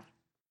about.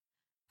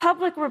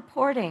 Public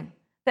reporting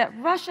that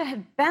Russia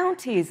had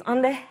bounties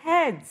on the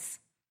heads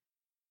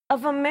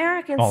of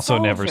American also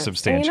soldiers. Never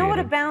substantiated. And you know what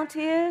a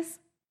bounty is?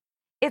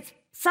 It's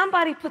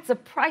somebody puts a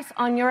price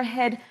on your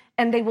head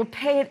and they will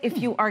pay it if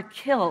you are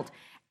killed.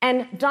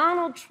 And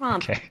Donald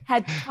Trump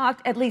had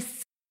talked at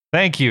least...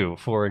 Thank you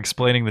for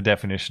explaining the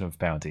definition of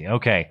bounty.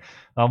 Okay,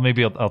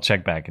 I'll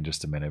check back in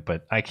just a minute,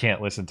 but I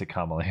can't listen to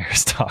Kamala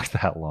Harris talk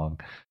that long.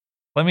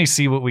 Let me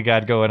see what we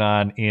got going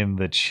on in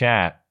the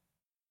chat.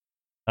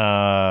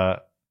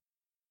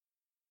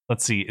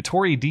 Let's see.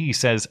 Tori D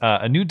says,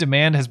 a new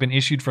demand has been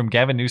issued from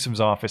Gavin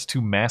Newsom's office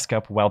to mask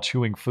up while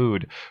chewing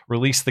food.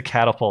 Release the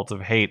catapult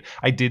of hate.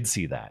 I did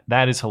see that.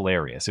 That is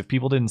hilarious. If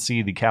people didn't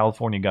see, the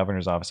California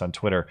governor's office on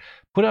Twitter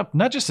put up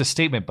not just a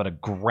statement, but a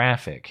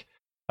graphic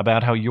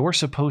about how you're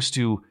supposed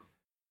to,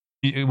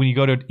 when you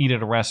go to eat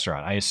at a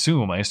restaurant, I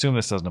assume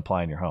this doesn't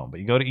apply in your home, but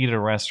you go to eat at a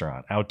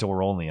restaurant,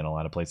 outdoor only in a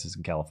lot of places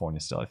in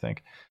California still, I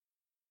think.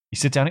 You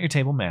sit down at your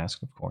table,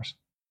 masked, of course.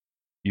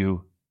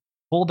 You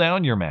pull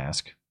down your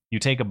mask. You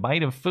take a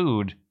bite of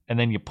food, and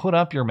then you put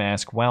up your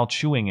mask while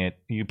chewing it.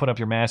 You put up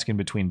your mask in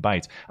between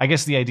bites. I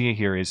guess the idea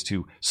here is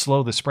to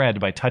slow the spread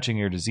by touching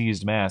your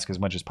diseased mask as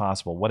much as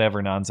possible,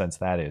 whatever nonsense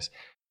that is.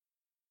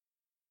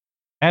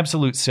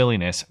 Absolute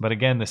silliness. But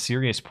again, the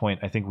serious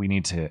point I think we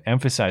need to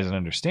emphasize and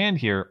understand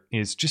here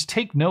is just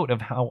take note of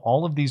how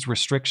all of these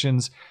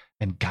restrictions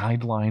and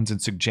guidelines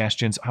and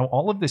suggestions, how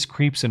all of this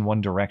creeps in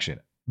one direction.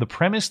 The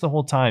premise the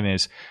whole time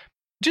is,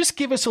 just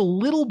give us a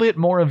little bit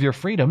more of your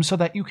freedom so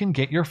that you can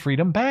get your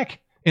freedom back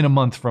in a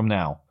month from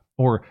now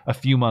or a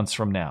few months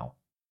from now.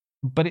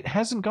 But it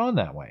hasn't gone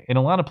that way in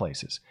a lot of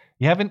places.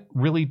 You haven't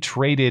really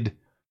traded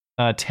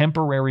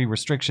temporary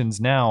restrictions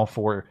now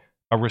for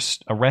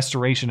a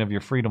restoration of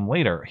your freedom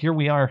later. Here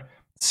we are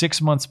 6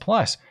 months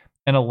plus,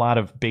 and a lot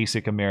of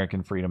basic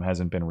American freedom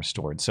hasn't been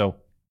restored. So,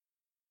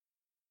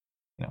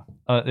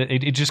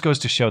 it just goes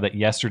to show that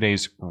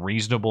yesterday's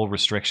reasonable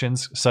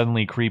restrictions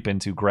suddenly creep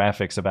into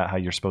graphics about how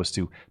you're supposed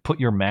to put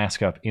your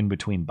mask up in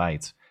between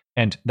bites.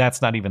 And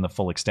that's not even the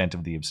full extent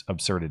of the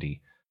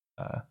absurdity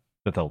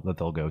that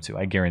they'll go to.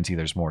 I guarantee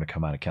there's more to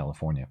come out of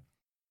California.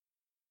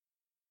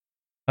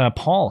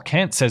 Paul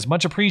Kent says,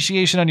 much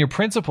appreciation on your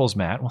principles,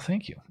 Matt. Well,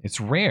 thank you. It's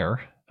rare.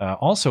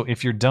 Also,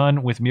 if you're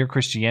done with Mere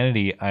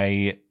Christianity,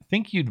 I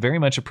think you'd very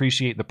much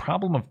appreciate The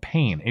Problem of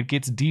Pain. It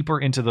gets deeper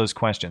into those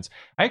questions.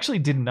 I actually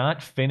did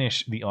not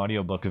finish the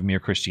audiobook of Mere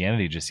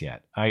Christianity just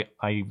yet.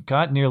 I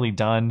got nearly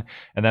done,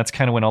 and that's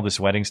kind of when all this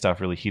wedding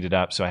stuff really heated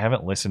up, so I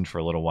haven't listened for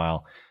a little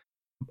while.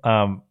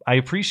 I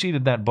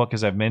appreciated that book,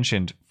 as I've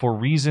mentioned, for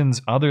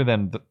reasons other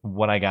than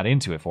what I got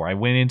into it for. I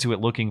went into it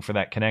looking for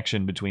that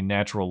connection between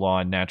natural law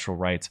and natural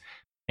rights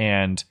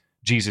and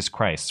Jesus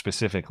Christ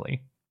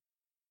specifically.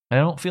 I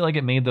don't feel like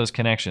it made those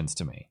connections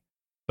to me.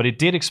 But it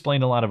did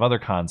explain a lot of other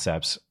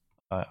concepts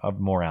of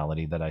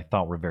morality that I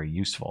thought were very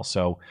useful.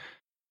 So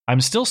I'm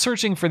still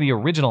searching for the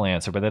original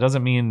answer, but that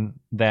doesn't mean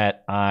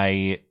that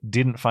I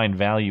didn't find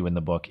value in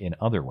the book in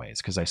other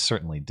ways, because I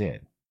certainly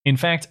did. In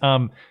fact,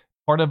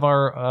 part of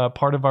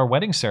our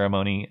wedding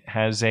ceremony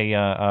has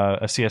a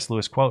C.S.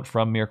 Lewis quote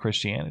from Mere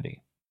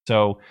Christianity.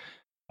 So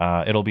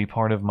it'll be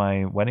part of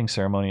my wedding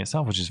ceremony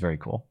itself, which is very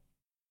cool.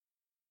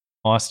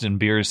 Austin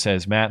Beers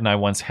says, Matt and I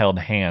once held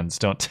hands.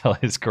 Don't tell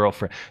his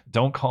girlfriend.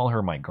 Don't call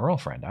her my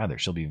girlfriend either.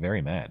 She'll be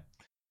very mad.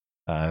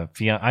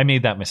 I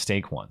made that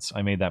mistake once.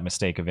 I made that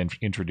mistake of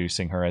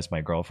introducing her as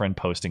my girlfriend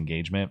post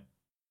engagement.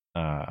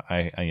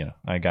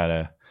 I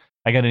got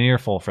an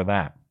earful for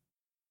that.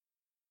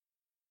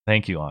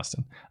 Thank you,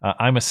 Austin.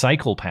 I'm a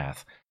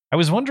psychopath. I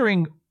was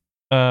wondering.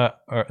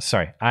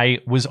 I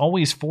was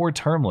always for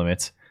term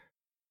limits.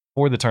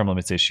 For the term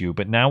limits issue,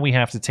 but now we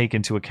have to take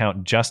into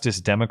account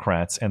Justice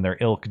Democrats and their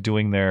ilk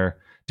doing their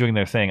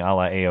thing a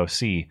la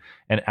AOC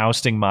and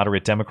ousting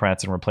moderate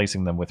Democrats and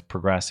replacing them with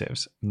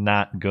progressives.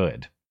 Not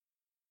good.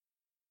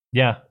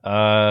 Yeah,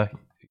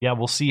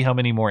 we'll see how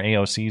many more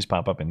AOCs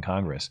pop up in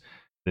Congress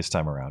this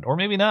time around. Or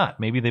maybe not.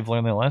 Maybe they've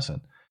learned their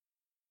lesson.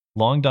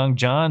 Long Dong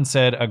John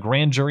said a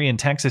grand jury in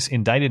Texas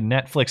indicted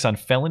Netflix on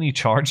felony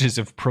charges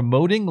of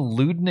promoting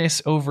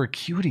lewdness over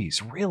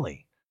cuties.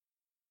 Really?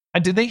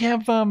 Did they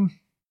have...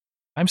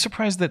 I'm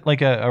surprised that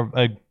like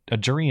a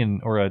jury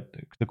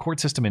the court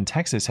system in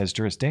Texas has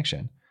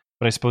jurisdiction,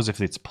 but I suppose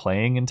if it's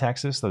playing in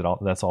Texas,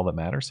 that's all that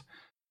matters.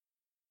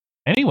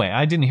 Anyway,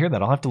 I didn't hear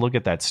that. I'll have to look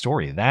at that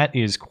story. That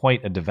is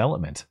quite a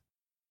development.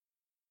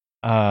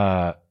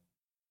 A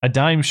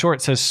Dime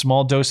Short says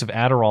small dose of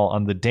Adderall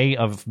on the day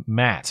of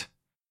Matt.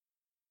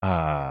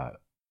 I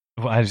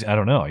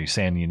don't know. Are you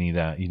saying you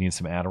need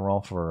some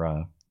Adderall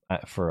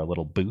for a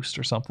little boost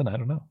or something? I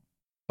don't know.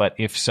 But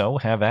if so,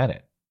 have at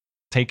it.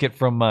 Take it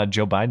from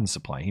Joe Biden's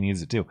supply. He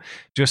needs it too.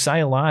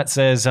 Josiah Lott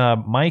says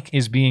Mike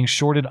is being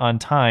shorted on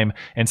time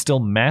and still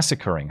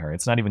massacring her.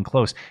 It's not even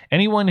close.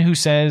 Anyone who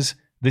says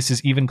this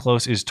is even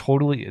close is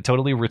totally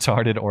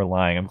retarded or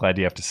lying. I'm glad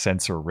you have to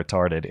censor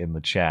retarded in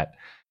the chat.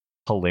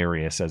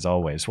 Hilarious as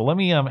always. Well, let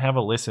me have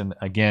a listen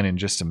again in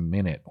just a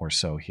minute or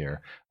so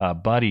here.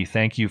 Buddy,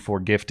 thank you for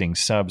gifting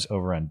subs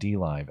over on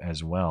DLive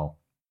as well.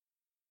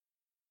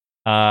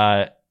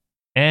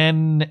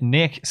 And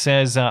Nick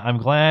says, I'm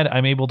glad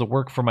I'm able to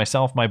work for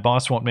myself. My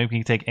boss won't make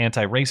me take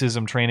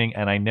anti-racism training,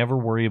 and I never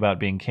worry about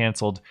being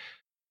canceled.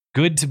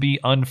 Good to be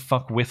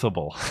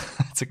unfuckwithable.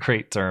 That's a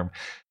great term.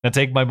 Now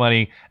take my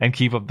money and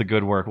keep up the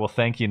good work. Well,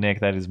 thank you,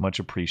 Nick. That is much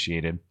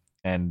appreciated.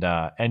 And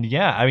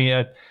yeah, I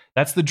mean,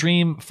 that's the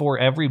dream for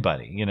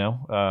everybody. You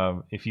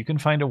know, if you can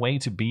find a way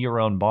to be your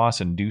own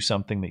boss and do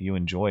something that you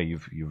enjoy,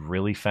 you've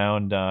really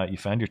found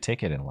your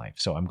ticket in life.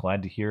 So I'm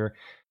glad to hear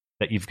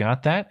that you've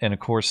got that. And of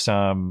course,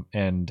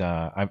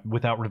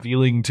 without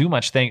revealing too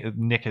much,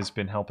 Nick has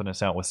been helping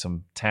us out with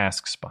some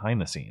tasks behind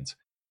the scenes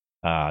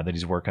that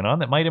he's working on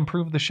that might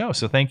improve the show.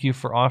 So thank you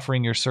for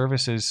offering your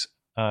services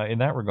in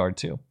that regard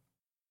too.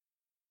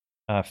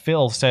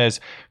 Phil says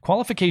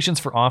qualifications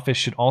for office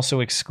should also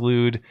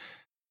exclude,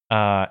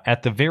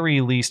 at the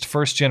very least,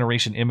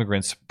 first-generation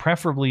immigrants,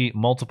 preferably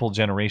multiple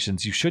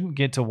generations. You shouldn't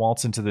get to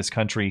waltz into this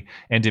country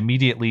and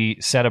immediately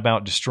set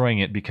about destroying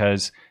it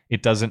because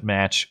it doesn't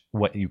match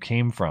what you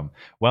came from.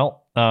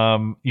 Well,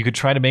 you could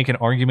try to make an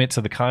argument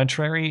to the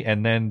contrary,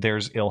 and then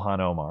there's Ilhan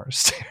Omar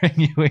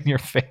staring you in your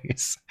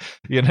face.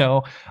 You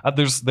know,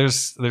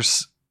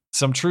 there's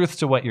some truth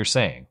to what you're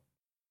saying,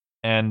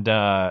 and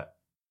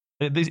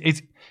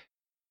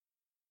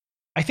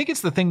I think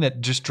it's the thing that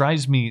just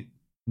drives me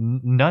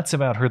nuts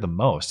about her the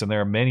most. And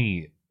there are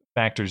many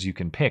factors you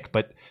can pick,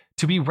 but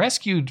to be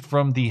rescued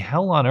from the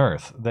hell on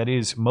earth that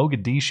is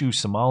Mogadishu,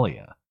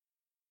 Somalia,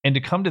 and to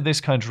come to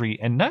this country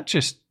and not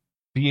just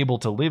be able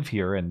to live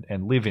here and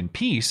live in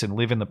peace and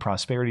live in the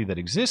prosperity that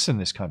exists in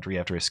this country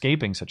after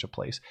escaping such a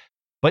place,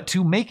 but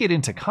to make it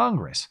into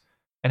Congress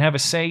and have a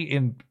say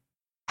in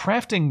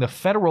crafting the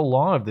federal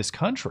law of this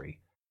country,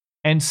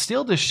 and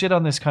still to shit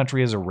on this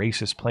country as a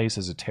racist place,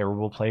 as a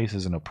terrible place,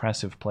 as an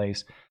oppressive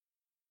place.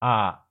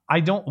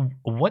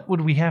 What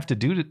would we have to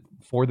do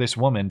for this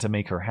woman to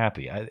make her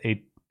happy?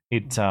 It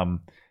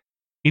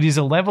is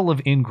a level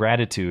of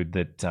ingratitude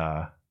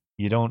that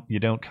you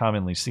don't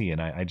commonly see,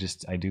 and I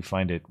do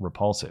find it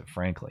repulsive,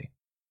 frankly.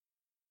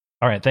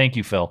 All right, thank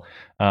you, Phil.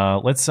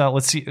 Let's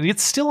see.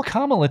 It's still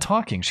Kamala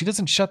talking. She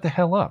doesn't shut the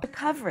hell up. The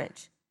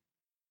coverage.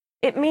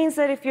 It means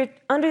that if you're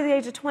under the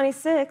age of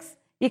 26,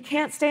 you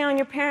can't stay on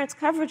your parents'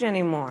 coverage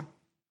anymore.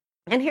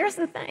 And here's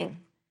the thing.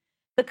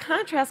 The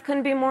contrast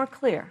couldn't be more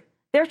clear.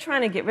 They're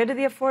trying to get rid of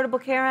the Affordable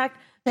Care Act.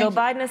 Joe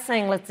Biden is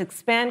saying, let's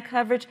expand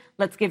coverage.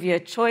 Let's give you a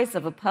choice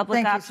of a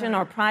public option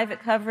or private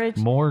coverage.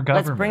 More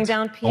government. Let's bring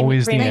down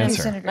Always the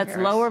premiums. answer. Let's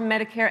lower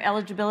Medicare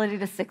eligibility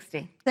to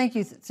 60. Thank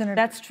you, Senator.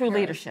 That's true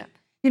leadership.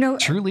 You know,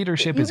 true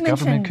leadership is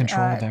government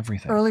control of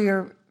everything.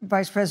 Earlier,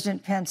 Vice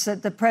President Pence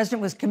said the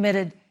president was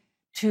committed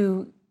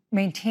to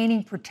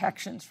maintaining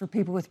protections for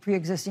people with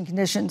pre-existing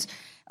conditions.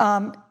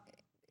 But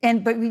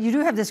you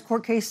do have this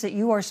court case that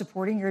you are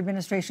supporting, your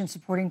administration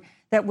supporting,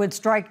 that would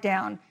strike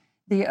down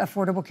the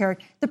Affordable Care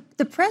Act.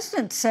 The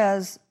President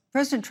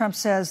Trump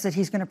says that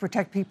he's going to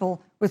protect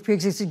people with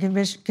pre-existing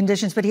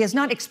conditions, but he has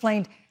not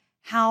explained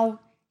how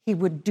he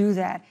would do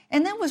that.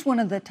 And that was one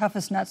of the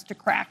toughest nuts to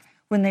crack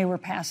when they were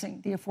passing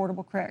the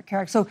Affordable Care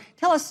Act. So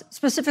tell us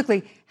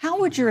specifically, how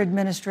would your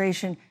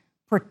administration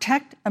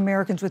protect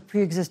Americans with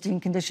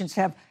pre-existing conditions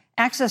to have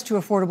access to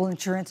affordable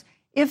insurance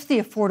if the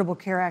Affordable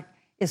Care Act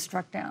is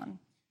struck down?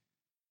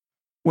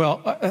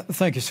 Well,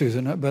 thank you,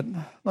 Susan. But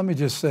let me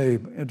just say,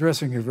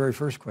 addressing your very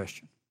first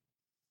question,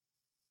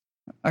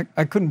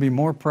 I couldn't be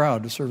more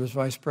proud to serve as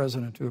vice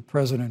president to a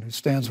president who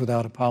stands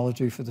without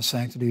apology for the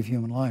sanctity of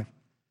human life.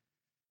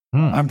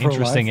 I'm pro-life.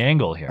 Interesting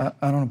angle here.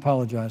 I don't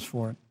apologize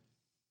for it.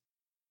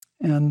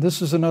 And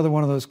this is another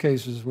one of those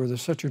cases where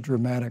there's such a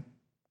dramatic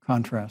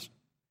contrast.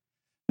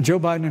 Joe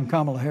Biden and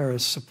Kamala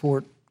Harris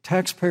support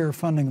taxpayer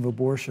funding of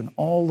abortion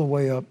all the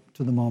way up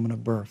to the moment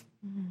of birth.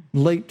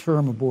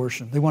 Late-term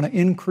abortion. They want to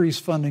increase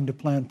funding to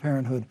Planned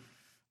Parenthood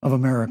of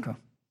America.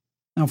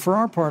 Now, for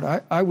our part,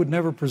 I would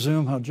never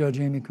presume how Judge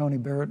Amy Coney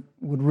Barrett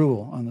would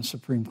rule on the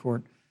Supreme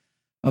Court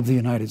of the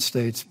United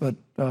States, but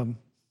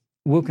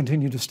we'll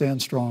continue to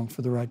stand strong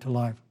for the right to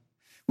life.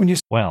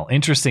 Well,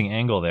 interesting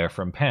angle there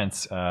from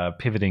Pence,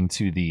 pivoting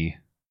to the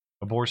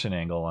abortion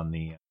angle on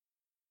the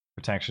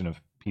protection of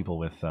people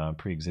with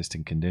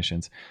pre-existing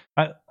conditions.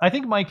 I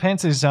think Mike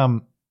Pence is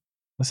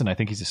listen, I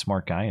think he's a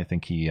smart guy. I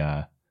think he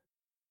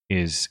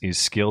is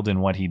skilled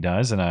in what he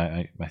does, and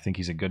I think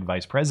he's a good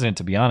vice president,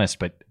 to be honest.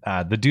 But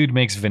the dude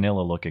makes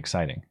vanilla look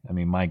exciting. I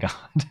mean, my God,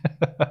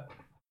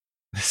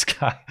 this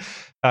guy.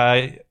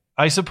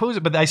 I suppose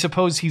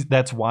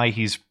that's why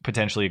he's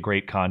potentially a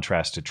great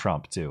contrast to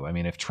Trump too. I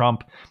mean, if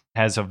Trump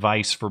has a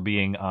vice for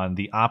being on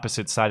the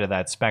opposite side of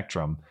that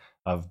spectrum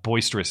of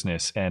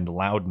boisterousness and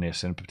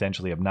loudness and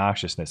potentially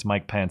obnoxiousness,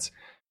 Mike Pence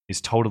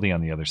is totally on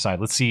the other side.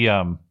 Let's see.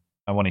 I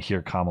want to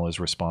hear Kamala's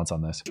response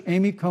on this.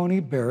 Amy Coney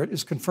Barrett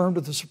is confirmed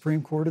to the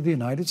Supreme Court of the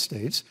United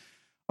States.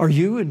 Are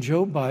you and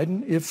Joe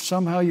Biden, if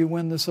somehow you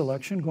win this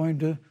election, going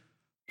to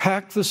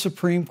pack the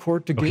Supreme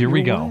Court to get here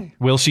we go. way?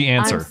 Will she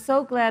answer? I'm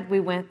so glad we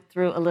went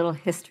through a little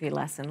history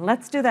lesson.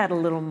 Let's do that a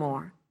little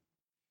more.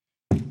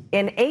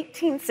 In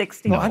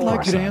 1864... No, I'd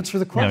like you to answer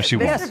the question.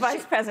 No, she Mr. won't.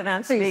 Vice President,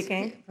 I'm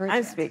speaking.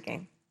 I'm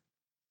speaking.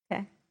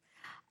 Okay.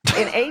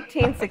 In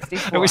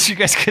 1864... I wish you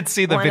guys could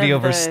see the video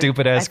of her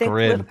stupid-ass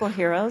grid. Political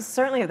heroes,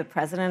 certainly of the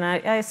president,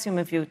 I assume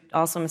of you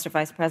also, Mr.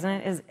 Vice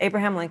President, is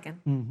Abraham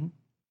Lincoln. Mm-hmm.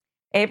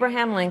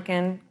 Abraham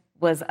Lincoln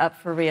was up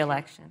for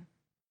re-election.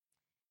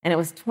 And it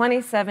was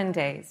 27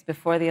 days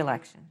before the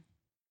election.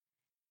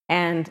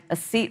 And a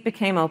seat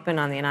became open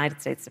on the United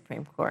States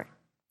Supreme Court.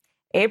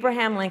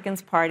 Abraham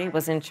Lincoln's party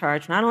was in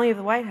charge not only of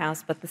the White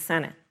House, but the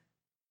Senate.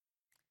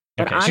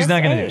 Okay, she's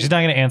not going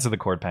to answer the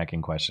court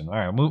packing question. All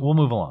right, we'll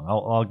move along.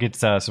 I'll get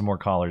some more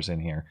callers in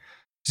here.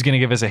 She's going to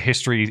give us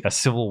a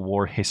Civil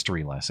War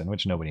history lesson,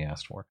 which nobody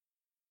asked for.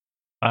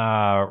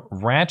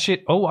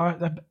 Ratchet.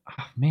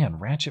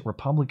 Ratchet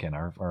Republican,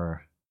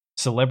 our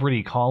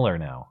celebrity caller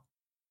now.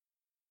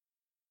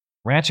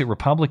 Ratchet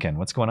Republican,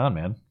 what's going on,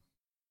 man?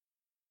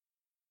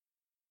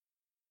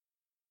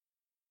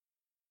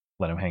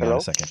 Let him hang on a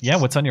second. Yeah,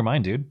 what's on your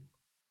mind, dude?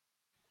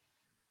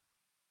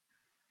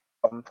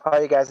 How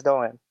are you guys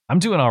doing? I'm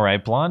doing all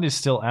right. Blonde is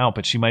still out,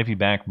 but she might be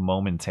back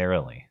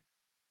momentarily.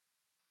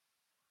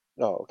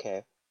 Oh,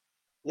 okay.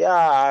 Yeah,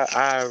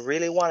 I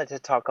really wanted to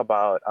talk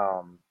about,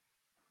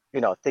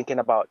 thinking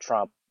about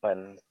Trump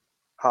and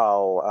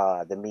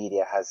how the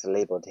media has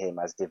labeled him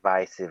as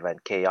divisive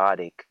and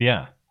chaotic.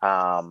 Yeah.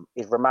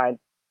 It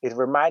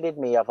reminded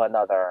me of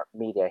another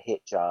media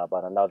hit job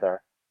on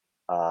another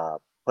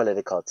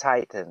political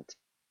titan,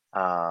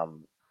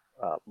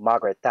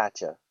 Margaret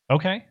Thatcher.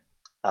 Okay.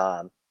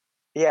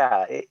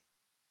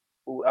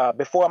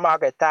 Before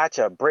Margaret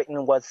Thatcher,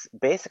 Britain was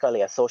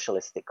basically a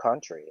socialistic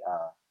country.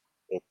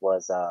 It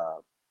was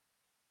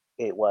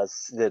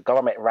the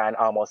government ran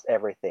almost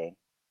everything.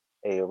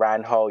 It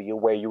ran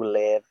where you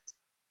lived,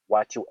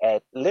 what you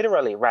ate,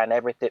 literally ran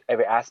every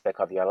aspect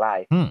of your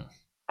life.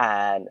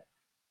 And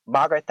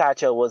Margaret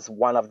Thatcher was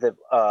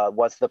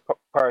the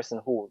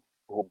person who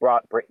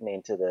brought Britain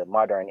into the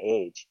modern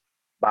age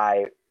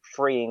by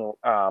freeing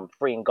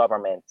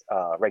government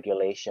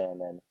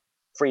regulation and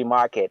free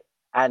market.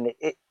 And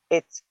it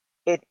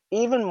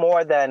even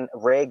more than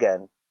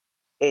Reagan,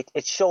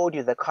 it showed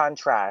you the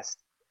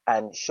contrast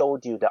and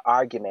showed you the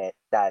argument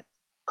that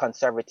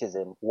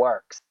conservatism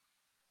works,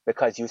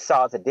 because you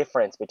saw the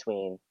difference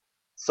between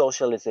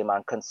socialism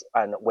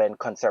and when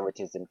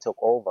conservatism took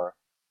over.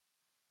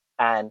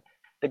 And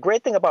the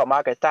great thing about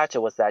Margaret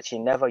Thatcher was that she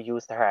never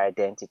used her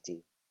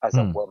identity as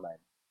a woman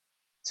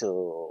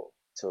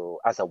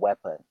as a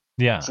weapon.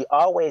 Yeah. She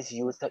always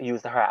used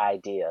her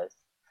ideas.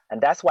 And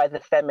that's why the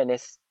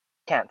feminists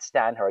can't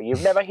stand her.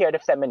 You've never heard the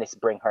feminists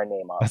bring her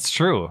name up. That's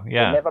true.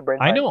 Yeah.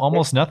 I know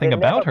almost nothing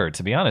about her,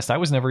 to be honest. I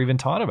was never even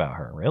taught about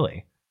her,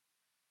 really.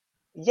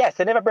 Yes,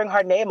 they never bring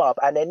her name up,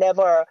 and they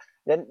never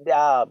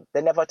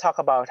talk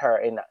about her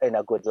in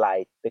a good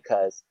light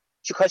because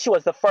she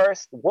was the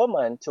first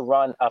woman to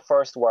run a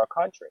first world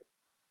country.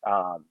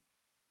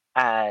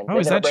 And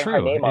is that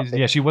true?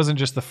 Yeah, she wasn't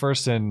just the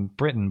first in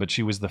Britain, but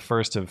she was the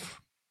first of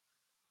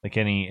like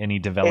any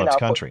developed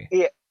country.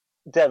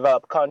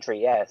 Developed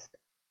country, yes.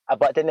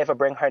 But they never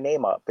bring her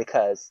name up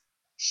because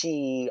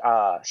she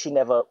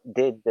never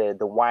did the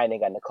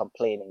whining and the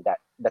complaining that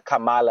the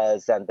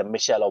Kamalas and the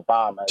Michelle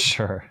Obamas,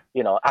 sure,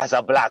 as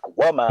a black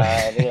woman,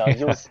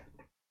 used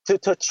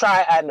to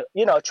try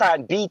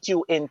and beat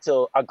you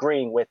into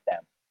agreeing with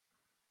them.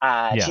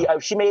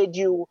 She made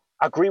you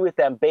agree with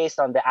them based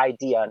on the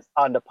idea and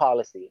on the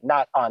policy,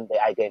 not on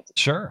the identity.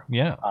 Sure,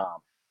 yeah.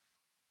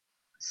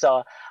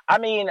 So I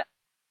mean,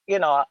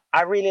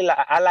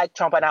 I like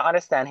Trump, and I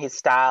understand his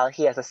style.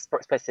 He has a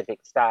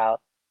specific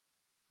style,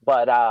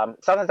 but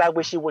sometimes I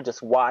wish he would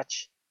just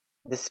watch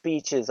the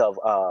speeches of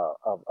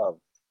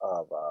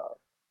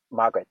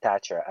Margaret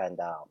Thatcher and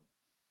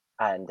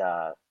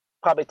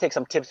probably take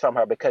some tips from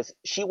her, because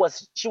she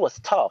was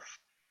tough.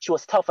 She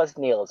was tough as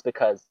nails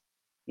because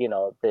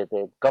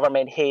the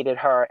government hated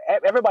her.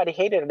 Everybody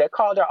hated her. They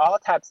called her all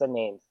types of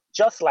names,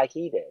 just like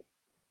he did.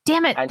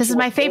 Damn it! This is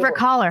my favorite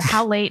caller.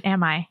 How late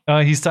am I?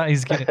 He's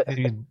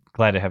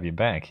glad to have you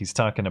back. He's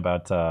talking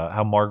about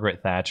how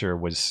Margaret Thatcher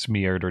was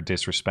smeared or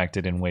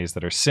disrespected in ways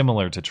that are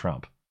similar to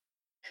Trump.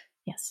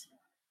 Yes,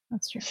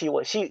 that's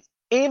true. She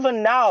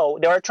even now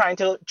they're trying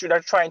to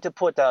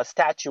put a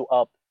statue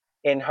up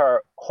in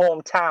her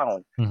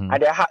hometown,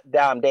 and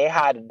they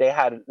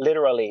had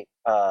literally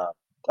not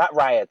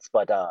riots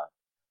but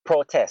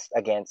protests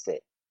against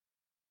it.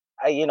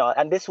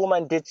 And this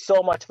woman did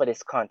so much for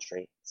this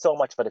country.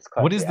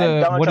 What is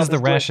the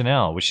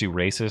rationale? Was she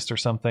racist or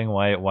something?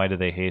 Why do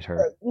they hate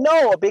her?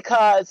 No,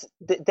 because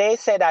they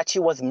say that she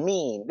was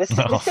mean. The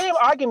same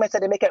arguments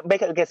that they make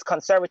against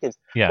conservatives.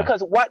 Yeah.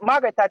 Because what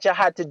Margaret Thatcher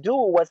had to do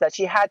was that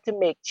she had to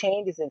make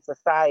changes in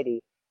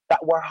society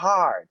that were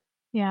hard.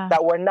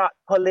 that were not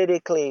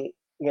politically,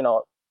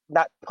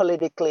 not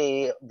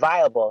politically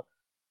viable.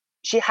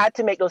 She had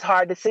to make those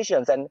hard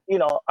decisions. And,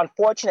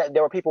 unfortunately,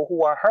 there were people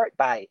who were hurt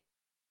by it.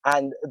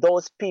 And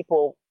those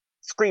people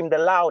screamed the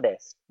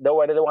loudest. They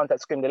were the ones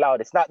that screamed the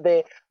loudest, not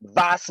the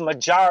vast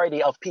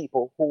majority of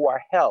people who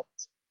were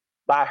helped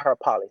by her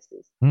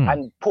policies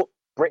and put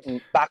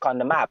Britain back on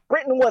the map.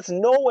 Britain was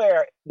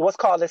nowhere, was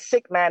called the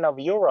sick man of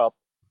Europe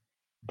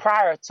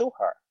prior to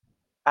her.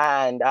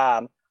 And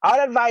I'd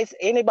advise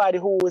anybody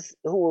who's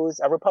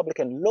a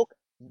Republican,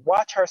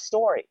 watch her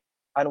story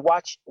and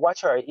watch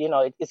her.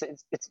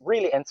 It's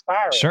really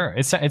inspiring. Sure.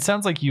 It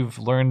sounds like you've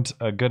learned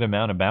a good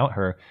amount about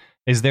her.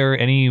 Is there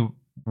any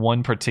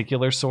one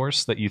particular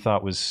source that you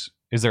thought is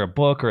there a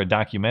book or a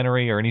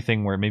documentary or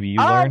anything where maybe you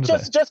learned?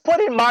 Just put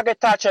in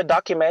Margaret Thatcher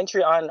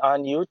documentary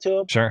on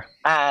YouTube. Sure.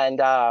 And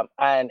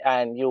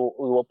you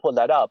will pull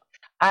that up.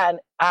 And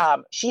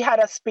she had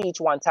a speech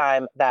one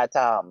time that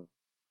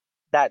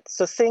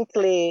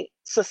succinctly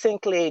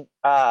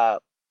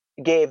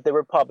gave the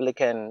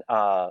Republican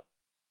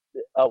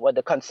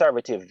the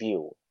conservative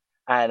view.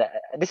 And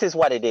this is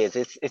what it is.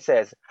 It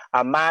says,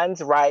 a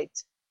man's right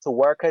to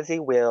work as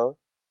he will,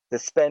 to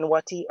spend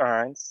what he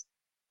earns,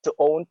 to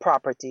own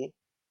property,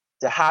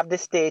 to have the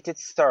state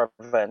its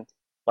servant,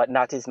 but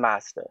not his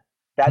master.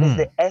 That is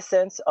the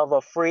essence of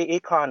a free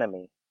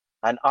economy.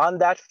 And on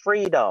that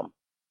freedom,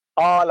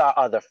 all our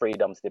other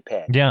freedoms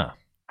depend. Yeah.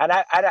 And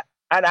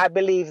I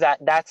believe that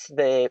that's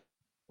the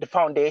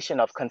foundation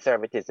of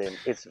conservatism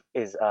is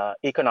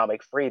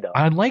economic freedom.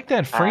 I like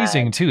that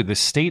phrasing too. The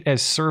state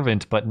as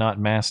servant, but not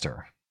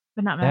master.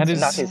 But not master.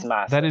 Not his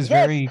master. That is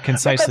very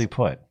concisely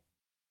put.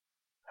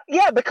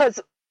 Yeah,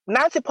 because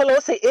Nancy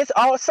Pelosi is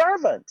our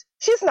servant.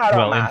 She's not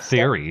our master. Well, in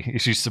theory,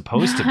 she's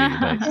supposed to be.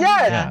 But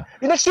yes.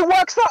 Yeah. She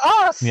works for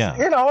us. Yeah.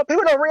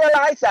 People don't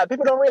realize that.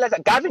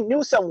 Gavin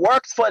Newsom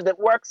works for the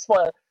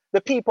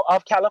people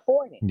of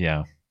California.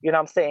 Yeah. You know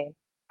what I'm saying?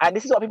 And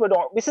this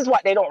is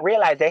what they don't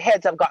realize. Their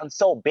heads have gotten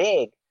so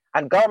big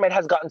and government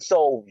has gotten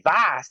so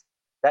vast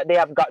that they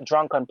have got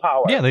drunk on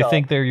power. Yeah, they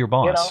think they're your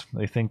boss.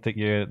 They think that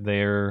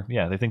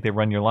they think they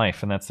run your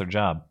life and that's their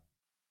job.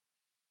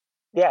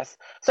 Yes.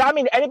 So,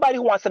 anybody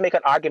who wants to make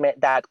an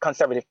argument that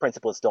conservative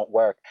principles don't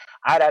work,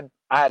 I'd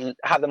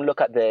have them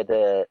look at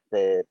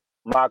the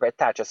Margaret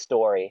Thatcher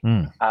story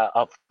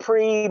of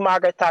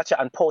pre-Margaret Thatcher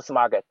and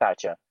post-Margaret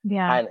Thatcher.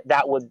 Yeah. And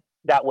that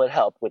would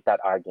help with that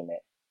argument.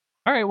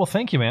 All right. Well,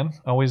 thank you, man.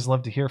 Always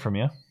love to hear from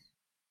you.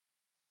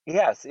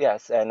 Yes.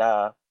 And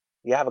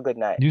you have a good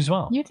night. You as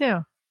well. You too.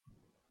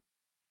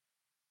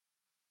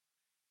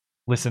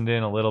 Listened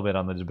in a little bit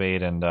on the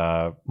debate, and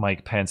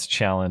Mike Pence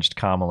challenged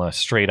Kamala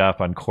straight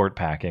up on court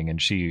packing, and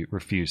she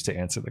refused to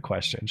answer the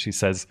question. She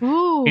says,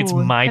 "It's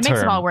my turn.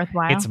 Makes it all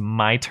worthwhile. It's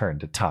my turn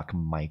to talk,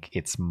 Mike.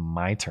 It's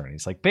my turn."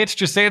 He's like, "Bitch,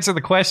 just answer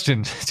the question."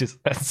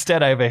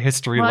 Instead, I have a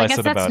history lesson I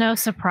guess that's about no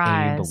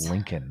surprise. Abe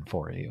Lincoln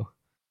for you.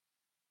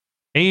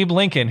 Abe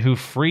Lincoln, who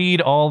freed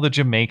all the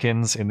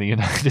Jamaicans in the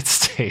United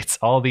States,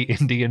 all the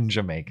Indian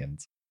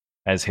Jamaicans,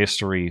 as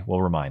history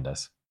will remind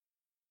us.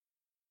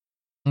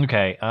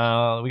 Okay,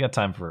 we got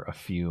time for a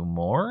few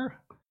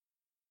more.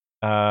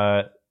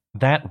 That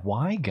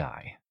Y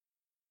guy.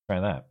 Try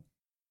that.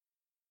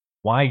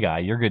 Y guy,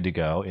 you're good to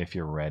go if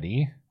you're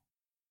ready.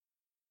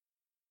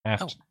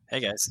 Hey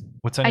guys.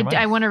 What's on your mind?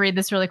 I want to read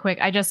this really quick.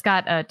 I just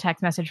got a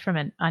text message from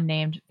an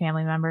unnamed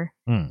family member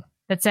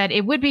that said,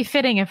 it would be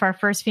fitting if our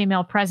first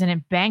female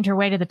president banged her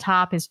way to the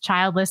top, is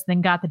childless,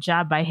 then got the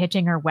job by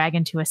hitching her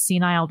wagon to a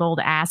senile old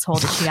asshole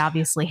that she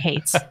obviously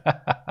hates.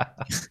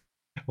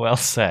 Well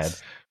said.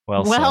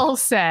 Well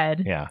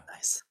said. Yeah.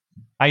 Nice.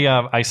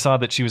 I saw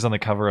that she was on the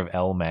cover of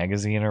Elle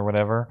magazine or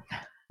whatever,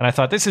 and I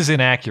thought, this is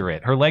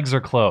inaccurate. Her legs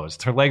are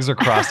closed. Her legs are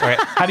crossed. All right,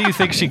 how do you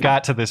think she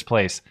got to this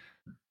place?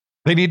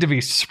 They need to be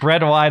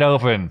spread wide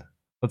open.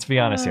 Let's be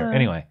honest here.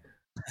 Anyway,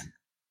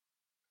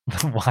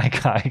 why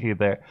guy you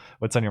there?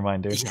 What's on your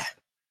mind, dude? Yeah.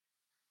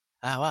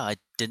 Wow, I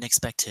didn't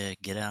expect to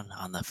get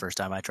on the first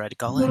time I tried to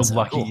call in. So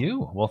lucky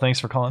you. Well, thanks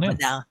for calling in.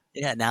 But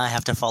now I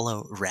have to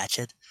follow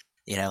Ratchet.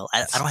 I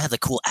don't have the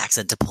cool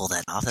accent to pull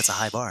that off. That's a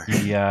high bar.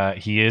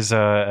 He is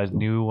a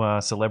new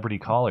celebrity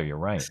caller. You're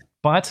right,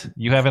 but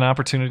you have an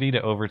opportunity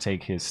to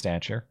overtake his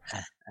stature.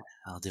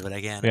 I'll do what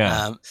I can.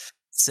 Yeah.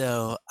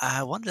 So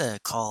I wanted to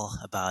call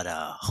about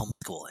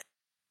homeschooling.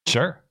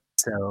 Sure.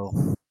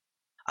 So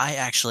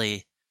I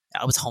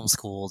was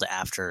homeschooled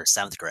after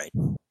 7th grade,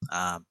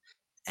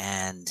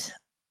 and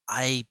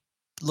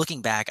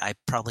looking back, I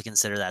probably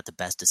consider that the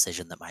best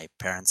decision that my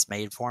parents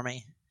made for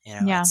me.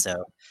 Yeah. And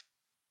so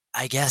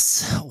I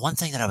guess one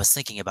thing that I was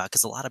thinking about,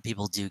 because a lot of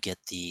people do get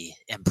the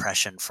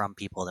impression from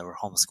people that were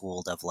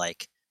homeschooled of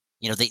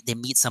they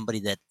meet somebody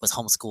that was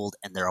homeschooled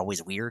and they're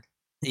always weird.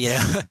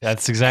 Yeah.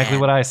 That's exactly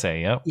what I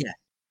say. Yep. Yeah.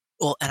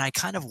 Well, and I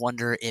kind of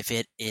wonder if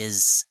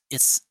it's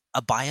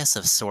a bias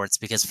of sorts,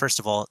 because first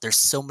of all, there's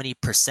so many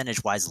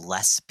percentage-wise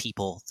less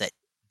people that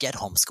get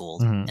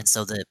homeschooled. Mm-hmm. And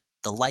so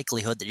the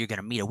likelihood that you're going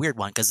to meet a weird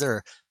one, because there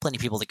are plenty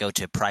of people that go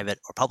to private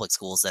or public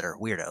schools that are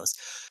weirdos.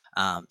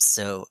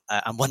 So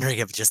I'm wondering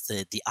if just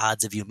the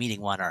odds of you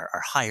meeting one are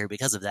higher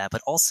because of that.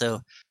 But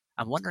also,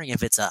 I'm wondering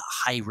if it's a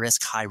high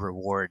risk, high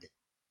reward,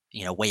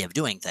 way of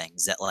doing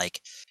things, that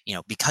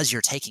because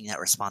you're taking that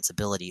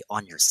responsibility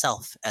on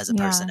yourself as a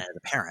person and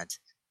a parent,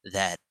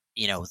 that,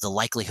 the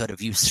likelihood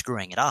of you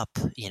screwing it up,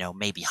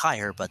 may be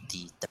higher, but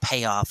the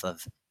payoff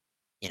of,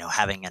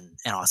 having an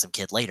awesome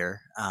kid later,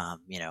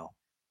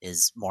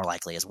 is more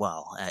likely as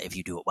well, if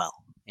you do it well.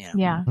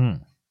 Yeah.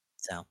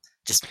 So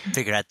just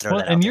figured I'd throw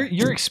that out. And there.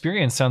 your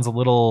experience sounds a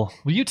little,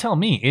 well, you tell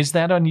me, is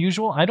that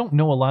unusual? I don't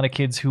know a lot of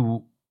kids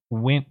who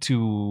went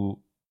to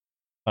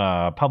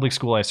public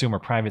school, I assume, or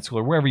private school,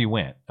 or wherever you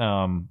went,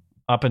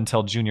 up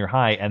until junior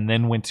high, and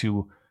then were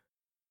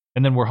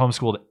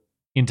homeschooled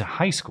into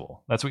high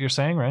school. That's what you're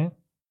saying, right?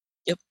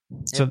 Yep.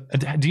 So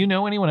do you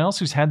know anyone else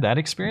who's had that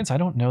experience? I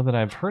don't know that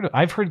I've heard of.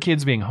 I've heard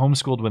kids being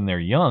homeschooled when they're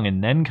young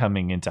and then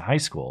coming into high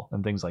school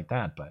and things like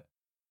that, but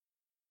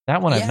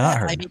that one I've not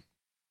heard. I mean,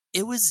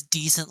 it was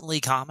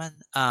decently common.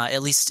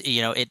 At least,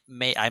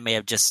 I may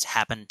have just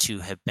happened to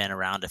have been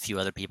around a few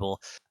other people.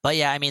 But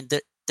yeah, I mean,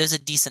 there's a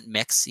decent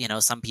mix.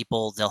 Some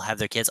people, they'll have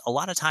their kids. A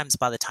lot of times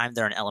by the time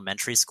they're in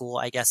elementary school,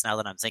 I guess, now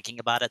that I'm thinking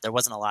about it, there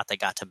wasn't a lot that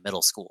got to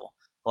middle school.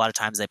 A lot of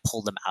times they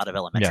pulled them out of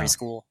elementary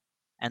school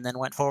and then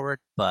went forward.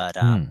 But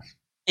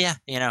yeah,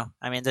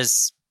 I mean,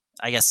 there's,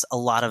 I guess, a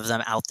lot of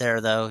them out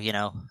there, though.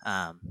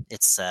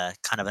 It's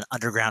kind of an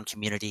underground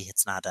community.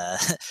 It's not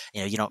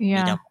you don't meet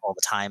them all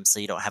the time, so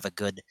you don't have a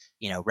good,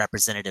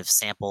 representative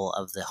sample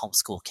of the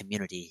homeschool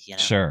community.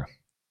 Sure.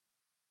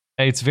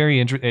 It's very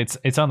interesting.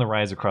 It's on the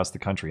rise across the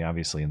country,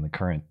 obviously, in the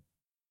current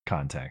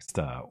context,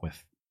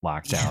 with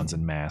lockdowns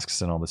and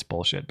masks and all this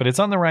bullshit. But it's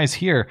on the rise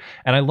here,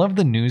 and I love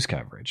the news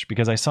coverage,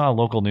 because I saw a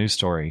local news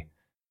story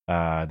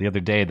the other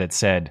day that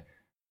said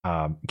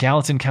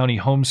Gallatin County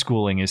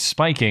homeschooling is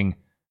spiking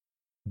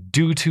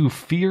due to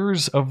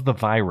fears of the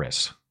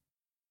virus.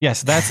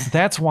 Yes,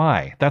 that's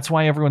why. That's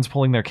why everyone's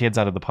pulling their kids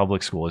out of the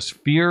public school, is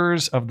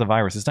fears of the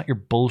virus. It's not your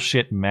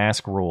bullshit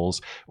mask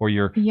rules or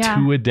your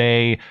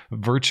 2-a-day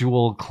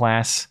virtual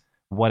class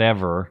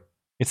whatever.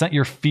 It's not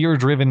your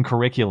fear-driven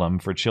curriculum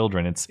for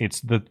children.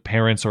 It's the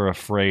parents are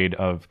afraid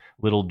of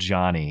little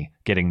Johnny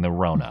getting the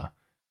Rona.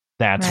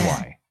 That's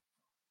why.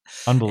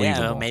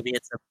 Unbelievable. Yeah, maybe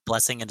it's a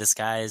blessing in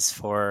disguise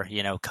for,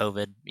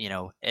 COVID.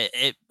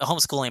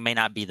 Homeschooling may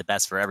not be the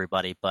best for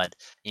everybody, but,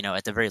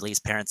 at the very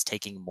least, parents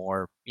taking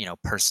more,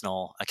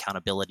 personal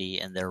accountability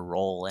in their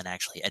role in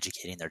actually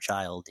educating their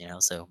child,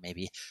 so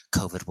maybe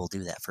COVID will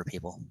do that for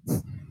people.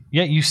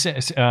 Yeah, you say,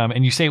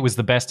 and you say it was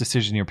the best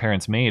decision your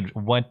parents made.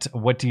 What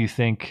do you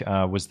think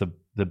was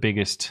the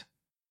biggest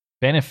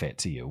benefit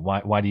to you?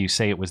 Why do you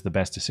say it was the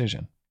best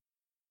decision?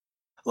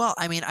 Well,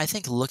 I mean, I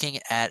think looking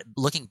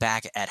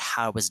back at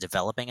how I was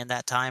developing in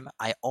that time,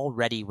 I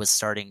already was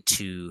starting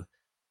to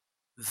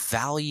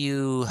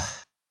value,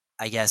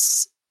 I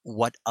guess,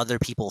 what other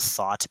people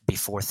thought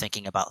before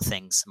thinking about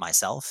things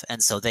myself.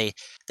 And so they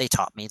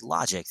taught me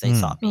logic. They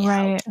taught me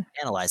how to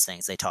analyze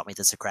things. They taught me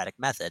the Socratic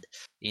method,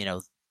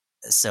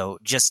 So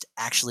just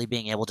actually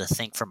being able to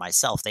think for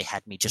myself, they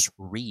had me just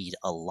read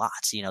a lot.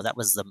 That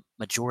was the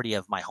majority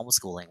of my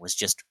homeschooling, was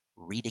just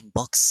reading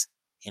books.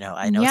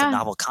 I know it's a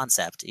novel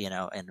concept, in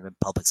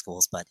public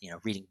schools, but,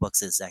 reading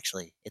books is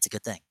actually, it's a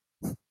good thing.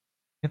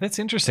 Yeah, that's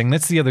interesting.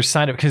 That's the other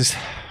side of it, because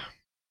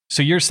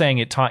so you're saying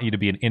it taught you to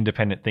be an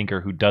independent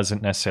thinker who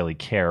doesn't necessarily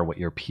care what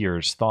your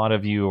peers thought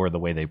of you or the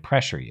way they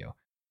pressure you.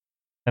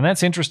 And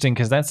that's interesting,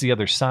 because that's the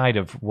other side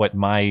of what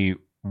my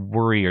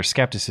worry or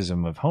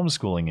skepticism of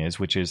homeschooling is,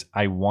 which is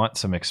I want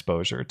some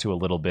exposure to a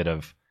little bit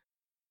of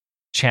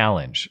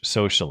challenge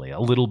socially, a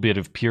little bit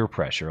of peer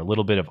pressure, a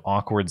little bit of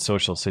awkward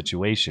social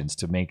situations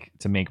to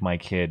make my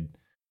kid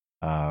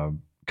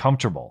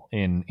comfortable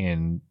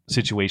in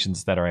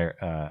situations that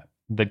are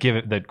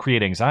that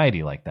create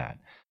anxiety like that.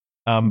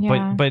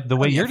 But the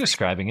way you're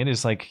describing it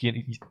is like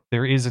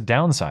there is a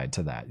downside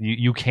to that.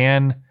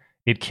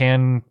 It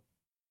can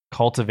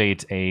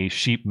cultivate a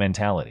sheep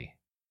mentality.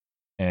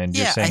 And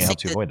you're saying it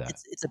helps you avoid that.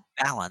 It's a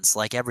balance,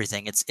 like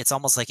everything. It's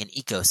almost like an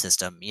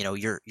ecosystem.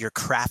 You're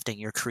crafting,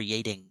 you're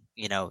creating,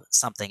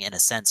 something in a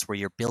sense where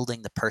you're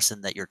building the person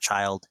that your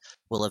child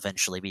will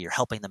eventually be. You're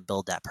helping them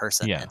build that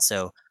person. Yeah. And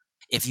so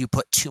if you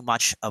put too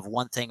much of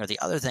one thing or the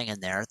other thing in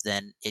there,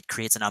 then it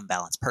creates an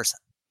unbalanced person.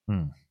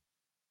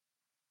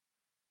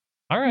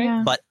 All right.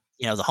 Yeah. But,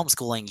 the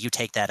homeschooling, you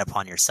take that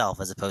upon yourself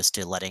as opposed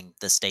to letting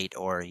the state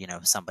or,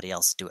 somebody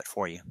else do it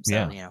for you.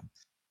 So,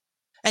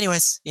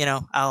 anyways,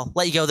 I'll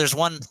let you go. There's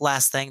one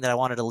last thing that I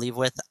wanted to leave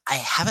with. I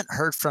haven't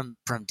heard from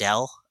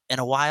Dell in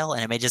a while,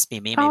 and it may just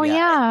be me. Maybe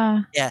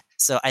yeah.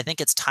 So I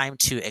think it's time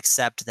to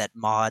accept that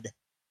Maude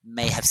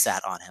may have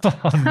sat on him.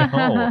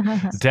 Oh,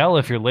 no. Dell,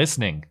 if you're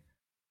listening,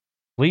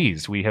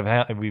 please, we've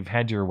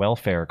had your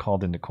welfare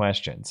called into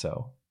question.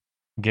 So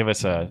give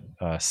us a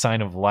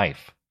sign of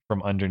life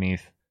from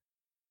underneath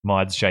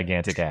Maude's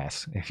gigantic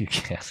ass, if you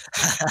can.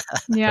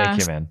 Yeah.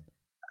 Thank you, man.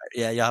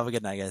 Yeah, y'all have a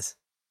good night, guys.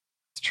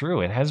 It's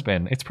true. It has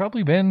been. It's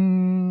probably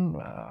been.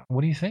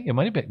 What do you think? It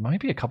might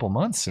be a couple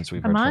months since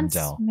we've heard from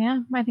Dell.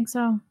 Yeah, I think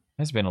so.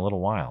 It's been a little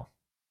while.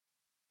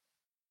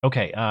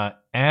 Okay,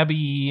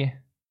 Abby.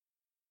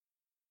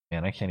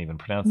 Man, I can't even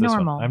pronounce this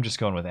one. I'm just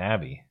going with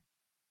Abby.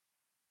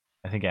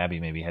 I think Abby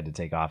maybe had to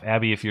take off.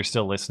 Abby, if you're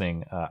still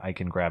listening, I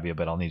can grab you,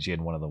 but I'll need you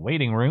in one of the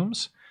waiting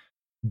rooms.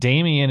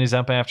 Damien is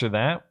up after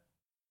that.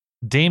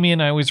 Damien,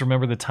 I always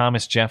remember the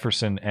Thomas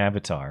Jefferson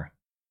avatar.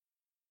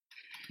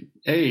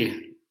 Hey,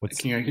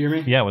 can you hear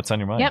me? Yeah, what's on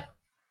your mind? Yep.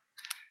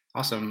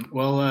 Awesome.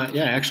 Well,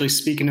 actually,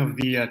 speaking of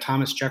the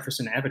Thomas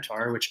Jefferson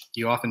avatar, which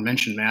you often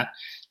mention, Matt,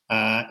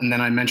 and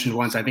then I mentioned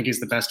once, I think he's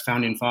the best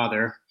founding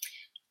father.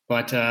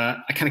 But I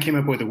kind of came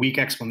up with a weak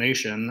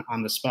explanation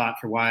on the spot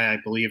for why I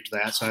believed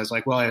that. So I was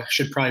like, well, I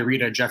should probably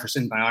read a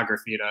Jefferson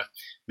biography to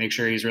make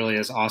sure he's really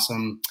as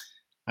awesome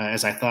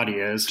as I thought he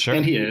is. Sure.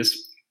 And he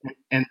is.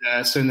 And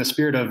so in the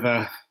spirit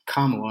of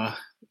Kamala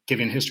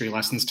giving history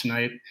lessons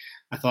tonight,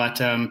 I thought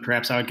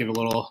perhaps I would give a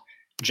little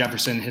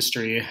Jefferson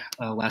history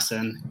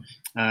lesson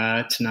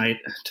tonight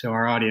to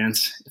our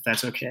audience, if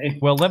that's okay.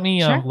 Well, let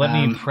me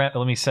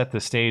set the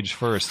stage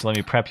first. Let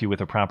me prep you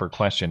with a proper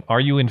question.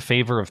 Are you in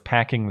favor of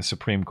packing the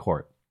Supreme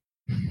Court?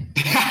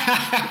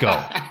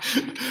 Go.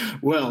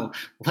 Well,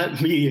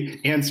 let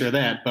me answer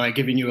that by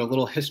giving you a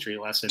little history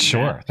lesson.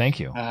 Sure. Thank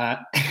you.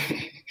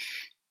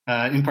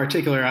 In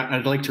particular,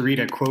 I'd like to read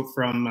a quote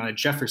from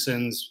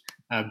Jefferson's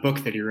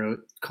book that he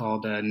wrote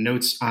called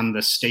Notes on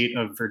the State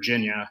of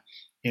Virginia,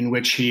 in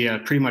which he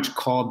pretty much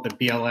called the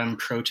BLM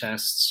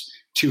protests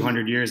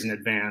 200 years in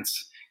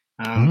advance.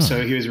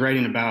 So he was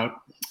writing about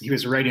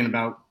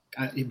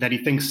that he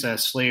thinks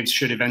slaves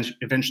should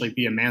eventually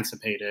be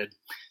emancipated.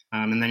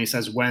 And then he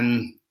says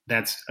when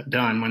that's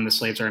done, when the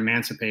slaves are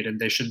emancipated,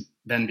 they should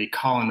then be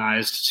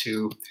colonized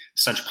to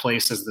such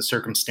place as the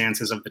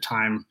circumstances of the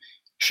time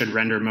should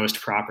render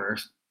most proper,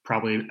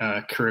 probably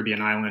a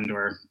Caribbean island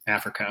or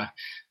Africa.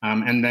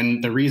 And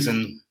then the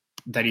reason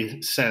that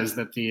he says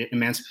that the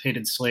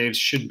emancipated slaves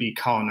should be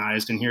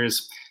colonized, and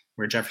here's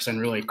where Jefferson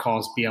really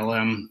calls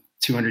BLM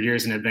 200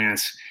 years in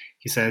advance.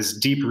 He says,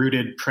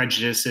 deep-rooted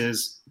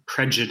prejudices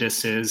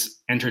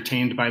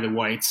entertained by the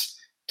whites,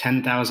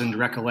 10,000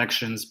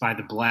 recollections by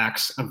the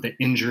blacks of the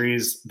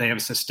injuries they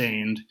have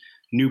sustained,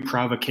 new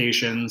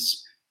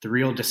provocations, the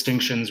real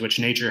distinctions which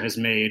nature has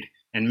made,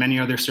 and many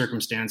other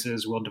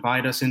circumstances will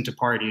divide us into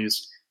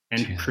parties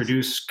and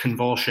produce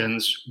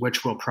convulsions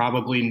which will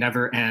probably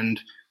never end,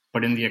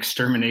 but in the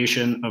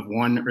extermination of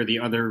one or the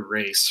other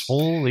race.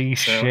 Holy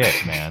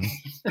shit, man.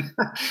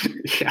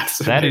 Yeah,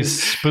 so that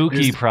is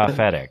spooky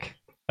prophetic.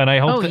 And I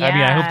hope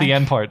I hope the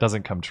end part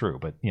doesn't come true,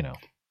 but you know.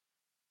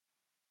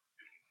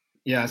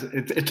 Yeah,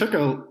 it took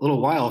a little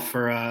while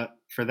for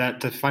that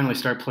to finally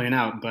start playing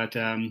out, but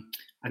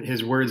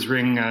his words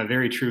ring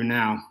very true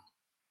now.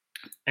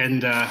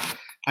 And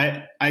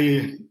I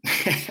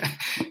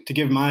to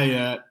give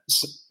my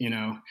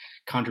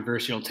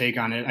controversial take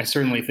on it, I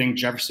certainly think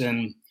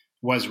Jefferson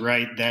was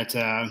right that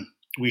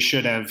we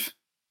should have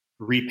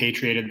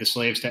repatriated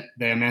the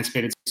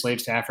emancipated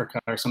slaves to Africa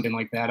or something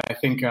like that. I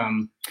think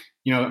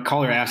a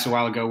caller asked a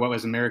while ago what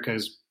was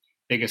America's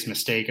biggest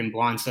mistake, and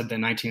Blonde said the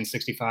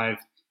 1965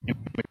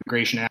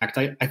 Immigration Act.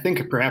 I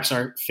think perhaps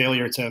our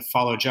failure to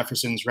follow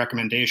Jefferson's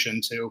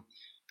recommendation to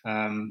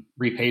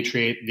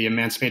repatriate the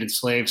emancipated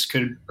slaves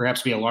could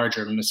perhaps be a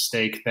larger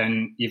mistake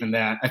than even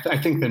that. I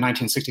think the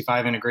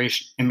 1965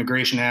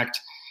 Immigration Act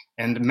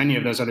and many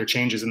of those other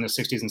changes in the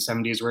 60s and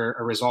 70s were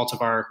a result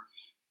of our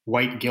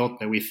white guilt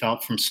that we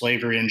felt from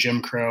slavery and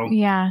Jim Crow.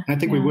 Yeah. And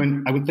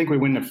I would think we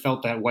wouldn't have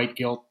felt that white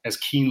guilt as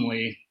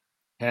keenly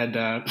had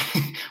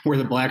were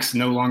the blacks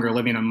no longer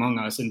living among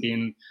us and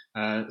being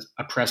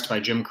oppressed by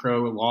Jim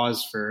Crow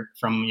laws from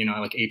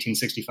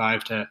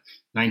 1865 to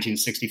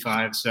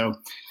 1965. So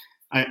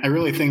I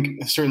really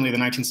think certainly the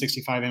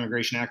 1965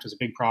 Immigration Act was a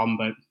big problem,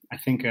 but I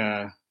think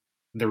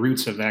the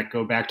roots of that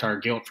go back to our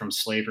guilt from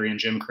slavery and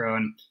Jim Crow.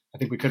 And I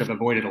think we could have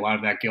avoided a lot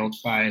of that guilt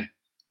by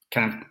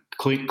kind of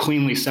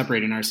cleanly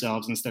separating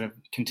ourselves instead of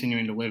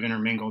continuing to live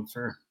intermingled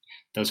for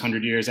those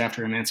 100 years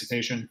after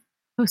emancipation.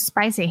 Oh,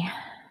 spicy.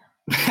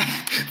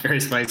 Very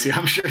spicy.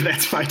 I'm sure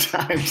that's my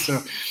time. So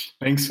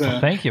thanks.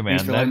 Thank you, man.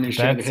 Thanks for letting me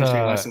share the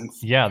history lessons.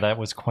 Yeah, that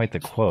was quite the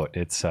quote.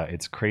 It's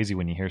crazy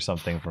when you hear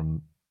something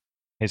from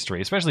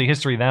history, especially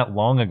history that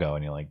long ago,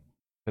 and you're like,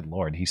 good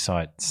Lord, he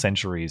saw it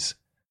centuries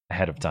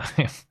ahead of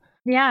time.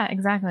 Yeah,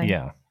 exactly.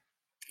 Yeah.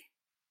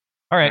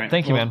 All right.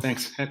 Thank you, man.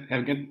 Thanks. Have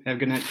a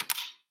good night.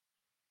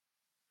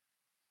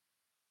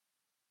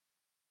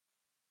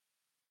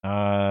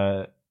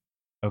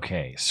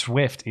 Okay.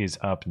 Swift is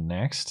up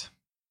next.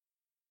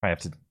 I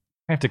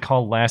have to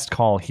call last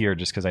call here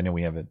just because I know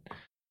we have a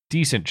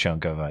decent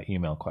chunk of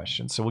email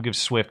questions. So we'll give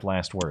Swift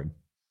last word.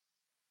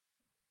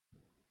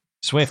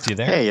 Swift, you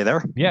there? Hey, you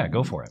there? Yeah,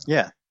 go for it.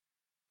 Yeah.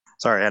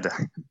 Sorry, I had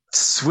to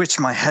switch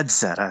my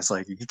headset. I was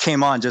like, he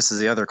came on just as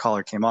the other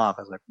caller came off.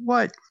 I was like,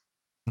 what?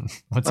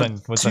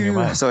 What's on your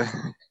mind? So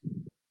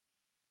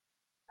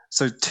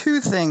two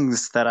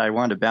things that I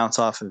wanted to bounce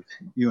off of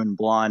you and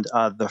Blonde.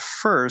 The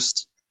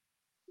first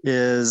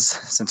is,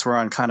 since we're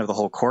on kind of the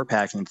whole court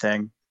packing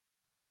thing,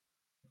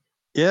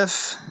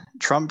 if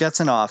Trump gets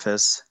in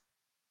office,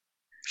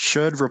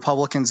 should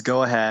Republicans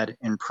go ahead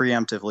and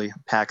preemptively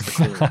pack the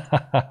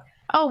court?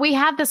 Oh, we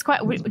had this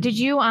question. Did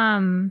you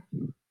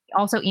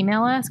also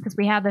email us? Because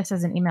we had this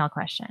as an email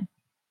question.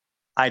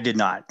 I did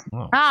not.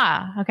 Oh.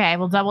 Okay.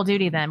 Well, double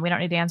duty then. We don't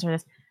need to answer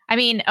this. I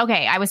mean,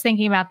 okay, I was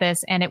thinking about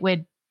this, and it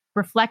would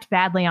reflect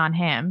badly on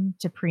him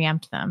to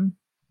preempt them,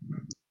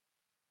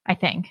 I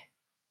think.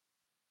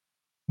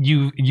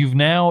 You've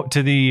now,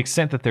 to the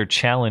extent that they're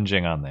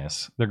challenging on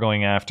this, they're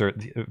going after,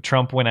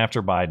 Trump went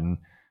after Biden,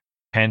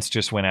 Pence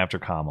just went after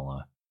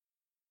Kamala.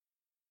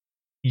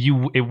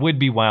 It would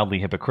be wildly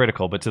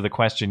hypocritical, but to the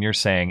question you're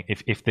saying,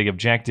 if the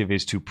objective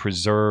is to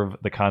preserve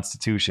the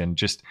Constitution,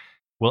 just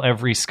will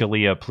every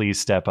Scalia please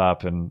step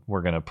up and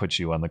we're going to put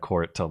you on the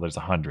court till there's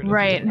 100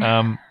 right.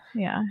 of you.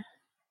 Yeah.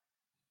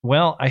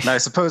 Well, I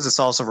suppose this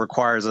also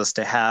requires us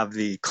to have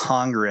the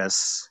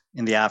Congress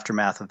in the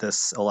aftermath of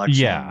this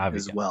election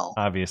as well.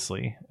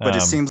 Obviously. But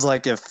it seems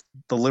like if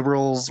the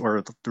liberals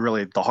or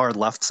really the hard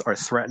lefts are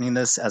threatening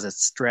this as a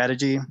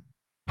strategy,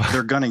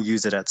 they're going to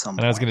use it at some point.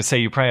 And I was going to say,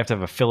 you probably have to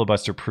have a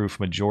filibuster-proof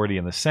majority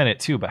in the Senate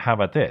too, but how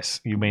about this?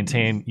 You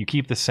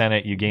keep the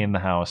Senate, you gain the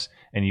House,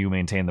 and you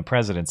maintain the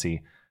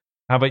presidency.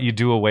 How about you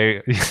do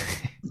away,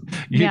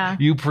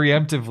 you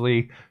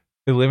preemptively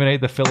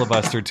eliminate the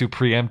filibuster to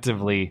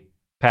preemptively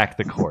pack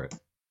the court.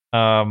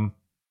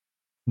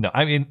 No,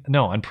 I mean,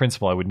 no, on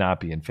principle, I would not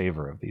be in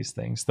favor of these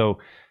things. Though,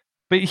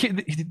 but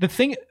the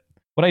thing,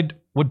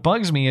 what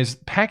bugs me is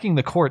packing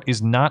the court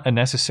is not a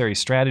necessary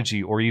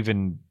strategy or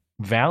even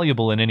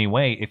valuable in any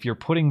way if you're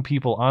putting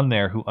people on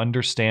there who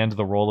understand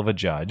the role of a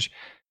judge,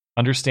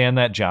 understand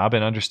that job,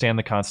 and understand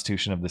the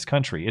Constitution of this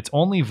country. It's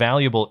only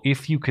valuable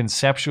if you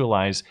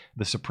conceptualize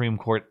the Supreme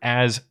Court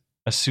as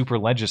a super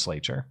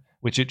legislature,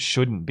 which it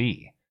shouldn't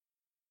be.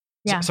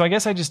 Yeah. So I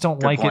guess I just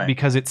don't like it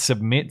because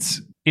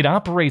it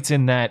operates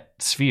in that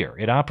sphere.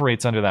 It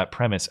operates under that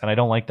premise, and I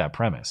don't like that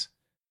premise.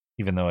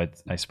 Even though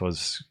I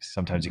suppose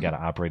sometimes you got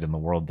to operate in the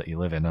world that you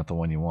live in, not the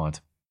one you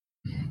want.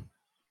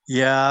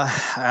 Yeah,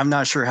 I'm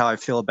not sure how I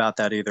feel about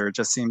that either. It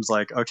just seems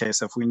like, okay,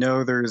 so if we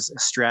know there's a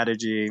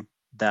strategy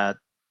that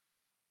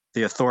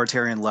the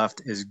authoritarian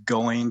left is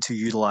going to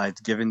utilize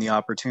given the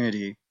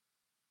opportunity,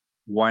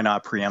 why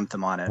not preempt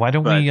them on it? Why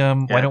don't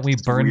we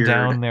burn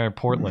down their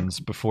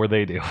Portlands before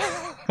they do?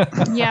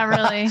 Yeah,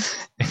 really.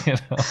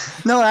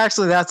 No,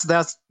 actually, that's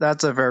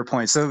a fair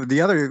point. So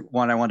the other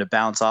one I want to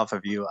bounce off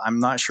of you, I'm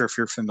not sure if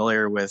you're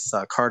familiar with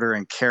Carter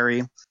and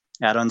Kerry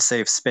at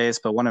Unsafe Space,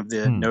 but one of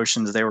the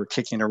notions they were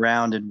kicking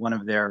around in one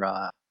of their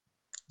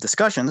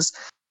discussions,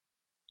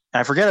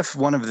 I forget if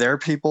one of their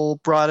people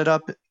brought it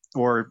up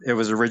or it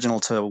was original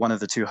to one of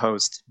the two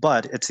hosts,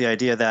 but it's the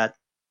idea that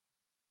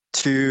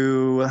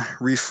to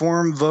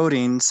reform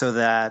voting so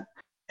that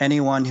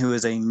anyone who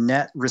is a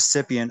net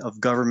recipient of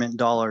government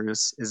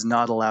dollars is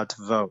not allowed to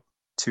vote,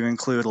 to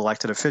include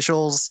elected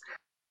officials,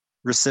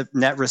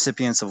 net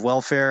recipients of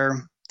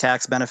welfare,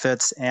 tax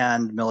benefits,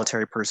 and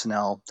military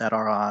personnel that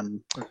are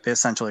on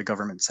essentially a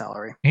government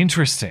salary.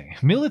 Interesting.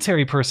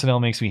 Military personnel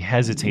makes me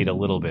hesitate a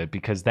little bit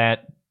because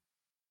that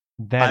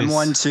I'm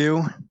one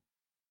too.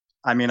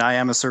 I mean, I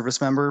am a service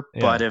member,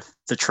 but if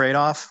the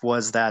trade-off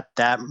was that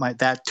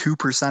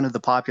 2% of the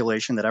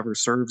population that ever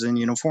serves in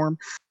uniform,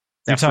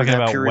 you're talking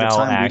about period of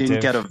time, active, we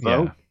didn't get a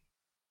vote. Yeah.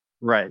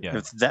 Right. Yeah.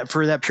 If that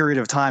for that period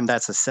of time,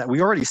 we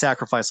already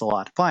sacrifice a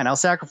lot. Fine, I'll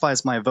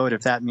sacrifice my vote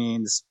if that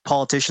means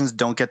politicians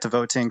don't get to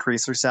vote to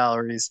increase their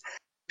salaries.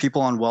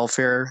 People on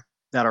welfare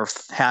that are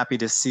happy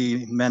to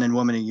see men and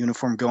women in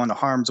uniform go into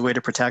harm's way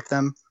to protect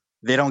them,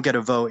 they don't get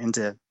a vote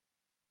into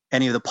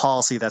any of the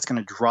policy that's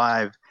going to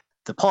drive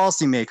the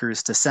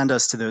policymakers to send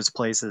us to those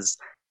places.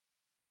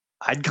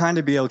 I'd kind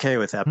of be okay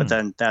with that, but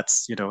then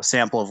that's, a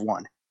sample of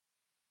one.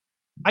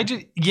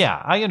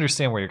 I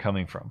understand where you're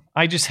coming from.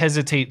 I just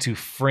hesitate to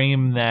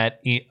frame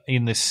that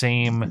in the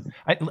same.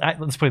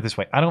 Let's put it this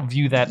way: I don't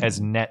view that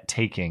as net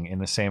taking in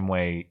the same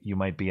way you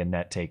might be a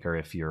net taker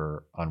if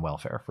you're on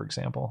welfare, for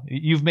example.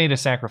 You've made a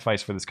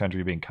sacrifice for this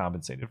country, being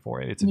compensated for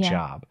it. It's a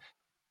job,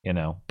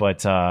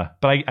 But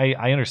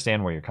I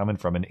understand where you're coming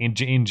from, and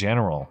in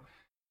general,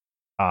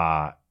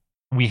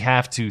 we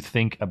have to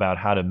think about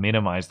how to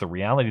minimize the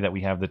reality that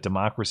we have that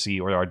democracy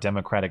or our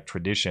democratic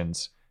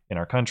traditions in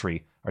our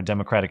country, our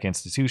democratic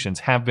institutions,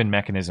 have been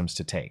mechanisms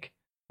to take,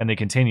 and they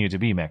continue to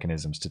be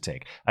mechanisms to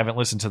take. I haven't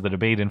listened to the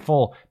debate in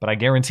full, but I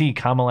guarantee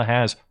Kamala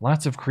has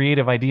lots of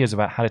creative ideas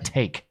about how to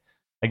take.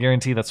 I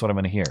guarantee that's what I'm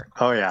going to hear.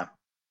 Oh, yeah.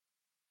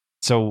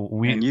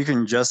 And you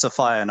can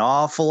justify an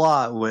awful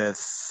lot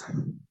with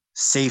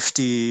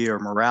safety or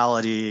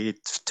morality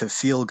to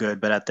feel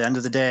good, but at the end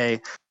of the day,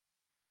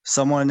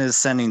 someone is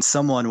sending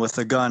someone with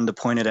a gun to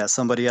point it at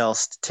somebody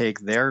else to take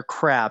their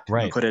crap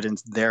and put it in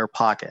their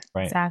pocket.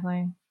 Right.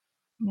 Exactly.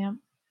 Yep.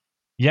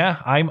 Yeah,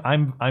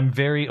 I'm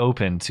very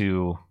open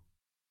to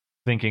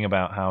thinking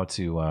about how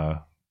we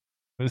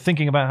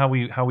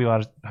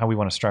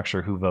want to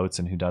structure who votes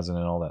and who doesn't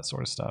and all that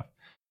sort of stuff.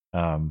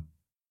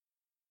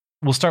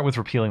 We'll start with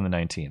repealing the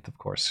 19th, of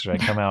course. Should I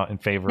come out in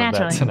favor of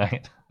that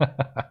tonight?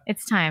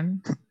 It's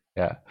time.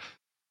 Yeah.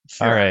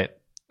 Sure. All right.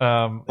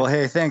 Well,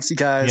 hey, thanks, you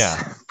guys.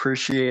 Yeah.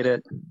 Appreciate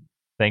it.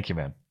 Thank you,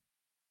 man.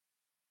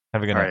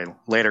 Have a good night. All right.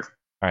 Later.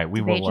 All right. We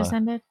Debate will. just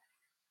ended?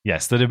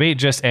 Yes, the debate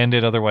just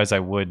ended. Otherwise, I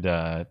would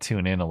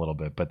tune in a little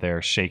bit, but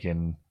they're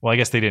shaking. Well, I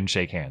guess they didn't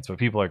shake hands, but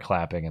people are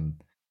clapping and.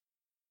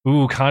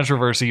 Ooh,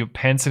 controversy.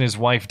 Pence and his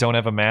wife don't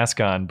have a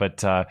mask on,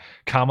 but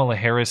Kamala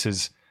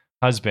Harris's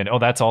husband. Oh,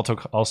 that's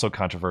also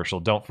controversial.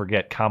 Don't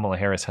forget, Kamala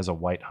Harris has a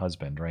white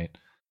husband, right?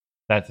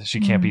 That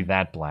she can't be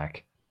that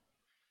black.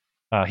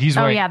 He's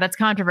wearing, that's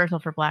controversial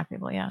for black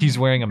people. Yeah, he's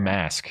wearing a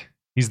mask.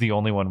 He's the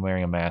only one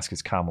wearing a mask.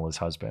 Is Kamala's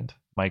husband.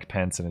 Mike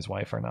Pence and his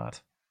wife are not.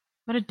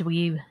 What a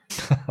dweeb.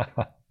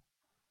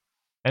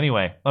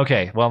 Anyway,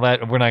 okay. Well,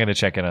 we're not going to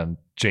check in on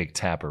Jake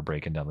Tapper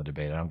breaking down the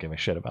debate. I don't give a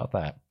shit about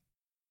that.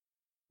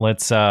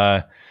 Let's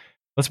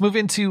move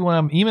into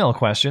email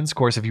questions. Of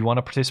course, if you want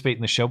to participate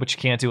in the show, but you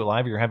can't do it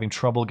live, or you're having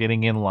trouble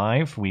getting in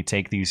live, we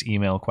take these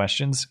email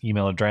questions.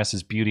 Email address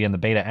is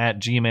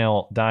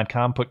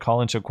beautyandthebeta@gmail.com. Put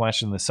call into a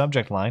question in the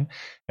subject line,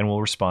 and we'll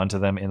respond to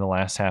them in the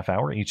last half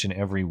hour each and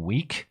every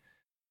week.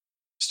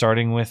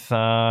 Starting with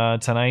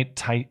tonight,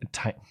 how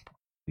do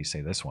you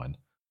say this one?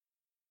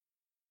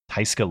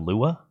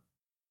 Taiskalua?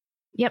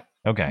 Yep.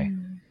 Okay.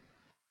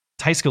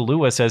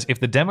 Taiskalua says, if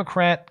the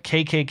Democrat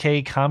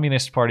KKK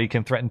Communist Party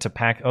can threaten to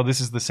pack... Oh, this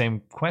is the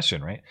same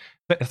question, right?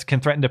 Can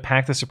threaten to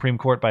pack the Supreme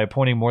Court by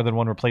appointing more than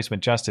one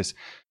replacement justice.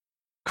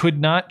 Could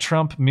not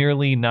Trump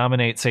merely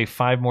nominate, say,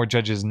 5 more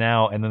judges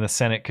now, and then the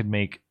Senate could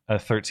make a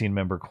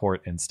 13-member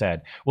court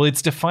instead? Well,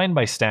 it's defined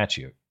by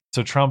statute.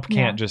 So Trump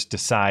can't just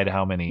decide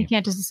how many... He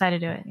can't just decide to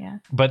do it, yeah.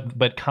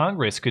 But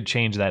Congress could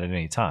change that at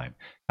any time.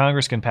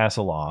 Congress can pass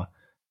a law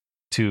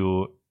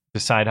to...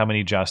 decide how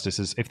many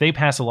justices. If they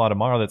pass a law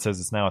tomorrow that says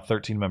it's now a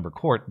 13-member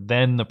court,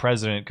 then the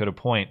president could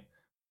appoint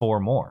 4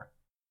 more.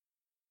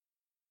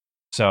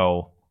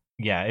 So,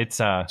 yeah,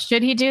 it's...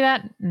 Should he do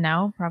that?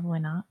 No, probably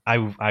not.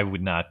 I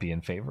would not be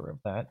in favor of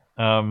that.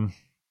 On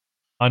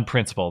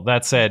principle.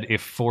 That said,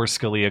 if 4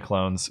 Scalia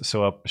clones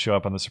show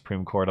up on the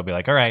Supreme Court, I'll be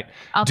like, all right,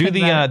 do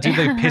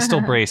the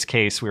pistol brace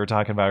case we were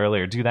talking about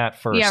earlier. Do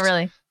that first. Yeah,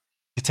 really.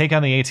 Take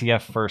on the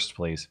ATF first,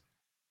 please.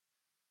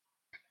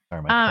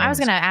 Sorry, I was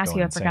going to ask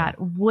you, I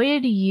forgot.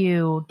 Would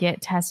you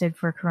get tested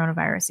for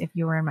coronavirus if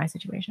you were in my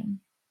situation?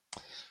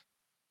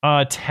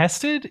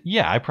 Tested?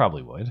 Yeah, I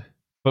probably would.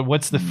 But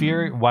what's the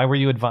fear? Why were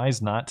you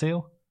advised not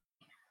to?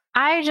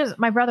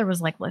 My brother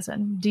was like,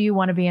 listen, do you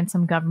want to be in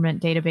some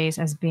government database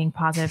as being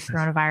positive for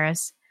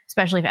coronavirus,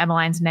 especially if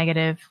Emmeline's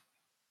negative?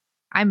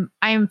 I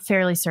am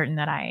fairly certain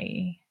that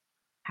I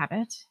have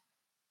it.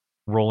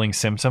 Rolling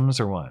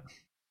symptoms or what?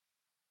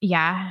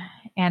 Yeah,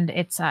 and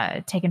it's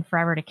taken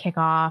forever to kick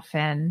off,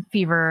 and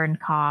fever and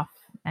cough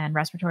and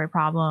respiratory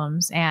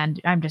problems,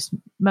 and I'm just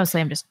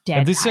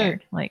dead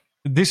tired.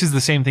 This is the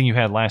same thing you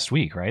had last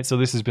week, right? So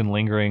this has been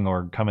lingering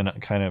or coming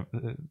kind of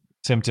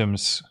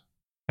symptoms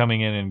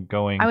coming in and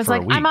going. I was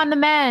like, I'm on the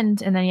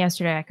mend, and then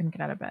yesterday I couldn't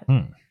get out of bed,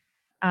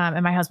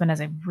 and my husband has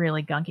a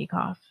really gunky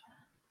cough.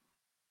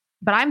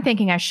 But I'm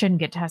thinking I shouldn't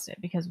get tested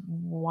because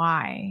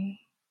why?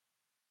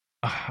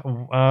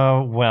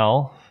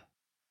 Well,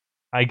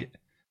 I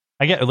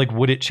get, like,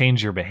 would it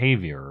change your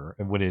behavior?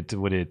 Would it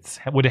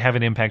have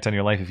an impact on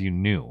your life if you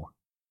knew?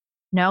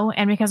 No,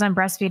 and because I'm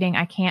breastfeeding,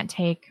 I can't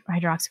take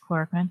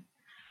hydroxychloroquine.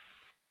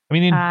 I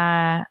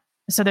mean,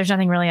 so there's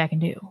nothing really I can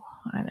do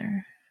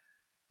either.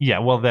 Yeah,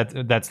 well,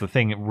 that's the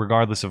thing.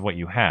 Regardless of what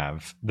you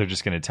have, they're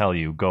just going to tell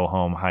you go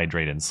home,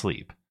 hydrate, and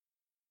sleep.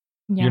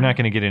 Yeah. You're not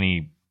going to get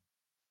any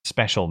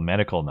special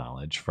medical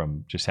knowledge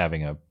from just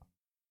having a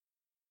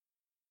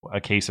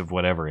case of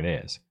whatever it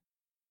is.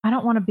 I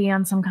don't want to be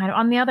on some kind of...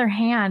 On the other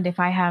hand, if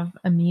I have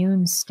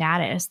immune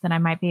status, then I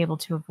might be able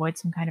to avoid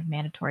some kind of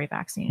mandatory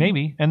vaccine.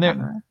 Maybe. And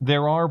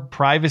there are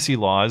privacy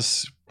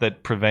laws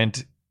that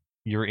prevent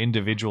your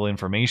individual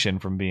information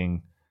from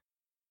being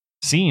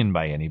seen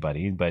by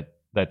anybody, but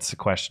that's a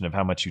question of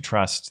how much you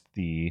trust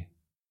the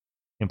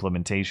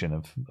implementation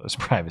of those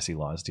privacy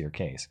laws to your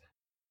case.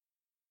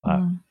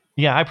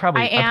 Yeah, I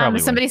probably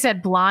somebody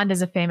said blonde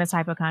is a famous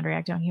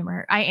hypochondriac. Don't humor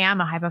her. I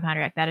am a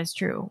hypochondriac. That is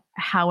true.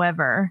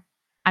 However,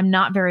 I'm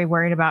not very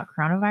worried about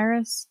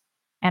coronavirus,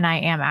 and I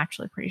am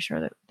actually pretty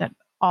sure that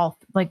all,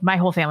 like, my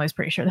whole family is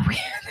pretty sure that we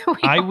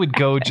I would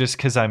go just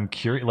because I'm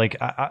curious.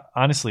 Like, I,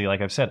 honestly,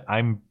 like I've said,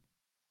 I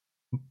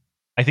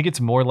think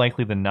it's more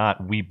likely than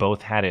not we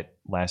both had it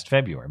last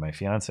February, my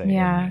fiance.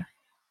 Yeah.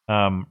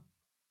 And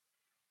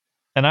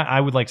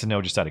I would like to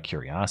know just out of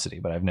curiosity,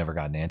 but I've never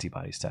gotten an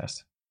antibodies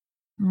test.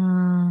 So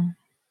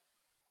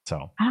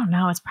I don't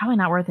know. It's probably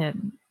not worth it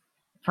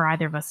for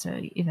either of us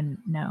to even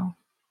know.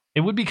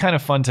 It would be kind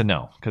of fun to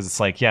know because it's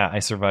like, yeah, I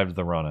survived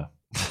the Rona.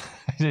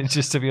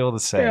 Just to be able to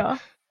say. Yeah.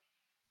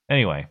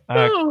 Anyway.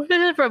 This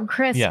is from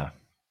Chris. Yeah.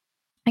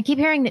 I keep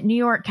hearing that New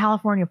York,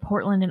 California,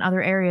 Portland, and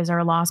other areas are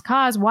a lost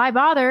cause. Why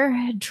bother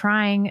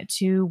trying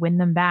to win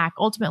them back?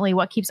 Ultimately,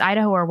 what keeps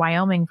Idaho or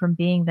Wyoming from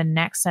being the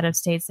next set of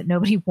states that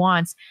nobody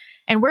wants?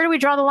 And where do we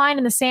draw the line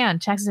in the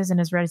sand? Texas isn't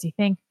as red as you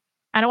think.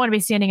 I don't want to be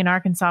standing in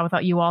Arkansas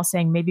without you all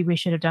saying maybe we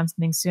should have done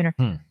something sooner.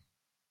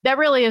 That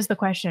really is the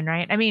question,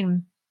 right? I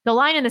mean, the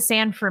line in the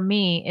sand for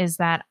me is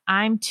that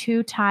I'm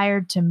too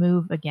tired to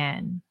move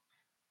again.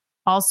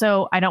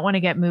 Also, I don't want to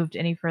get moved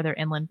any further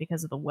inland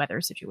because of the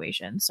weather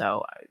situation.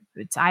 So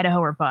it's Idaho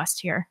or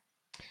bust here.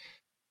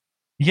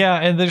 Yeah,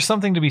 and there's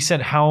something to be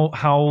said.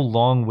 How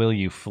long will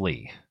you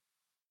flee?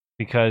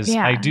 Because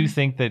I do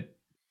think that,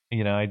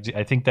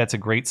 I think that's a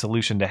great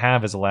solution to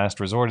have as a last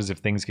resort, is if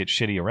things get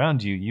shitty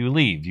around you, you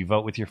leave. You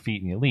vote with your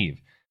feet and you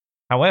leave.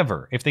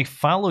 However, if they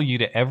follow you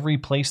to every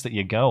place that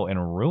you go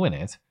and ruin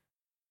it,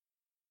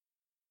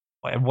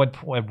 at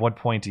what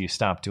point do you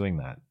stop doing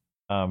that?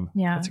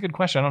 That's a good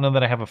question. I don't know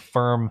that I have a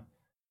firm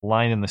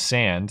line in the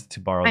sand, to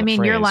borrow the phrase.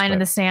 Your line in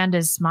the sand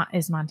is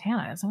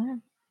Montana, isn't it?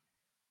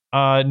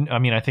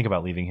 I think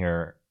about leaving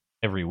here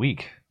every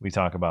week. We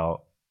talk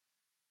about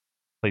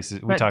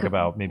places. We talk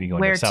about maybe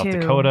going to South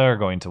Dakota or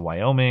going to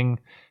Wyoming.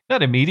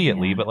 Not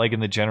immediately, but like in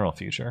the general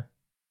future.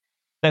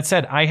 That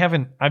said,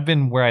 I've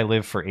been where I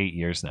live for 8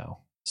 years now.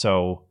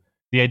 So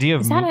the idea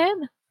of... Is that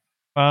it?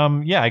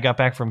 I got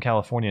back from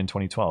California in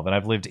 2012, and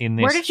I've lived in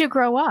this... Where did you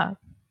grow up?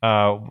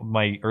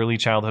 My early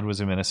childhood was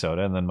in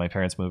Minnesota, and then my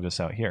parents moved us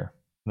out here.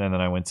 And then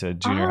I went to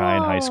junior high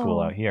and high school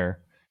out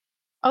here.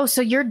 Oh,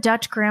 so your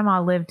Dutch grandma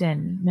lived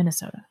in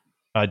Minnesota?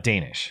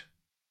 Danish.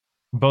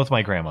 Both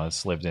my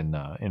grandmas lived in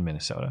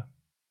Minnesota.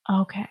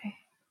 Okay.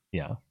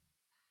 Yeah.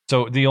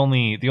 So the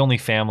only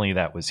family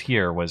that was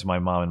here was my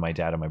mom and my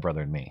dad and my brother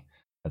and me.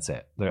 That's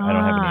it. I don't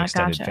have any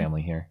extended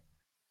family here.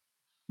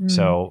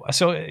 So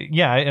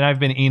yeah, and I've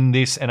been in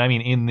this, and I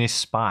mean in this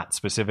spot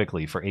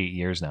specifically for 8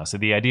 years now. So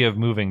the idea of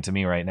moving to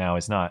me right now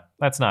is not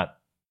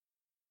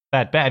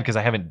that bad, because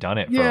I haven't done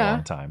it for a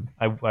long time.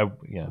 I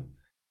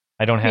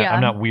don't have.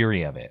 I'm not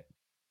weary of it.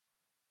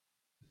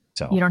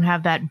 So you don't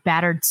have that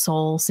battered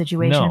soul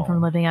situation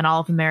from living in all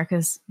of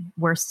America's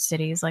worst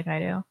cities like I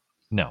do.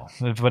 No,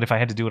 but if I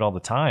had to do it all the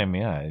time,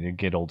 it'd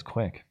get old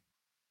quick.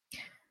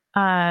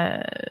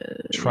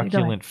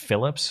 Truculent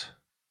Phillips.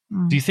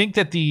 Do you think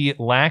that the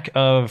lack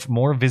of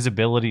more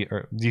visibility,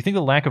 or do you think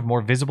the lack of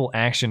more visible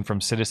action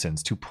from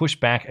citizens to push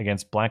back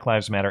against Black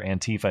Lives Matter,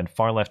 Antifa, and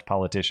far left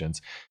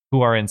politicians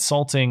who are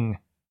instituting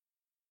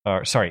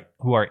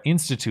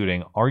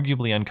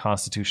arguably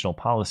unconstitutional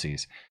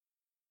policies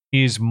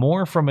is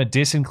more from a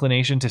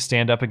disinclination to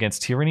stand up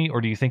against tyranny,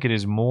 or do you think it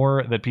is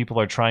more that people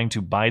are trying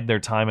to bide their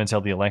time until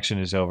the election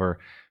is over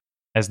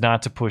as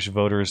not to push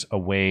voters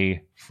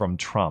away from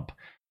Trump?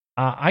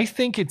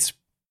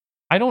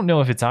 I don't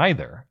know if it's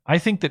either. I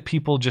think that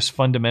people just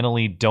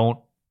fundamentally don't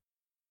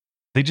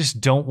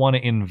want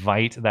to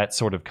invite that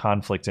sort of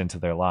conflict into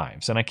their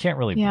lives. And I can't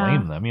really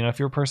blame them. If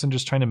you're a person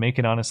just trying to make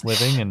an honest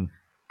living and...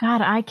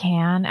 God, I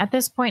can. At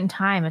this point in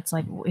time, it's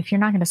like, if you're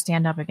not going to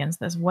stand up against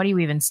this, what do you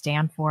even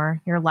stand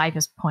for? Your life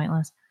is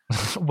pointless.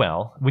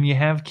 Well, when you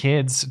have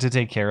kids to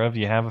take care of,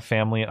 you have a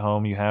family at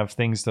home, you have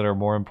things that are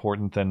more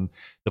important than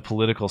the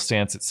political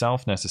stance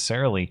itself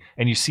necessarily,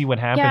 and you see what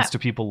happens to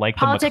people like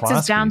politics the McCloskeys.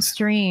 Is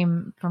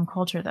downstream from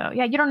culture, though.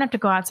 Yeah, you don't have to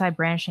go outside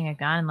brandishing a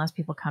gun unless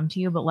people come to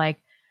you, but like,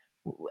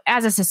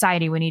 as a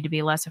society, we need to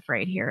be less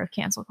afraid here of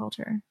cancel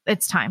culture.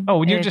 It's time. Oh,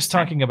 when you're just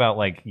talking about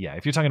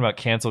if you're talking about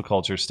cancel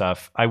culture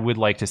stuff, I would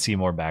like to see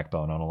more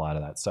backbone on a lot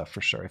of that stuff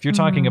for sure. If you're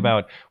talking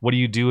about what do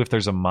you do if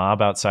there's a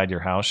mob outside your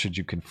house, should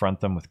you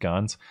confront them with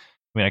guns?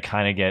 I mean, I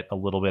kind of get a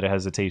little bit of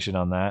hesitation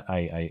on that.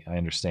 I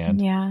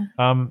understand. Yeah.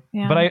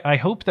 But I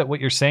hope that what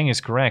you're saying is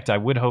correct. I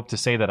would hope to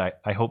say that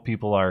I hope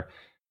people are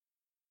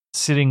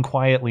sitting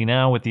quietly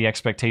now with the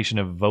expectation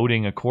of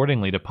voting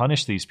accordingly to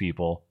punish these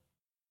people.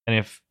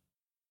 And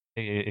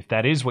if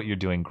that is what you're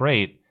doing,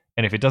 great.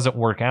 And if it doesn't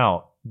work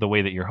out the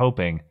way that you're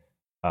hoping,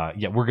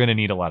 we're going to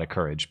need a lot of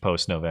courage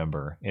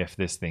post-November if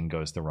this thing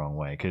goes the wrong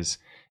way. Because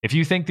if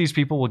you think these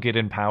people will get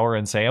in power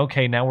and say,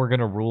 okay, now we're going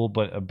to rule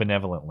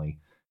benevolently,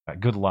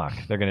 good luck.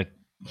 They're going to,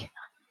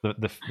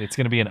 it's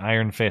going to be an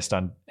iron fist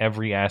on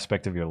every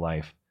aspect of your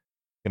life.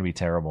 It's going to be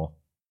terrible.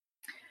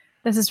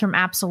 This is from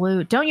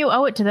Absolute. Don't you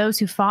owe it to those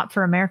who fought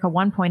for America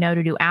 1.0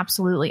 to do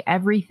absolutely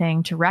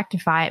everything to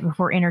rectify it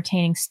before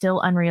entertaining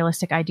still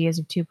unrealistic ideas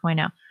of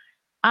 2.0?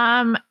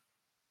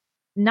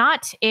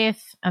 Not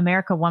if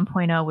America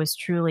 1.0 was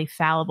truly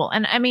fallible.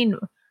 And I mean,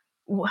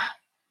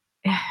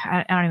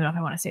 I don't even know if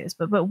I want to say this,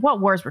 but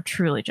what wars were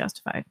truly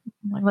justified?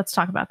 Like, let's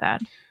talk about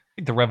that. I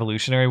think the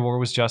Revolutionary War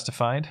was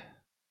justified.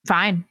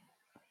 Fine.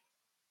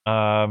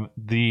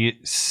 The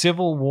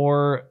Civil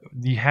War,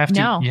 you have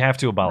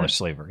to abolish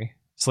slavery.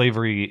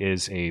 Slavery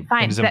is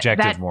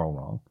objective moral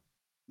wrong.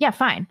 Yeah,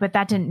 fine, but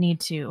that didn't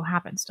need to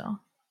happen still.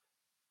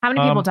 How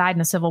many people died in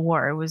the Civil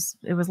War? It was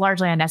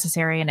largely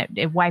unnecessary, and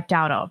it wiped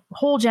out a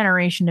whole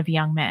generation of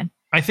young men.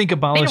 I think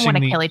abolishing they didn't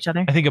want to kill each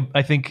other.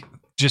 I think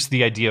just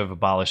the idea of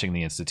abolishing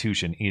the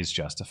institution is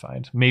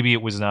justified. Maybe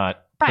it was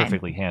not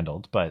perfectly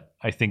handled, but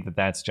I think that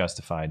that's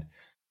justified.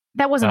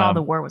 That wasn't all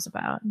the war was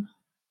about.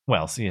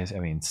 Well, I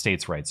mean,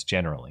 states' rights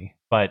generally,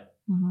 but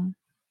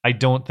I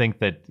don't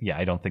think that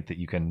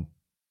you can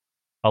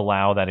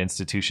allow that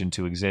institution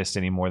to exist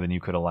any more than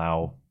you could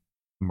allow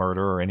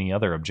murder or any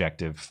other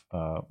objective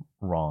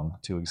wrong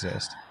to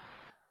exist.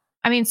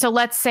 I mean, so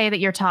let's say that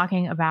you're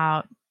talking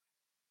about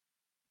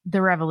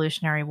the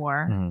Revolutionary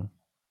War.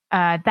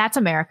 Mm-hmm. That's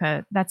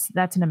America. That's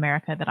an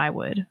America that I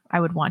would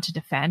want to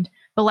defend.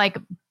 But like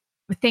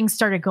things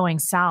started going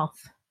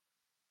south.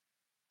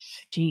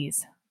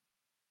 Geez.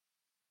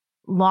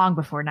 Long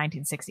before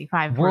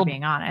 1965, if we're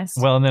being honest.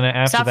 Well, and then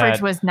after suffrage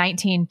that, was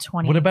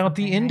 1920. What about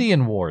the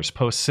Indian Wars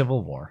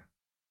post-Civil War?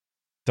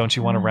 Don't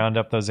you want to round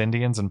up those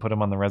Indians and put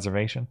them on the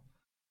reservation?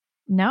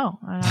 No,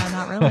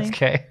 not really.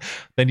 Okay.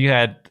 Then you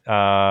had,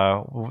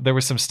 there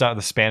was some stuff,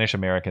 the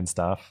Spanish-American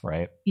stuff,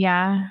 right?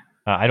 Yeah.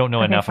 I don't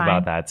know enough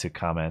about that to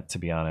comment, to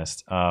be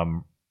honest.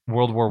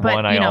 World War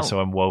I, I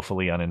also am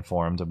woefully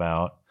uninformed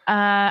about.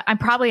 I'm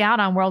probably out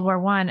on World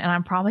War I, and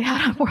I'm probably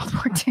out on World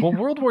War II. Well,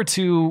 World War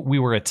II, we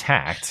were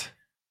attacked.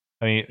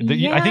 I mean,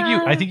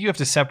 I think you have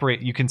to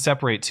separate. You can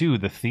separate too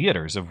the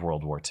theaters of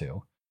World War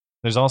II.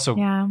 There's also,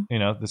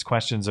 there's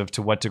questions of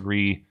to what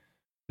degree.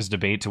 There's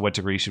debate to what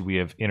degree should we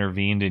have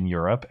intervened in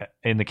Europe.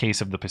 In the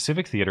case of the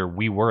Pacific Theater,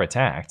 we were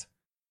attacked.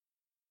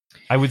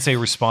 I would say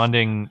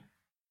responding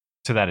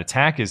to that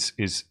attack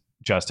is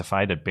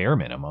justified at bare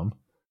minimum.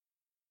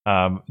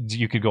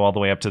 You could go all the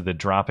way up to the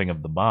dropping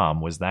of the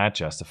bomb. Was that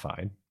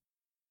justified?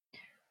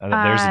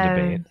 There's a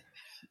debate.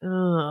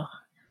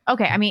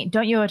 Okay, I mean,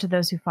 don't you owe it to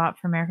those who fought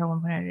for America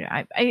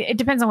 1.0? It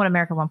depends on what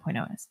America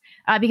 1.0 is.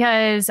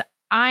 Because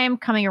I'm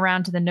coming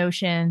around to the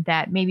notion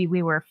that maybe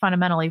we were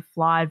fundamentally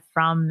flawed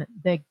from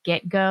the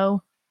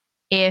get-go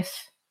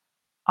if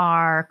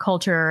our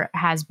culture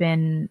has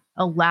been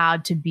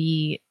allowed to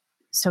be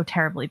so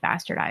terribly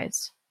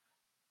bastardized.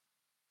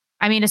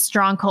 I mean, a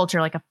strong culture,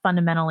 like a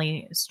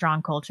fundamentally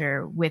strong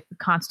culture with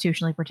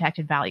constitutionally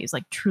protected values,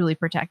 like truly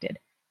protected,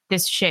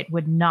 this shit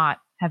would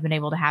not have been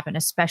able to happen,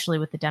 especially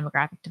with the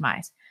demographic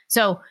demise.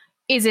 So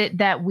is it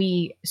that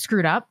we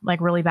screwed up like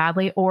really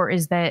badly, or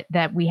is that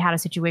we had a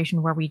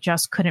situation where we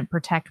just couldn't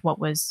protect what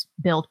was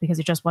built because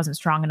it just wasn't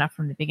strong enough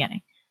from the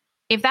beginning?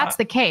 If that's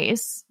the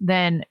case,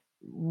 then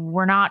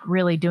we're not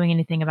really doing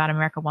anything about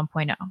America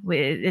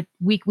 1.0.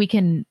 We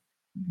can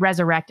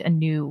resurrect a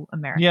new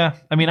America. Yeah,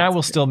 I mean, I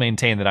will still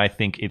maintain that I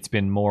think it's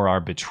been more our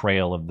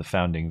betrayal of the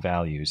founding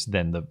values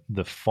than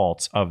the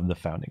faults of the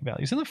founding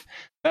values. And the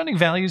founding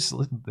values,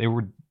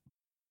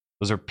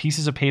 those are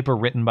pieces of paper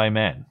written by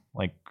men,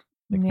 like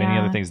many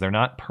other things. They're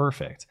not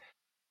perfect,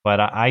 but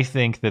I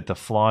think that the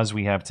flaws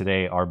we have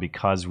today are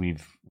because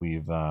we've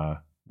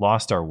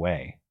lost our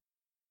way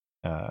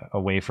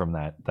away from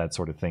that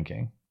sort of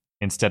thinking,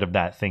 instead of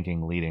that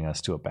thinking leading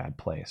us to a bad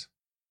place.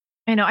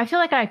 I know. I feel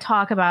like I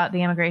talk about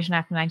the Immigration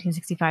Act of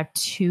 1965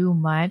 too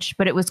much,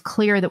 but it was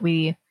clear that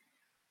we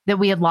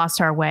had lost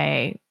our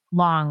way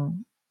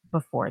long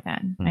before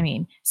then. I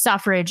mean,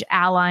 suffrage,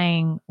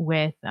 allying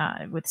with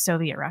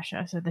Soviet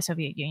Russia, so the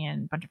Soviet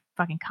Union, a bunch of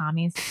fucking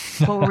commies.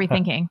 What were we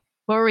thinking?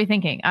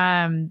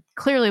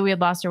 Clearly we had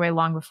lost our way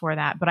long before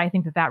that, but I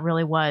think that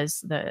really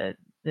was the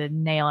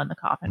nail in the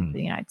coffin for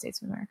the United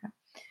States of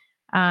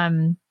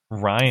America.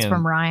 Ryan, it's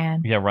from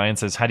Ryan. Yeah, Ryan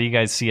says, how do you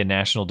guys see a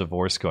national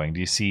divorce going? Do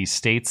you see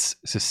states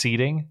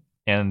seceding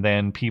and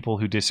then people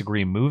who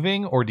disagree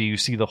moving, or do you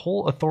see the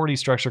whole authority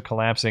structure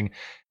collapsing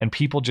and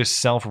people just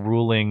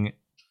self-ruling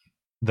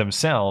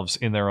themselves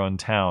in their own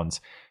towns?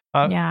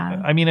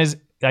 I mean,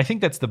 I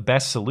think that's the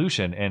best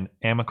solution, and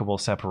amicable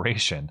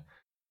separation.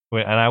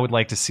 And I would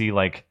like to see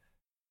like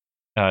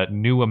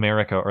new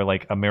America, or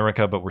like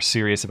America, but we're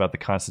serious about the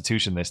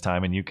Constitution this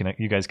time, and you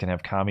guys can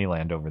have commie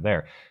land over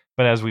there.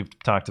 But as we've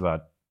talked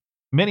about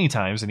many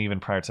times, and even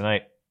prior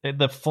tonight,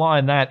 the flaw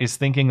in that is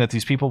thinking that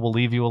these people will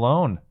leave you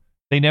alone.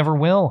 They never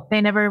will.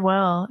 They never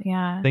will.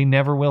 Yeah. They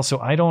never will. So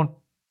I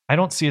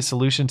don't see a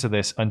solution to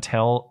this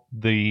until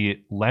the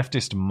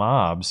leftist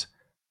mobs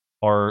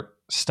are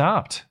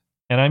stopped.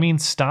 And I mean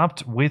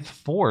stopped with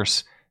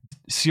force,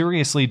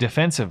 seriously,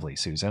 defensively,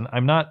 Susan.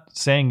 I'm not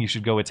saying you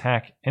should go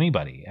attack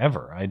anybody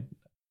ever.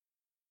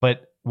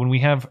 But when we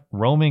have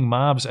roaming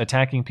mobs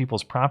attacking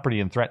people's property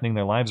and threatening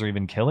their lives or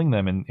even killing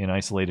them in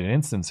isolated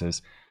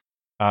instances,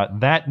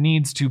 that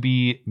needs to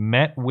be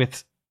met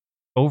with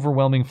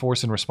overwhelming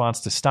force in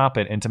response to stop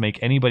it, and to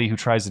make anybody who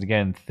tries it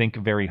again think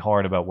very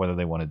hard about whether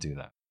they want to do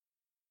that.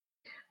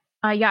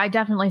 Yeah, I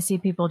definitely see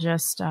people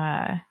just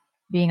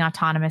being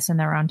autonomous in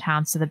their own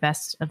towns to the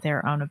best of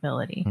their own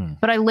ability.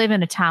 But I live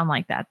in a town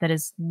like that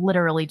is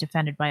literally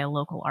defended by a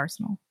local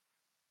arsenal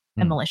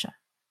and militia.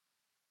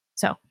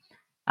 So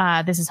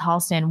this is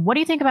Halston. What do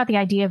you think about the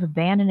idea of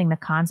abandoning the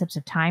concepts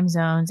of time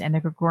zones and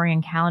the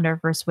Gregorian calendar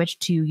for a switch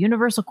to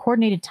universal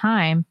coordinated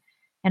time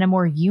and a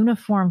more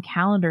uniform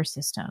calendar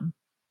system,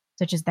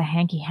 such as the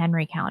Hanke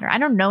Henry calendar? I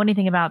don't know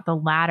anything about the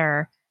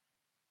latter.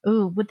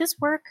 Ooh, would this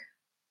work?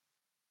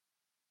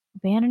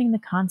 Abandoning the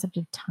concept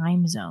of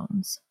time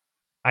zones.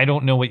 I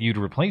don't know what you'd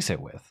replace it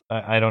with.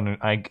 I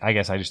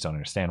guess I just don't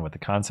understand what the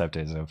concept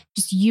is of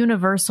just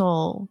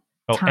universal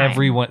time.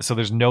 Everyone. So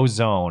there's no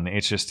zone.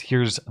 It's just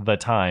here's the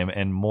time,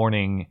 and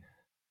morning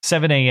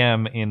 7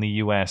 a.m. in the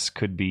U.S.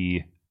 could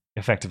be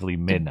effectively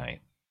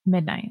midnight.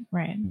 Midnight,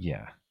 right?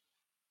 Yeah.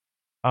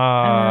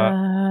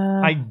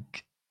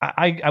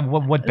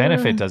 What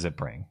benefit does it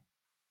bring?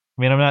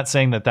 I mean, I'm not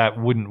saying that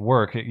wouldn't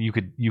work. You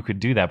could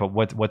do that, but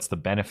what's the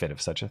benefit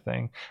of such a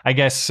thing? I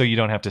guess so you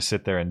don't have to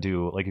sit there and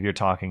do, like, if you're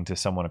talking to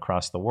someone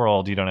across the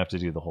world, you don't have to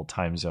do the whole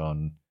time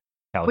zone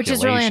calculation. Which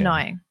is really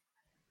annoying,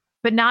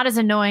 but not as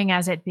annoying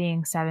as it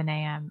being 7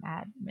 a.m.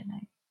 at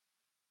midnight.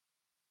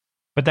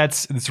 But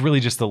it's really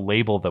just the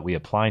label that we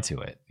apply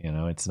to it. You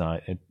know, it's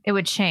not. It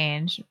would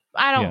change.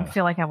 I don't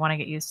feel like I want to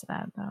get used to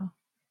that, though.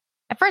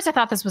 At first, I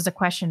thought this was a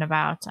question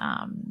about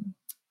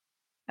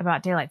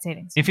daylight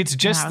savings. If it's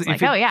just,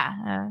 if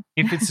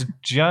it's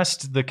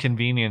just the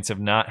convenience of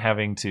not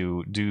having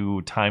to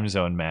do time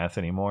zone math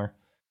anymore,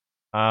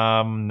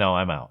 no,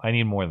 I'm out. I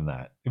need more than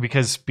that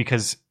because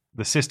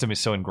the system is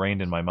so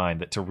ingrained in my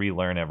mind that to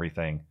relearn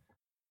everything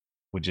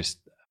would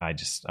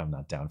I'm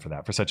not down for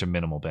that for such a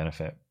minimal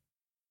benefit.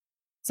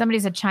 Somebody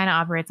said China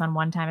operates on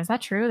one time. Is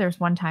that true? There's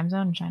one time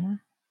zone in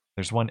China?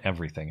 There's one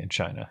everything in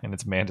China, and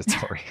it's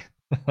mandatory.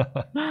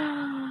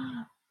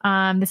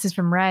 This is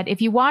from Red.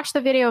 If you watch the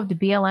video of the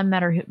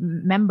BLM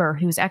member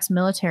who's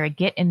ex-military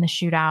get in the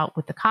shootout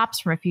with the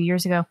cops from a few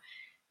years ago,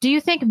 do you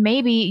think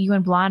maybe you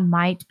and Blonde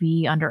might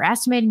be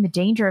underestimating the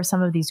danger of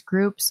some of these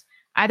groups,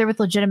 either with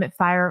legitimate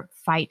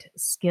firefight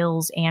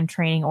skills and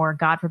training, or,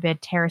 God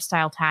forbid,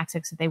 terrorist-style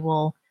tactics that they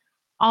will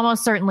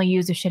almost certainly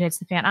use if shit hits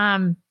the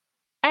fan?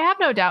 I have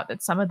no doubt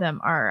that some of them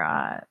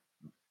are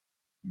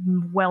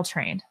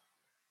well-trained.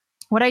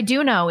 What I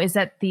do know is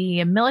that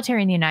the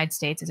military in the United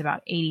States is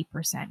about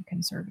 80%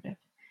 conservative,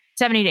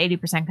 70 to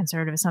 80%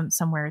 conservative,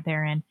 somewhere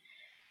therein.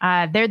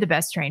 They're the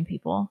best trained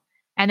people.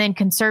 And then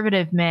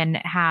conservative men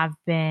have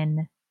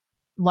been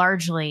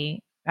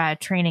largely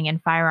training in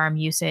firearm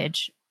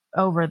usage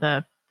over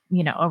the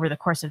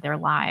course of their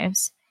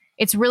lives.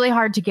 It's really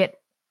hard to get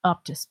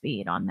up to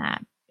speed on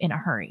that in a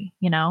hurry,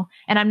 and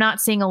I'm not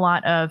seeing a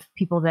lot of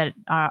people that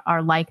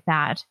are like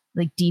that,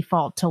 like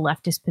default to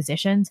leftist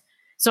positions.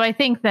 So I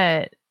think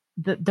that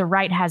the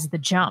right has the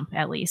jump,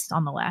 at least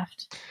on the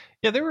left.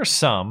 Yeah, there were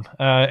some.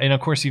 And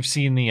of course, you've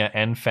seen the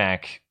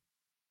NFAC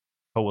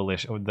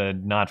coalition, the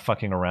Not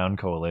Fucking Around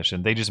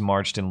coalition. They just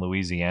marched in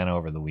Louisiana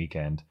over the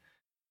weekend.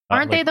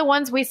 Aren't they the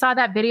ones we saw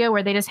that video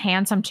where they just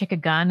hand some chick a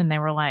gun and they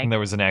were like... And there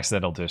was an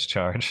accidental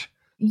discharge.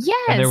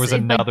 Yes. And there was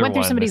another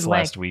one this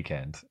last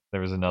weekend.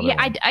 There was another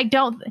one. I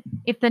don't...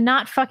 If the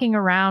Not Fucking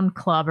Around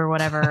club or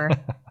whatever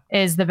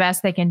is the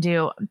best they can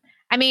do...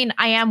 I mean,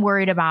 I am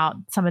worried about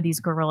some of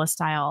these guerrilla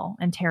style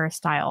and terrorist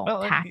style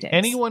tactics.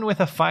 Anyone with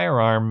a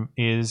firearm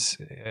is,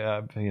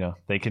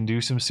 they can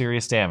do some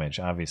serious damage,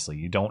 obviously.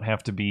 You don't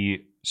have to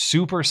be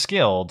super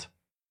skilled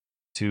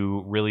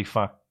to really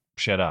fuck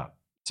shit up.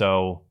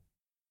 So,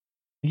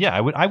 yeah,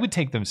 I would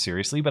take them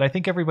seriously, but I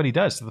think everybody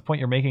does. To the point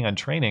you're making on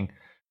training,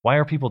 why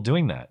are people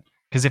doing that?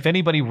 Because if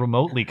anybody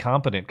remotely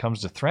competent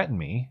comes to threaten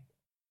me,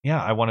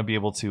 yeah, I want to be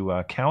able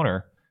to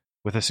counter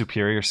with a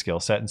superior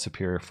skill set and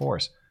superior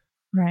force.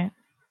 Right.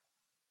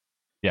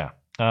 Yeah.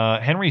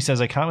 Henry says,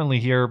 I commonly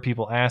hear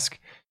people ask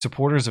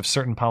supporters of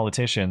certain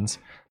politicians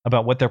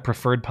about what their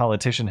preferred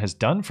politician has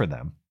done for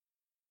them.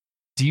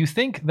 Do you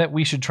think that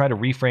we should try to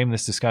reframe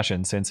this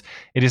discussion, since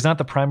it is not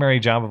the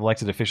primary job of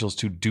elected officials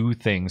to do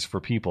things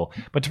for people,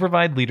 but to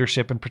provide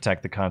leadership and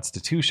protect the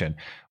Constitution?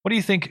 What do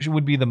you think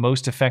would be the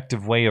most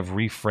effective way of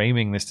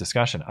reframing this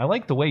discussion? I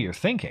like the way you're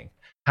thinking.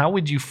 How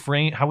would you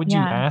you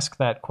ask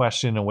that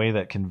question in a way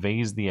that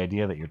conveys the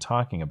idea that you're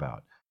talking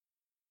about?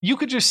 You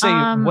could just say,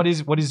 what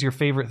is your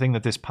favorite thing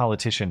that this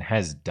politician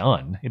has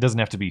done? It doesn't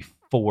have to be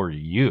for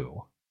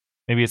you.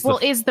 Maybe it's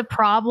is the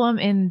problem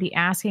in the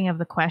asking of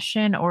the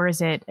question, or is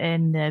it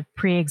in the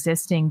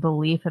pre-existing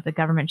belief that the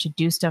government should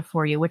do stuff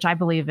for you, which I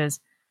believe is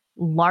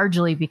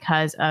largely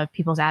because of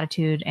people's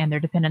attitude and their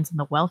dependence on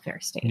the welfare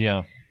state.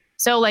 Yeah.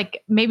 So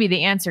like maybe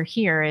the answer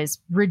here is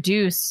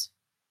reduce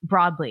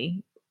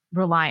broadly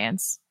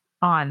reliance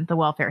on the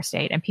welfare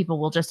state, and people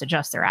will just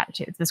adjust their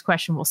attitudes. This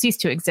question will cease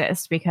to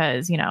exist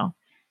because,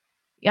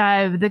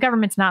 the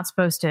government's not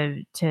supposed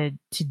to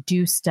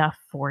do stuff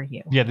for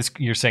you. Yeah,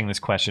 you're saying this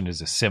question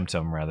is a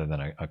symptom rather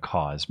than a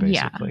cause,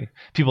 basically. Yeah.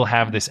 People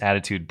have this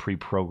attitude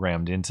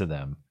pre-programmed into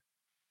them,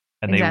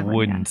 and they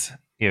wouldn't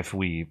if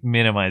we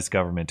minimize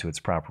government to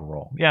its proper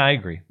role. Yeah, I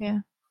agree.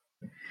 Yeah.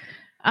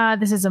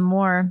 This is a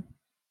more...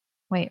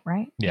 Wait,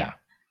 right? Yeah.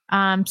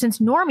 Since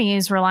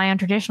normies rely on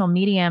traditional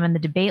medium and the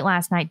debate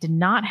last night did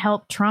not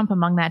help Trump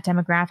among that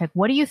demographic,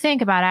 what do you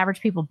think about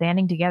average people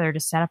banding together to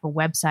set up a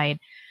website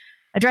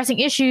addressing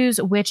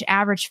issues which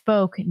average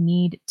folk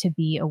need to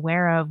be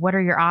aware of? What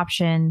are your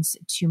options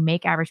to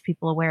make average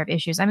people aware of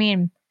issues? I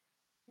mean,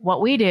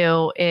 what we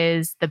do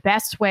is the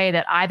best way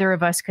that either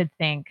of us could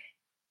think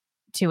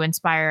to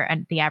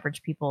inspire the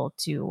average people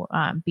to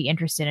be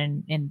interested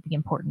in the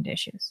important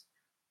issues.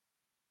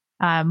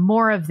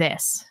 More of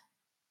this.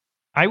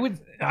 I would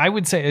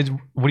say,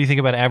 what do you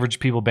think about average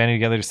people banding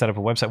together to set up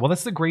a website? Well,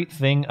 that's the great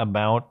thing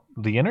about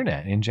the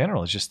internet in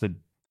general. It's just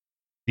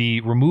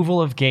The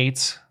removal of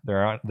gates,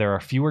 there are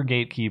fewer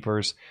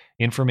gatekeepers.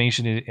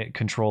 Information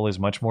control is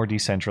much more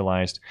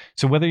decentralized.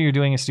 So whether you're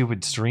doing a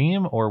stupid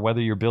stream or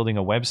whether you're building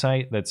a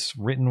website that's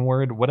written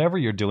word, whatever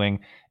you're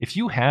doing, if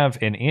you have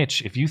an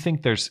itch, if you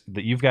think that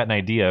you've got an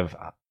idea of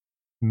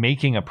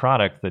making a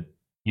product that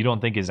you don't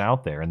think is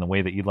out there in the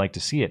way that you'd like to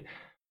see it,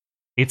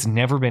 it's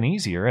never been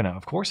easier. And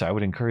of course, I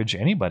would encourage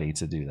anybody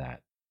to do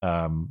that.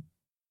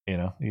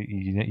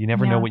 You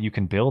never know what you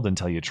can build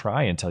until you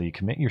try, until you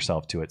commit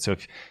yourself to it. So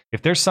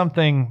if there's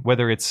something,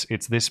 whether it's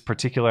this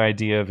particular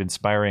idea of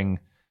inspiring,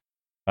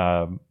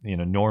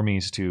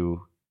 normies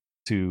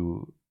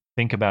to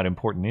think about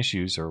important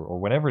issues or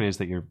whatever it is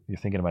that you're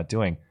thinking about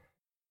doing,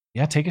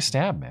 take a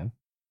stab, man.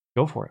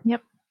 Go for it.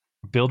 Yep.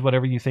 Build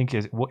whatever you think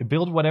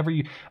build whatever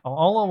you.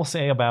 All I will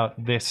say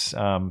about this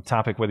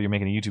topic, whether you're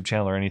making a YouTube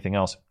channel or anything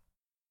else,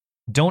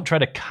 don't try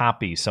to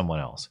copy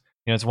someone else.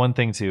 It's one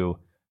thing to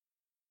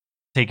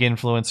take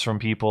influence from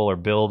people or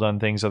build on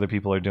things other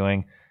people are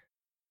doing.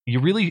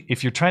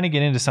 If you're trying to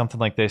get into something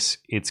like this,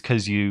 it's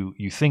because you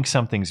think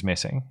something's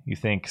missing. You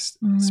think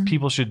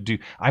people should do.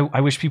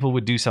 I wish people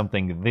would do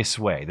something this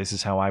way. This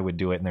is how I would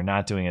do it, and they're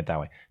not doing it that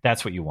way.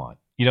 That's what you want.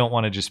 You don't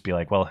want to just be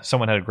like, well,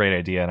 someone had a great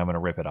idea and I'm going to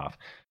rip it off.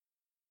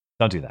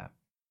 Don't do that.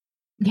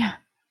 Yeah.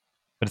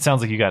 But it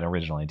sounds like you got an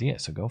original idea,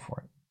 so go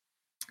for it.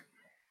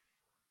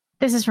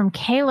 This is from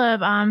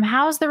Caleb.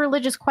 How's the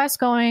religious quest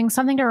going?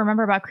 Something to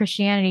remember about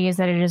Christianity is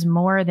that it is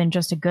more than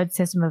just a good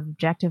system of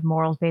objective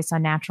morals based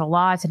on natural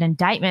law. It's an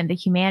indictment that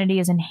humanity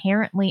is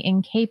inherently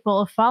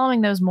incapable of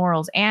following those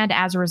morals. And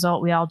as a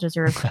result, we all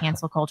deserve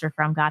cancel culture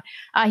from God.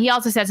 He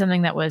also said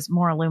something that was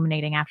more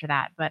illuminating after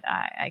that, but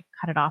I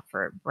cut it off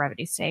for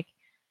brevity's sake.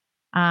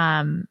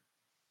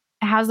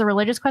 How's the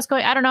religious quest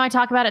going? I don't know. I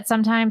talk about it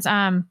sometimes.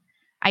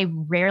 I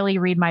rarely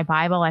read my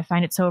Bible. I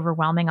find it so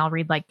overwhelming. I'll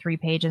read like 3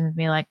 pages and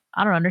be like,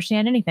 I don't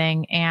understand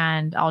anything.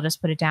 And I'll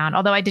just put it down.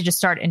 Although I did just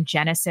start in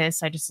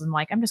Genesis. I'm just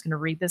going to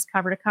read this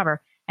cover to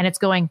cover. And it's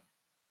going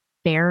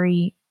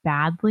very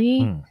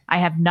badly. I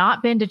have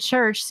not been to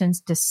church since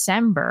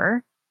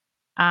December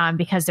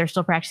because they're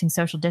still practicing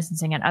social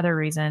distancing and other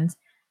reasons.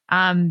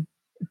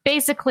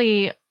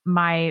 Basically,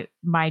 my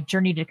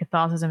journey to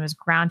Catholicism is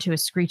ground to a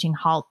screeching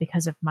halt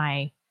because of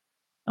my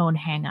own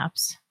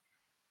hangups.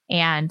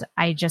 And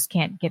I just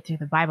can't get through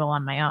the Bible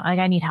on my own. Like,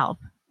 I need help.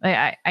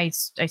 I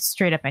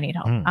straight up, I need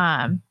help.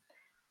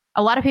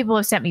 A lot of people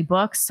have sent me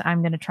books.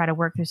 I'm going to try to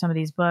work through some of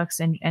these books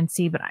and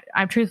see, but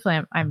I'm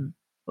truthfully, I'm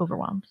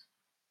overwhelmed.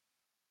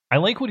 I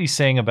like what he's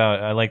saying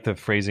about, I like the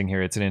phrasing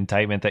here. It's an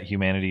indictment that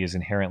humanity is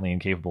inherently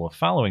incapable of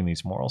following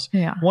these morals.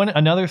 Yeah.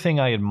 Another thing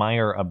I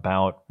admire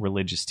about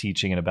religious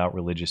teaching and about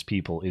religious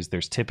people is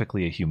there's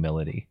typically a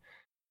humility.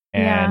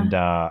 And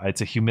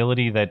it's a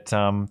humility that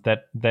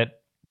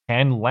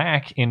can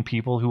lack in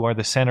people who are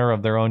the center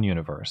of their own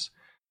universe,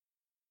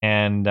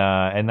 and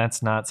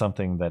that's not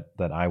something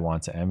that I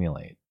want to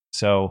emulate.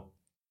 So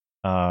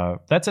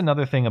that's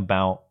another thing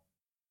about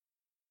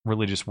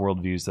religious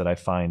worldviews that I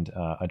find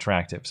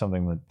attractive,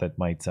 something that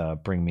might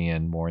bring me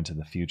in more into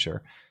the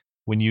future.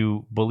 When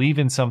you believe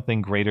in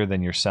something greater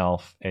than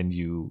yourself and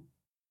you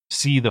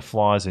see the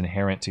flaws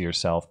inherent to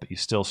yourself, but you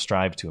still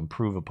strive to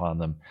improve upon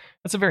them,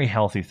 that's a very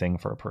healthy thing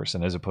for a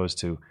person, as opposed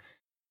to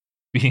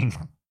being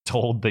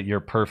told that you're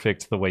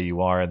perfect the way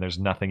you are and there's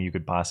nothing you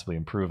could possibly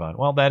improve on.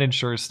 Well, that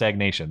ensures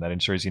stagnation. That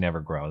ensures you never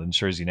grow. That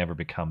ensures you never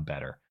become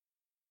better.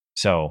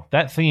 So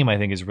that theme, I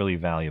think, is really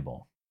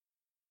valuable.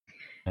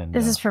 And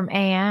this is from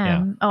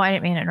AM. Yeah. Oh, I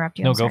didn't mean to interrupt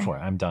you. No, go for it.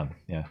 I'm done.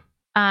 Yeah.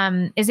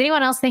 Is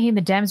anyone else thinking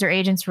the Dems or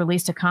agents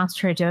released a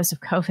concentrated dose of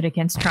COVID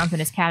against Trump and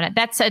his cabinet?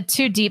 That's a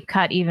too deep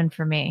cut even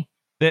for me.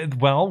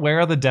 Well,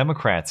 where are the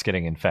Democrats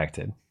getting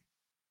infected?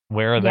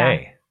 Where are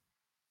they?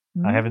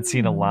 I haven't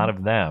seen a lot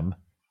of them.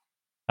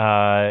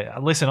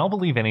 Listen, I'll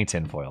believe any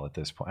tinfoil at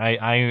this point.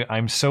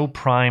 I'm so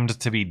primed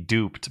to be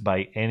duped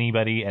by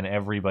anybody and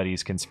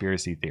everybody's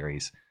conspiracy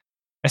theories,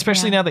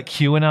 especially now that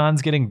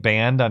QAnon's getting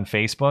banned on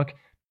Facebook.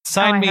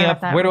 Sign me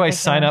up. Where do I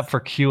sign up for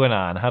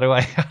QAnon? How do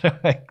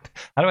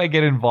I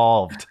get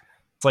involved?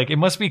 It's like, it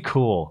must be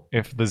cool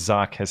if the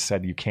Zuck has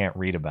said you can't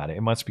read about it.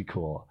 It must be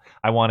cool.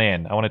 I want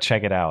in. I want to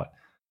check it out.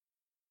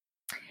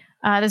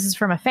 This is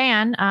from a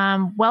fan.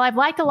 Well, I've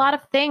liked a lot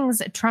of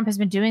things Trump has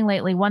been doing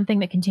lately. One thing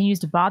that continues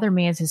to bother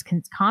me is his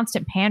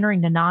constant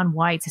pandering to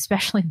non-whites,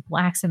 especially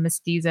blacks and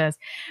mestizos.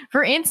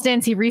 For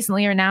instance, he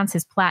recently announced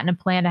his platinum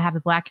plan to have the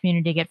black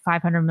community get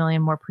 $500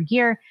 million more per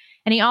year.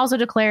 And he also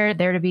declared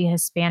there to be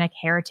Hispanic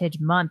Heritage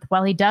Month.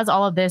 While he does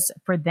all of this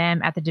for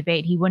them at the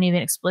debate, he wouldn't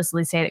even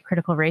explicitly say that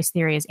critical race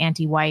theory is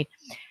anti-white.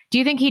 Do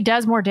you think he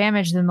does more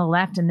damage than the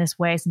left in this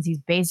way, since he's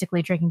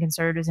basically tricking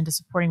conservatives into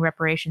supporting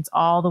reparations,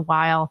 all the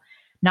while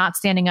not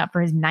standing up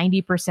for his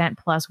 90%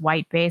 plus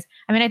white base?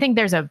 I mean, I think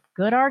there's a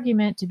good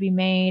argument to be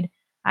made.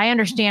 I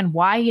understand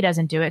why he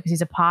doesn't do it, because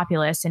he's a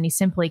populist and he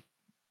simply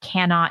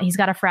cannot. He's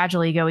got a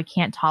fragile ego. He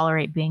can't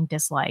tolerate being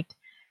disliked.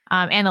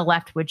 And the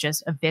left would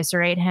just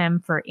eviscerate him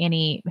for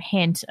any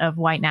hint of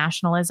white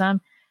nationalism.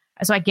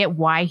 So I get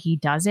why he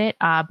does it,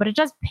 but it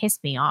does piss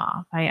me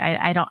off.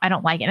 I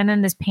don't like it. And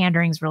then this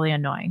pandering is really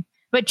annoying.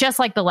 But just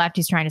like the left,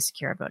 he's trying to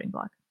secure a voting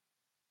bloc.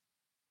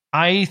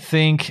 I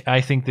think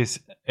this,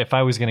 if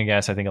I was going to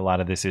guess, I think a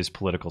lot of this is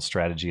political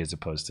strategy as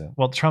opposed to,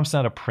 well, Trump's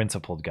not a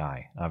principled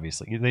guy,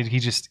 obviously.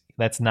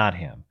 That's not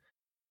him.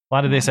 A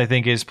lot of this, I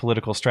think, is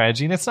political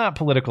strategy, and it's not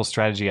political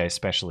strategy I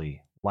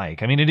especially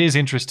like. I mean, it is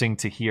interesting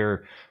to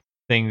hear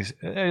things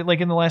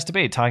like in the last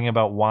debate talking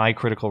about why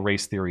critical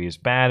race theory is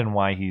bad and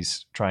why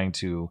he's trying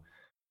to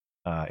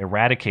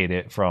eradicate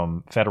it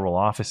from federal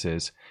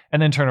offices,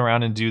 and then turn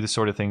around and do the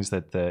sort of things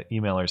that the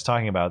emailer is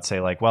talking about. Say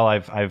like, well,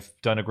 I've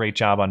done a great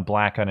job on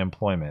black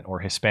unemployment or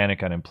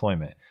Hispanic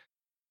unemployment.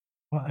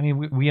 Well, I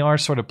mean, we are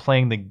sort of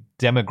playing the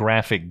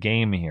demographic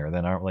game here.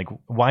 Then, aren't like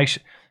why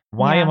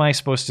am I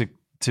supposed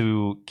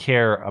to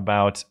care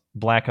about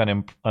black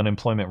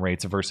unemployment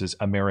rates versus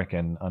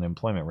American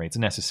unemployment rates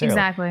necessarily?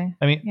 Exactly.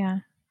 I mean, yeah.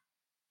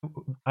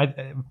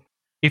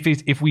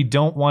 If we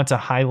don't want to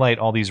highlight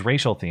all these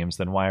racial themes,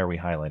 then why are we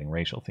highlighting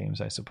racial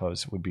themes? I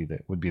suppose would be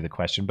the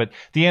question. But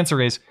the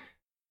answer is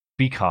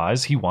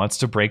because he wants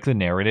to break the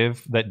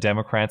narrative that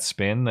Democrats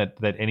spin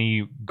that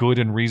any good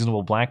and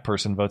reasonable black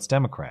person votes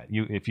Democrat.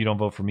 If you don't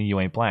vote for me, you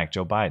ain't black.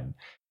 Joe Biden.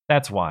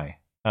 That's why.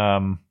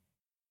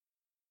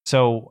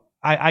 So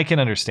I can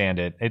understand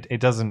it. It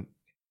doesn't.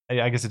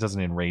 I guess it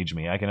doesn't enrage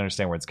me. I can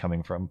understand where it's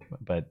coming from.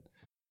 But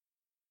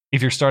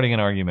if you're starting an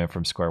argument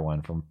from square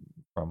one, from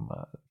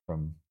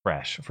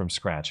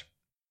scratch,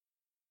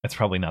 that's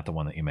probably not the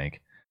one that you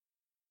make.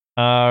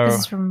 This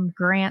is from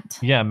Grant.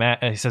 Yeah,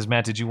 Matt. He says,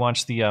 Matt, did you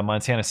watch the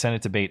Montana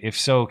Senate debate? If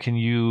so, can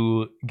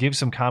you give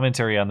some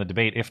commentary on the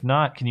debate? If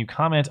not, can you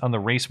comment on the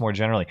race more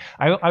generally?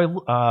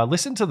 I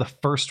listened to the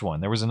first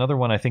one. There was another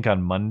one I think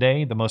on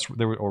Monday,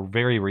 or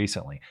very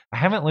recently. I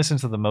haven't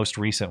listened to the most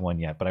recent one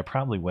yet, but I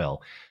probably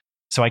will.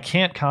 So I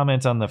can't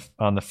comment on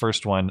the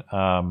first one,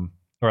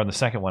 or on the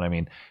second one. I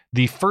mean,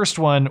 the first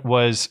one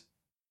was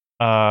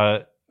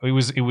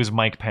it was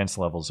Mike Pence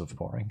levels of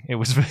boring. It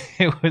was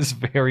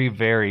very,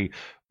 very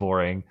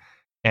boring,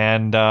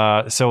 and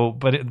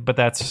but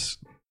that's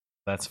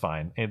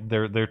fine.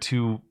 They're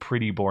two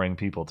pretty boring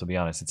people, to be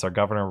honest. It's our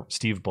governor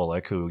Steve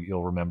Bullock, who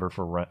you'll remember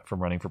from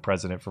running for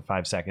president for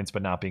 5 seconds,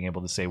 but not being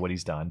able to say what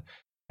he's done.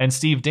 And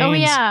Steve Daines. Oh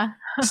yeah.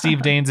 Steve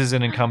Daines is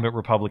an incumbent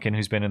Republican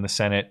who's been in the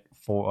Senate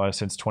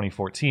since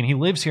 2014. He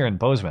lives here in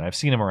Bozeman. I've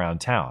seen him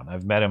around town.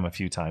 I've met him a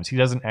few times. He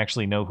doesn't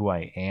actually know who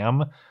I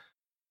am.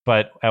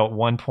 But at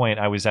one point,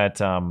 I was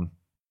at a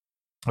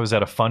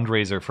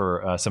fundraiser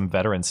for some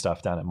veteran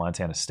stuff down at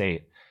Montana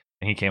State,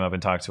 and he came up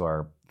and talked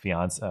to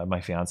my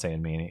fiance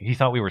and me. And he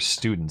thought we were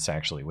students,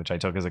 actually, which I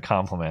took as a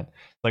compliment.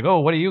 Like, oh,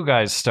 what are you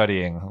guys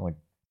studying? I'm like,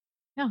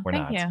 we're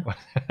not. You.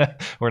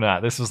 We're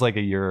not. This was like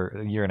a year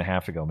and a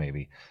half ago,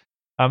 maybe.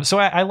 So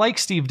I like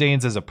Steve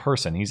Daines as a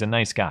person. He's a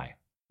nice guy,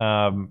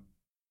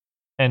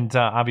 and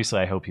obviously,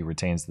 I hope he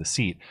retains the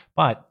seat.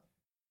 But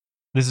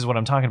this is what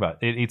I'm talking about.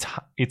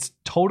 It's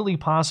totally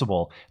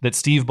possible that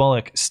Steve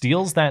Bullock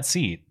steals that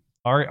seat.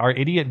 Our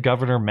idiot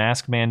governor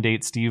mask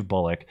mandate Steve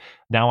Bullock.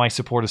 Now I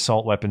support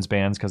assault weapons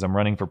bans because I'm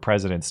running for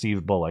president.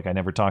 Steve Bullock. I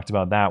never talked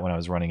about that when I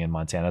was running in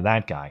Montana.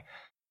 That guy.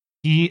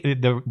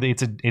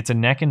 It's a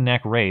neck and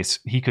neck race.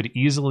 He could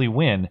easily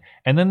win.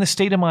 And then the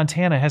state of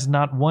Montana has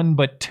not one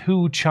but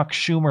 2 Chuck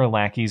Schumer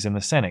lackeys in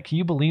the Senate. Can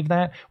you believe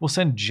that? We'll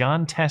send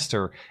John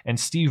Tester and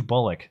Steve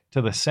Bullock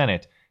to the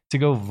Senate to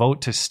go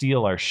vote to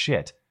steal our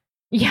shit.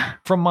 Yeah.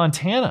 From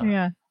Montana.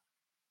 Yeah.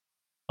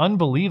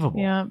 Unbelievable.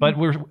 Yeah. But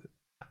we're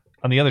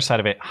on the other side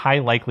of it, high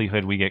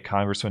likelihood we get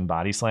Congressman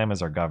Body Slam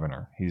as our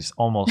governor. He's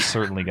almost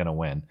certainly going to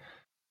win.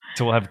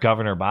 So we'll have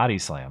Governor Body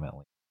Slam at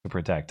least to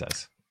protect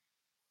us.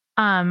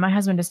 My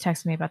husband just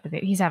texted me about the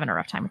baby. He's having a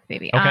rough time with the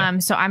baby. Okay.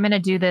 So I'm going to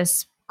do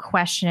this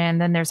question.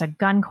 Then there's a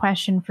gun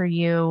question for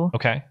you.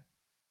 Okay.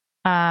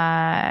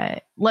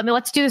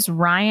 Let's do this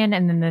Ryan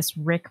and then this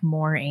Rick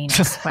Moore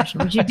anus question,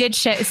 which you did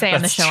say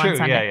on the show true. on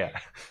Sunday. Yeah.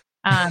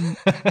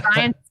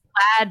 Ryan's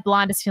glad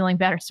blonde is feeling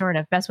better, sort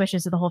of. Best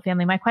wishes to the whole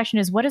family. My question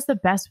is, what is the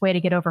best way to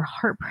get over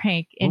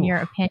heartbreak in your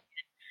opinion?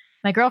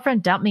 My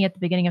girlfriend dumped me at the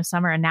beginning of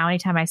summer, and now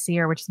anytime I see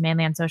her, which is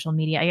mainly on social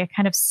media, I get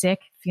kind of sick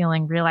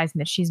realizing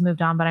that she's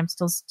moved on, but I'm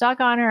still stuck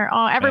on her.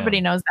 Oh,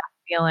 everybody knows that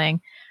feeling.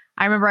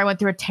 I remember I went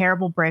through a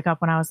terrible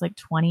breakup when I was like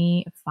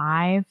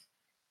 25,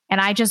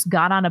 and I just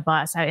got on a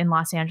bus in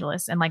Los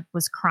Angeles and like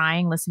was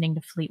crying listening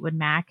to Fleetwood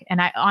Mac,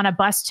 and on a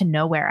bus to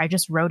nowhere. I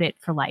just rode it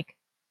for like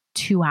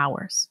 2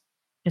 hours,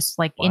 just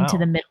like into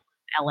the middle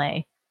of LA,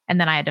 and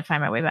then I had to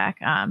find my way back.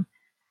 And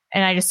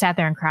I just sat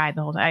there and cried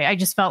the whole time. I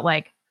just felt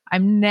like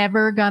I'm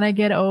never gonna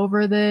get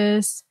over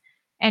this.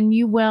 And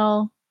you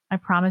will. I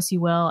promise you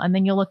will. And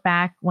then you'll look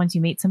back once you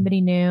meet somebody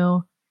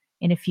new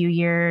in a few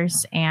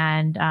years,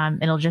 and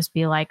it'll just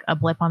be like a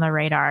blip on the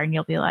radar, and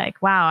you'll be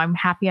like, wow, I'm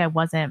happy that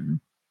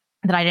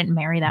I didn't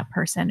marry that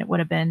person. It would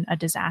have been a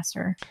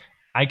disaster.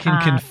 I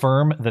can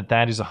confirm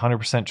that is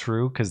 100%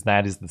 true, because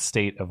that is the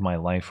state of my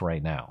life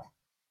right now.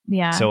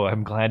 Yeah. So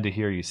I'm glad to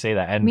hear you say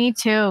that. And me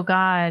too.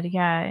 God,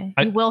 yeah.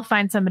 You will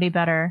find somebody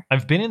better.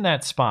 I've been in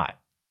that spot.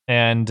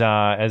 And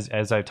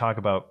as I talk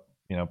about,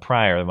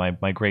 prior,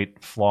 my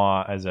great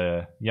flaw as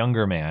a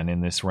younger man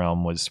in this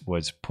realm was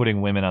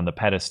putting women on the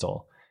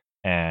pedestal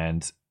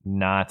and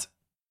not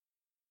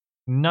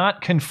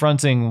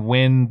confronting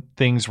when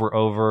things were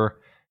over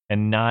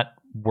and not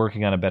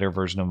working on a better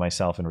version of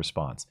myself in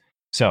response.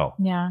 So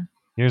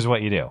here's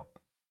what you do.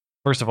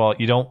 First of all,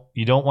 you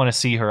don't want to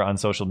see her on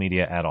social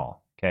media at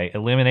all. Okay.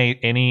 Eliminate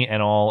any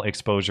and all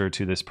exposure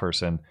to this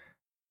person.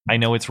 I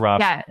know it's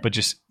rough, but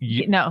just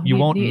you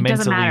won't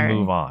mentally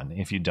move on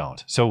if you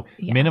don't. So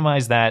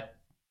minimize that,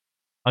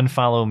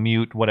 unfollow,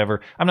 mute, whatever.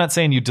 I'm not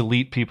saying you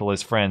delete people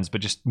as friends, but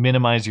just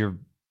minimize your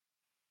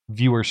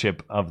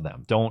viewership of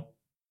them. Don't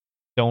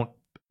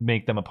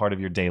make them a part of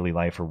your daily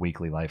life or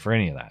weekly life or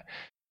any of that.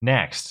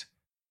 Next,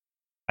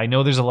 I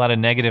know there's a lot of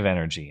negative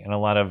energy and a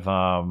lot of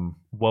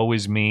woe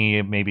is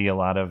me, maybe a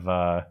lot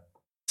of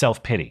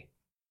self-pity.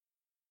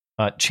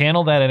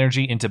 Channel that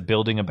energy into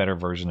building a better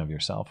version of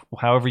yourself,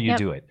 however you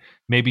do it.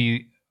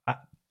 Maybe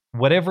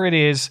whatever it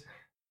is,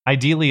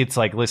 ideally it's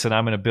like, listen,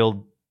 I'm going to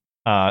build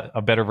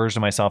a better version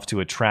of myself to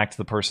attract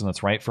the person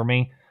that's right for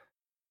me.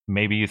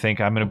 Maybe you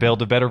think I'm going to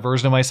build a better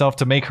version of myself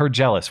to make her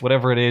jealous.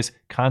 Whatever it is,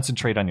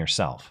 concentrate on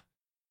yourself.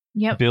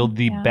 Build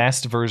the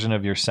best version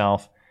of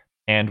yourself.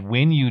 And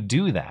when you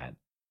do that,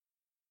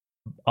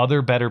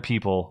 other better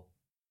people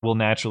will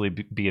naturally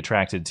be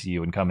attracted to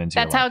you and come into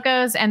your life. That's how it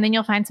goes. And then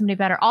you'll find somebody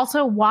better.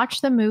 Also,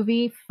 watch the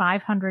movie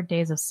 500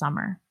 Days of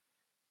Summer.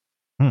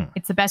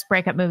 It's the best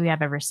breakup movie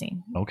I've ever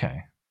seen.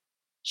 Okay.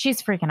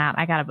 She's freaking out.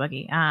 I got a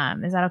boogie.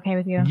 Is that okay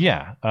with you?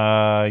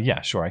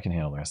 Yeah, sure. I can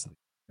handle the rest of it.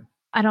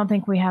 I don't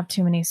think we have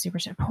too many super.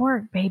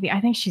 Poor baby.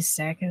 I think she's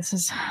sick. This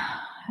is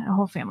a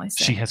whole family's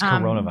sick. She has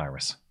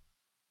coronavirus.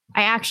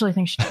 I actually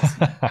think she does.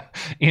 I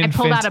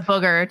pulled out a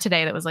booger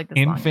today that was like this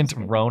infant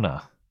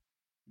Rona.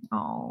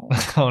 Oh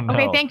no.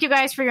 Okay, thank you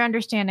guys for your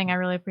understanding. I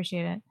really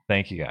appreciate it.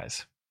 Thank you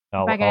guys.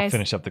 Bye, guys. I'll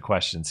finish up the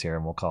questions here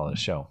and we'll call it a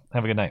show.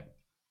 Have a good night.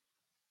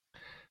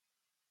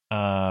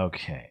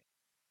 Okay.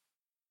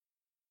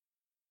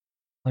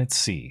 Let's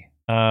see.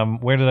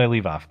 Where did I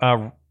leave off?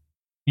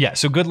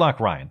 So good luck,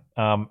 Ryan.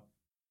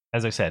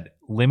 As I said,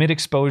 limit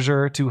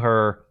exposure to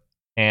her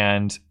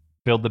and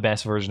build the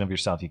best version of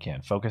yourself you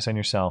can. Focus on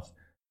yourself.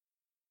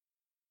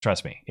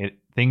 Trust me,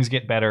 things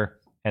get better,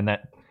 and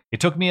that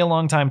it took me a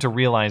long time to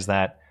realize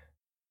that,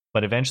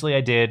 but eventually I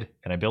did,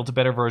 and I built a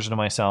better version of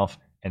myself,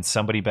 and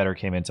somebody better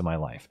came into my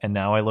life. And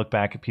now I look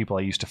back at people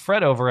I used to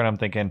fret over, and I'm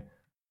thinking,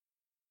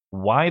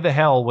 why the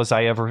hell was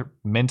I ever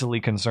mentally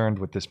concerned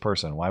with this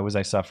person? Why was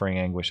I suffering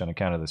anguish on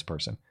account of this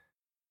person?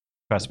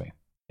 Trust me,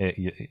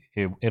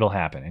 it'll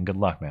happen, and good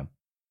luck, man.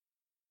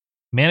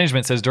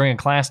 Management says, during a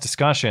class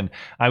discussion,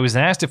 I was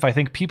asked if I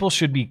think people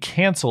should be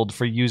canceled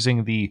for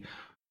using the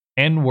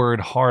N-word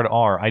hard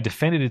R. I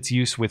defended its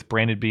use with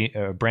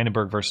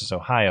Brandenburg versus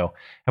Ohio.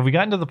 Have we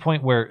gotten to the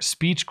point where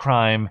speech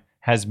crime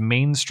has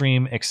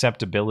mainstream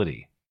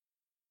acceptability?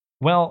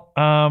 Well,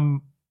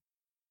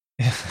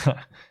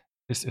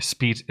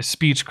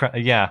 speech crime.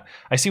 Yeah,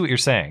 I see what you're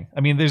saying. I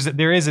mean,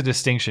 there is a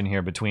distinction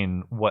here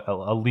between what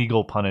a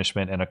legal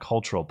punishment and a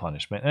cultural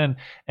punishment,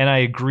 and I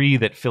agree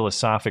that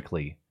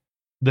philosophically,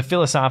 the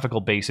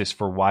philosophical basis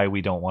for why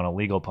we don't want a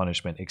legal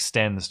punishment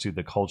extends to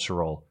the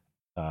cultural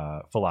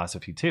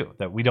philosophy too,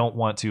 that we don't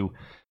want to,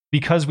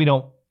 because we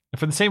don't,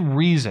 for the same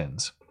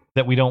reasons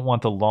that we don't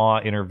want the law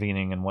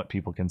intervening in what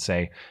people can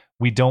say,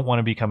 we don't want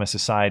to become a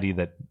society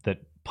that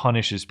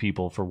punishes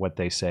people for what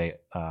they say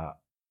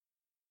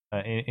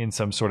in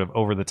some sort of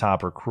over the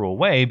top or cruel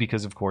way,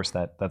 because of course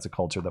that's a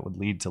culture that would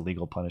lead to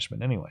legal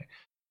punishment anyway.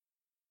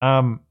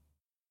 I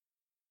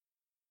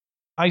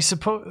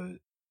suppose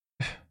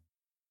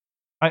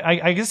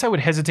I guess I would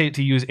hesitate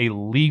to use a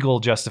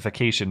legal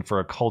justification for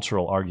a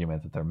cultural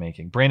argument that they're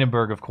making.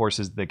 Brandenburg, of course,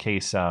 is the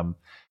case that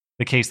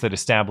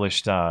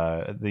established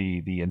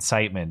the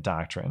incitement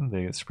doctrine,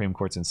 the Supreme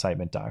Court's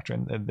incitement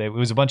doctrine. It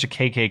was a bunch of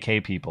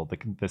KKK people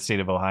the state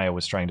of Ohio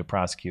was trying to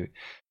prosecute.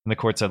 And the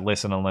court said,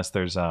 listen, unless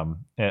there's an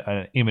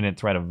imminent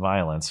threat of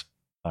violence,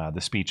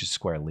 the speech is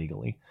square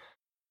legally.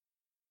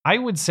 I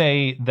would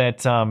say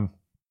that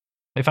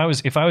if I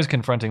was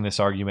confronting this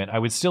argument, I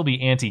would still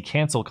be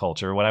anti-cancel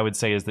culture. What I would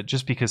say is that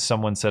just because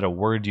someone said a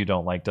word you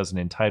don't like doesn't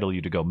entitle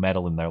you to go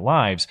meddle in their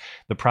lives.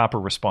 The proper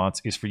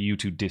response is for you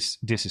to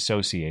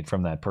disassociate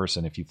from that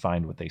person if you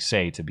find what they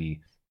say to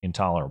be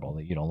intolerable,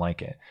 that you don't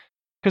like it.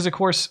 Because of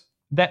course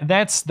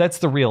that's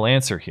the real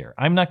answer here.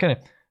 I'm not going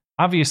to.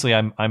 Obviously,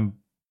 I'm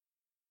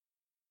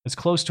as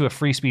close to a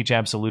free speech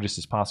absolutist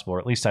as possible, or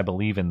at least I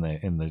believe in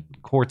the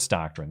court's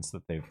doctrines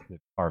that they've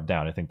carved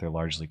out. I think they're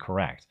largely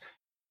correct.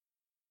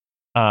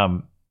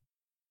 Anyway,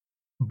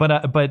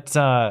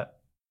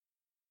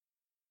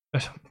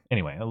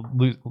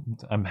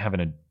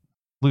 I'm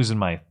losing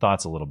my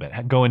thoughts a little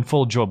bit, going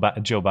full Joe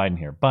Biden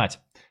here. But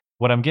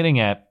what I'm getting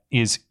at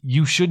is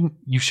you shouldn't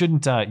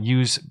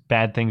use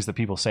bad things that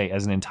people say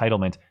as an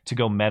entitlement to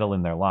go meddle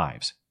in their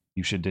lives.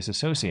 You should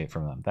disassociate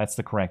from them. That's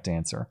the correct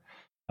answer.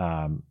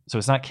 So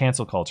it's not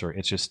cancel culture.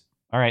 It's just,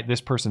 all right,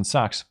 this person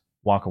sucks.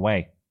 Walk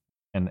away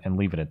and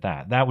leave it at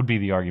that. That would be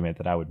the argument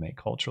that I would make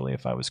culturally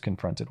if I was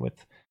confronted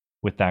with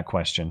that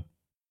question.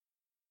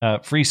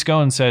 Free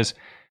Scone says,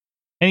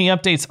 Any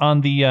updates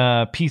on the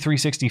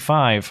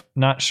P365?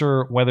 Not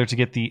sure whether to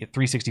get the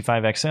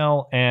 365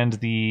 XL and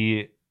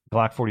the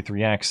Glock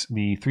 43X.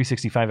 The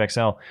 365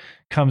 XL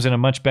comes in a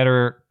much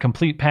better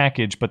complete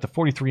package, but the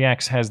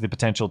 43X has the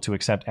potential to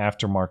accept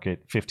aftermarket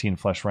 15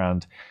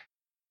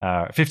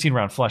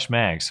 round flush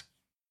mags,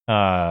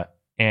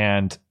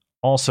 and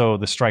also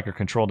the striker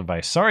control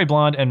device. Sorry,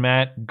 Blonde and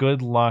Matt.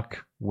 Good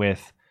luck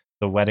with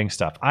the wedding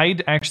stuff. I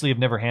actually have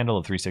never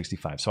handled a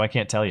 365, so I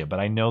can't tell you, but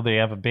I know they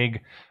have a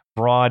big,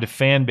 broad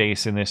fan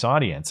base in this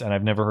audience, and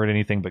I've never heard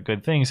anything but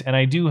good things. And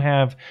I do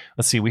have,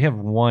 let's see, we have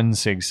one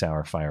Sig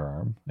Sauer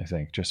firearm, I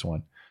think, just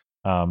one.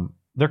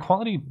 They're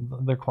quality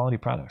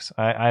products.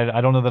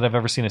 I don't know that I've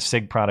ever seen a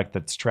Sig product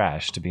that's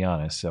trash, to be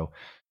honest. So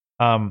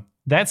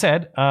that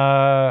said,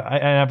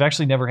 I've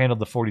actually never handled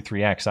the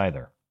 43X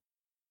either.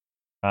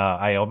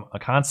 I am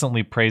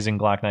constantly praising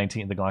the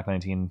Glock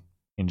 19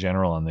 in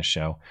general on this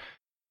show,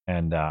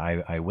 and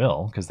I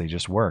will, because they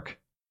just work.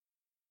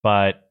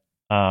 But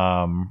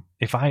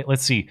if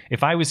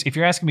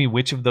you're asking me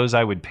which of those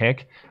I would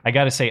pick, I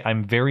got to say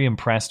I'm very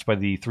impressed by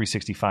the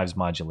 365's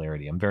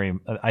modularity.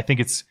 I think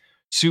it's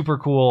super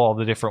cool, all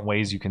the different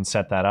ways you can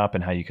set that up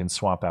and how you can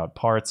swap out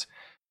parts.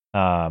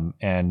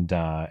 And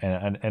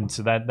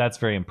so that's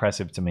very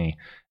impressive to me.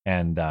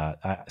 And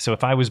so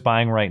if I was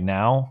buying right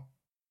now,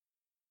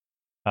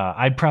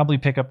 I'd probably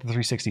pick up the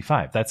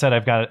 365. That said,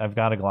 I've got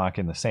a Glock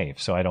in the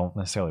safe, so I don't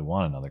necessarily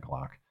want another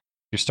Glock.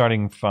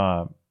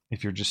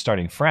 If you're just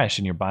starting fresh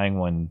and you're buying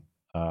one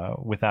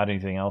without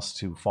anything else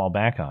to fall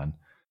back on,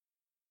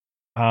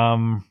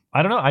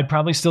 I don't know. I'd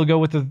probably still go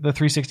with the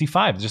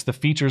 365. Just the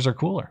features are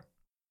cooler,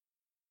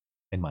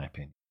 in my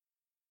opinion.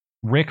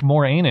 Rick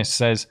Moranus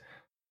says,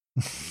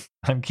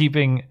 in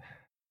keeping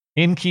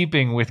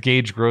with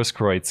Gage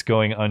Grosskreutz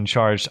going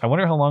uncharged. I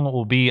wonder how long it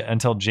will be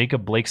until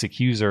Jacob Blake's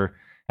accuser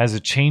has a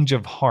change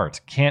of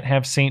heart. Can't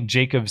have St.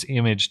 Jacob's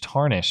image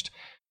tarnished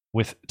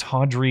with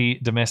tawdry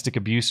domestic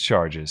abuse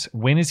charges.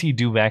 When is he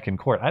due back in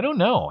court? I don't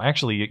know,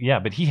 actually. Yeah,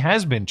 but he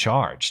has been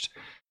charged.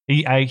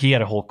 He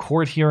had a whole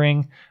court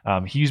hearing.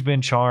 He's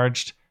been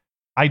charged.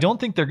 I don't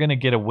think they're going to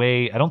get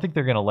away. I don't think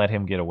they're going to let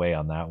him get away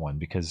on that one,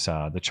 because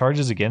the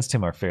charges against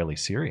him are fairly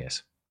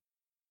serious.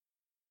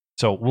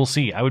 So we'll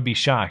see. I would be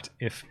shocked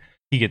if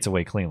he gets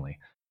away cleanly.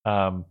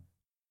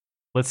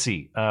 Let's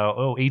see.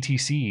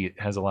 ATC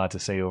has a lot to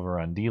say over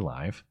on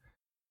DLive.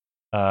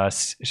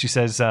 She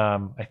says,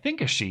 I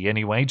think a she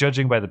anyway,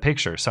 judging by the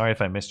picture. Sorry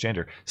if I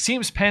misgender.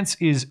 Seems Pence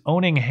is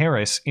owning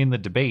Harris in the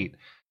debate.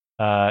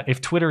 If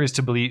Twitter is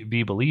to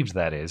be believed,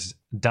 that is.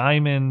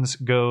 Diamonds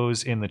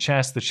goes in the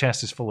chest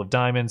is full of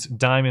diamonds.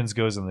 Diamonds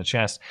goes in the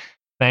chest.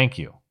 Thank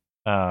you.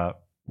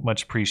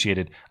 Much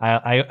appreciated.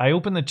 I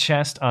open the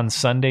chest on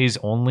Sundays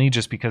only,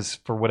 just because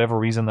for whatever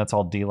reason that's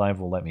all DLive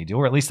will let me do,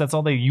 or at least that's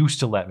all they used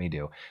to let me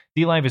do.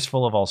 DLive is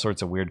full of all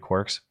sorts of weird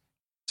quirks,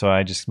 so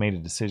I just made a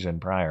decision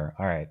prior.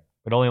 All right,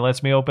 it only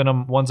lets me open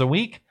them once a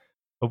week.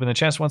 Open the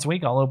chest once a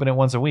week. I'll open it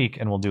once a week,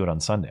 and we'll do it on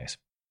Sundays.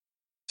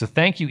 So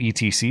thank you,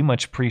 ETC.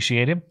 Much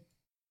appreciated.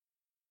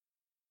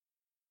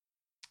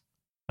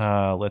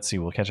 Let's see.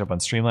 We'll catch up on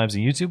Streamlabs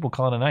and YouTube. We'll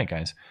call it a night,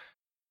 guys.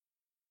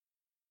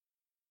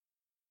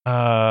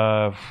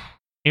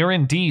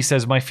 Aaron D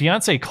says, my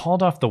fiance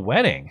called off the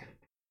wedding,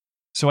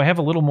 so I have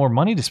a little more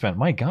money to spend.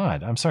 My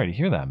God, I'm sorry to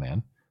hear that,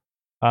 man.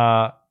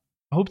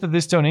 Hope that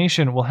this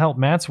donation will help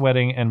Matt's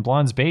wedding and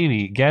Blonde's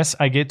baby. Guess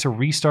I get to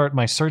restart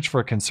my search for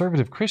a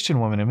conservative Christian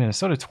woman in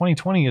Minnesota.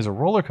 2020 is a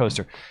roller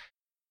coaster.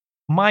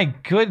 My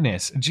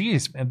goodness,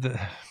 geez,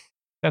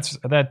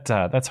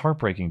 that's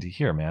heartbreaking to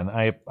hear, man.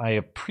 I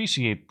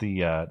appreciate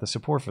the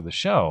support for the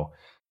show,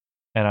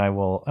 and I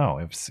will.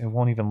 It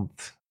won't even.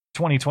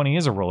 2020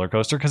 is a roller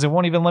coaster because it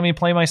won't even let me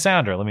play my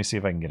sounder. Let me see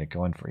if I can get it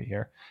going for you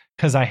here,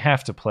 because I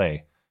have to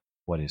play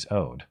what is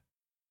owed.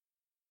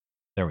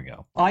 There we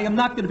go. I am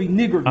not going to be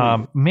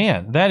niggered.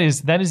 Man, that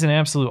is an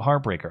absolute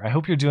heartbreaker. I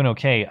hope you're doing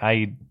okay.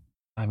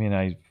 I mean,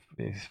 I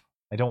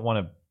don't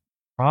want to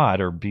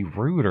prod or be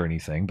rude or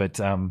anything, but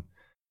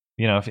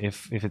you know,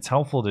 if it's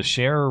helpful to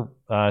share,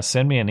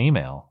 send me an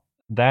email.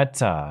 That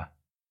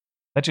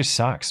just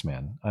sucks,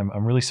 man.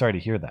 I'm really sorry to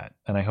hear that,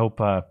 and I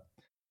hope.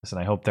 Listen,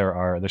 I hope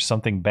there's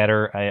something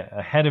better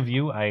ahead of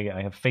you.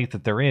 I have faith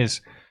that there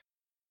is.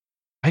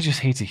 I just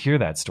hate to hear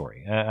that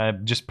story,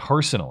 just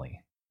personally,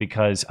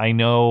 because I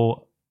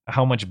know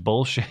how much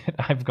bullshit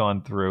I've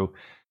gone through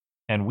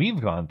and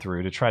we've gone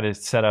through to try to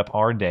set up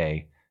our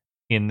day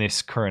in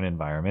this current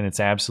environment. It's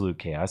absolute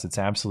chaos. It's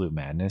absolute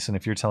madness. And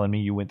if you're telling me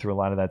you went through a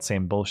lot of that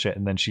same bullshit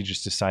and then she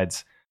just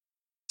decides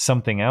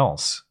something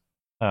else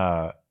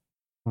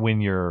when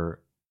you're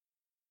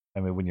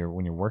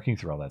working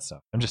through all that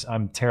stuff,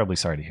 I'm terribly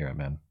sorry to hear it,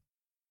 man.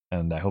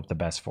 And I hope the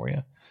best for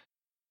you.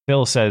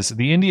 Phil says,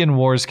 the Indian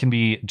Wars can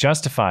be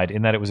justified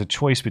in that it was a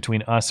choice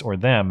between us or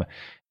them.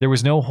 There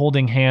was no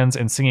holding hands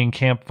and singing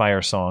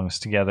campfire songs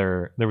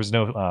together. There was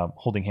no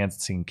holding hands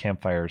and singing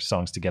campfire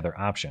songs together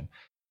option.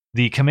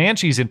 The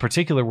Comanches in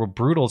particular were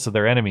brutal to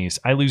their enemies.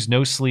 I lose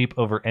no sleep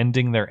over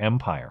ending their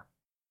empire.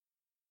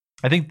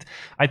 I think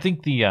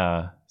the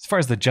as far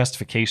as the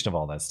justification of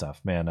all that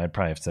stuff, man, I'd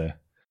probably have to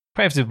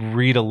probably have to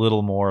read a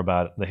little more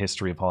about the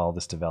history of how all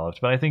this developed.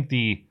 But I think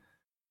the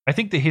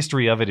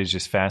history of it is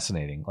just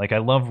fascinating. Like, I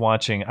love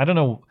watching, I don't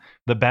know,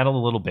 the Battle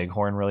of Little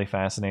Bighorn really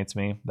fascinates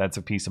me. That's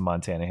a piece of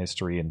Montana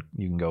history, and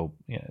you can go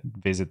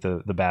visit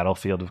the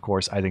battlefield, of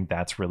course. I think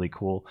that's really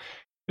cool.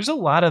 There's a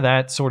lot of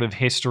that sort of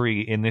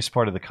history in this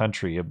part of the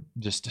country, of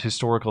just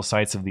historical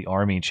sites of the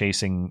Army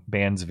chasing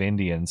bands of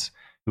Indians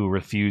who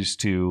refused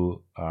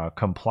to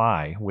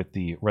comply with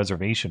the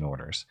reservation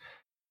orders.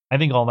 I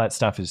think all that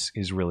stuff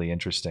is really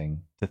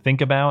interesting to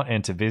think about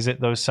and to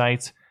visit those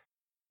sites.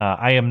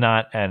 I am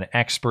not an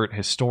expert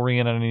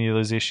historian on any of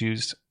those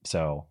issues,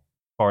 so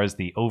as far as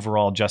the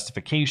overall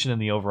justification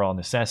and the overall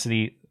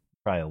necessity,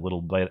 probably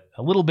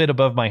a little bit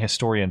above my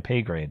historian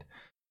pay grade.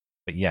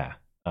 But yeah,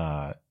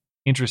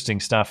 interesting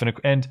stuff,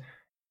 and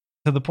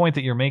to the point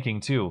that you're making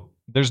too,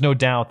 there's no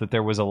doubt that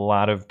there was a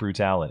lot of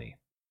brutality.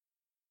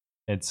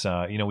 It's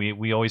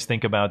we always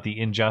think about the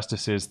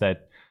injustices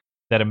that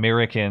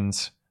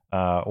Americans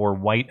or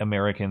white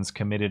Americans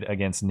committed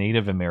against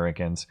Native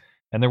Americans.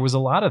 And there was a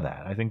lot of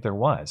that. I think there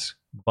was.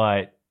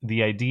 But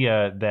the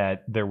idea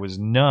that there was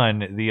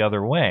none the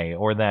other way,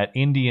 or that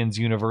Indian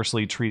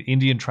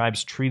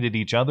tribes treated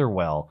each other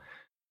well,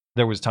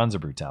 there was tons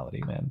of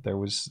brutality, man. There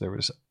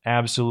was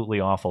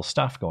absolutely awful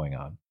stuff going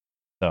on.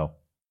 So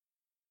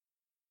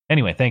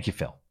anyway, thank you,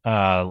 Phil.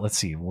 Let's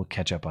see. We'll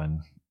catch up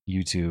on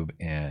YouTube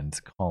and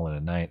call it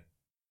a night.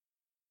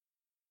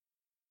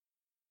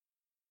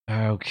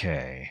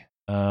 Okay.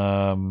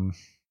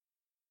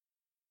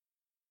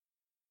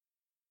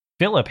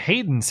 Philip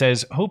Hayden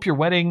says, hope your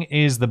wedding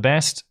is the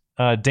best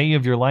day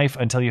of your life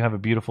until you have a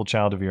beautiful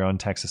child of your own.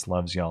 Texas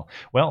loves y'all.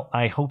 Well,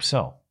 I hope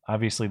so.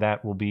 Obviously,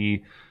 that will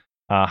be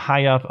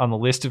high up on the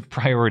list of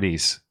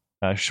priorities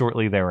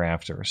shortly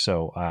thereafter.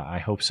 So I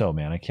hope so,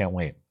 man. I can't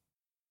wait.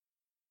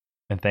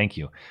 And thank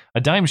you.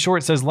 A Dime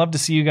Short says, love to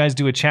see you guys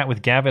do a chat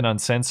with Gavin on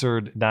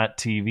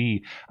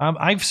censored.tv.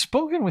 I've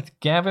spoken with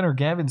Gavin or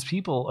Gavin's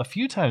people a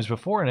few times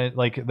before, and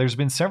there's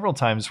been several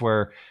times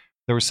where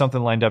there was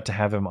something lined up to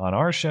have him on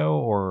our show,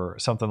 or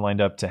something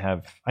lined up to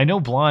have. I know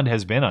Blonde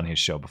has been on his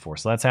show before,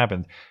 so that's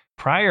happened.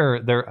 Prior,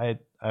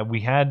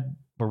 we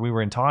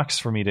were in talks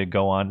for me to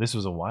go on. This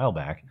was a while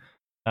back.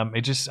 I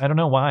don't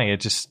know why.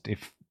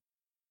 If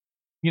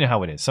you know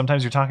how it is.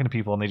 Sometimes you're talking to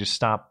people and they just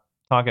stop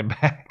talking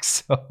back.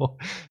 So,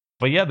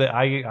 but yeah,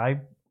 I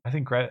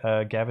think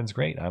Gavin's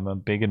great. I'm a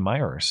big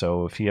admirer.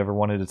 So if he ever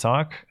wanted to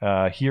talk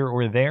here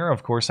or there,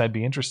 of course I'd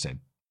be interested.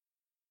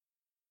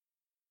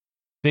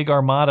 Big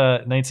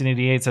Armada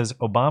 1988 says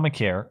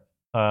Obamacare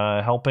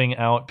helping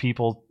out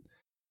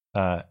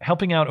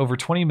over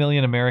 20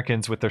 million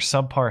Americans with their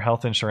subpar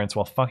health insurance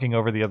while fucking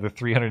over the other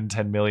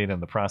 310 million in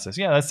the process.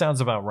 Yeah, that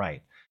sounds about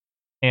right.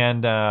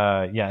 And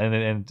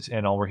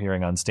and all we're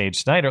hearing on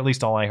stage tonight, or at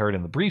least all I heard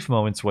in the brief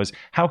moments, was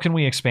how can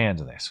we expand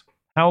this?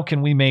 How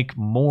can we make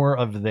more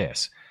of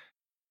this?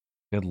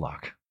 Good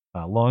luck.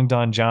 Long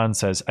Don John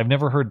says, I've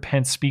never heard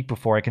Pence speak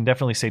before. I can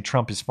definitely say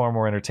Trump is far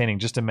more entertaining.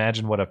 Just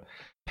imagine what a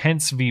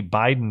Pence v.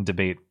 Biden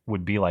debate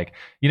would be like.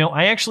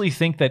 I actually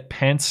think that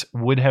Pence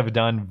would have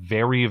done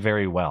very,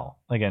 very well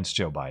against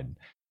Joe Biden,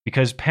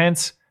 because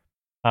Pence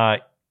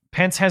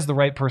has the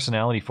right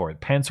personality for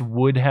it. Pence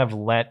would have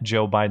let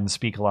Joe Biden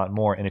speak a lot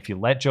more. And if you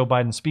let Joe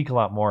Biden speak a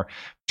lot more,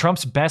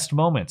 Trump's best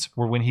moments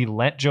were when he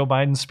let Joe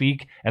Biden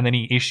speak and then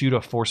he issued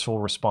a forceful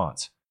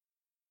response.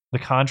 The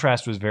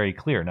contrast was very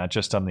clear, not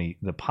just on the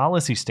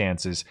policy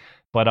stances,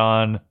 but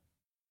on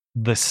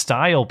the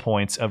style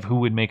points of who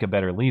would make a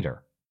better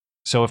leader.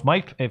 So if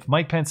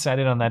Mike Pence sat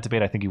in on that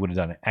debate, I think he would have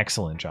done an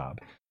excellent job.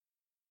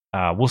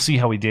 We'll see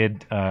how he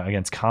did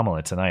against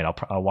Kamala tonight.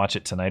 I'll watch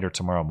it tonight or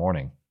tomorrow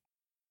morning.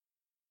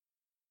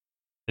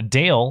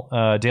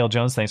 Dale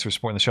Jones, thanks for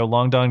supporting the show.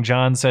 Long Dong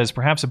John says,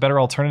 perhaps a better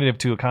alternative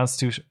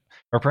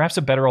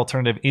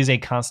is a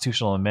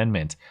constitutional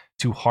amendment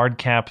to hard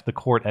cap the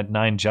court at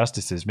 9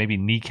 justices, maybe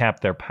kneecap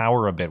their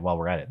power a bit while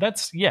we're at it.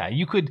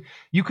 You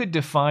could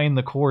define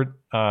the court,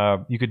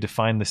 you could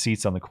define the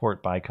seats on the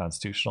court by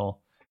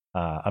constitutional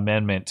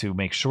amendment to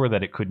make sure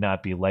that it could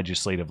not be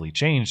legislatively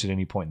changed at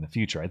any point in the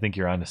future. I think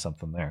you're onto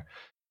something there.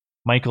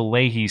 Michael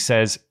Leahy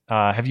says,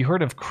 have you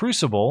heard of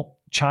Crucible,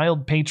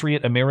 Child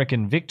Patriot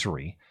American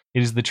Victory?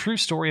 It is the true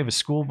story of a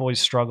schoolboy's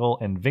struggle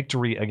and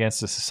victory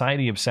against a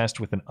society obsessed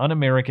with an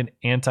un-American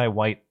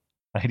anti-white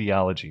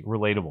ideology.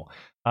 Relatable.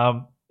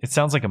 It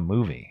sounds like a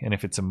movie, and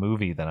if it's a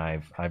movie, then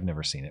I've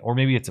never seen it, or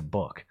maybe it's a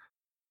book.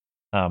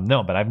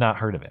 No, but I've not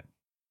heard of it.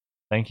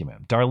 Thank you,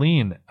 ma'am.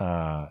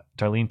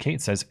 Darlene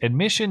Kate says,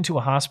 admission to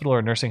a hospital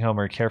or nursing home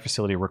or care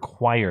facility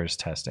requires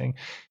testing.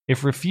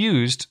 If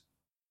refused,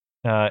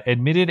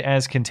 admitted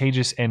as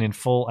contagious and in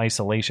full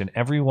isolation,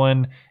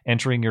 everyone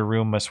entering your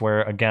room must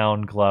wear a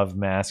gown, glove,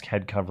 mask,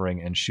 head covering,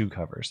 and shoe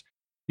covers.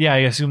 Yeah, I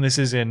assume this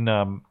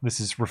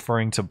is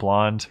referring to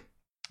Blonde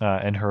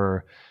and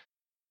her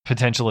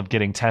potential of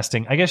getting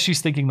testing. I guess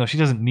she's thinking, though, she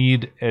doesn't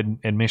need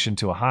admission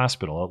to a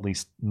hospital, at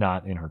least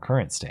not in her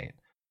current state.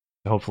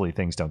 Hopefully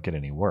things don't get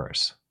any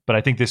worse. But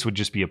I think this would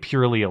just be a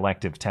purely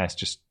elective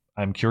test.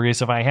 I'm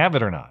curious if I have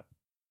it or not.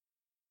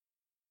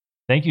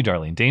 Thank you,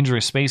 Darlene.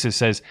 Dangerous Spaces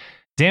says,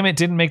 damn it,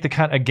 didn't make the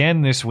cut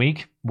again this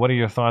week. What are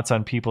your thoughts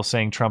on people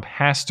saying Trump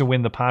has to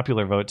win the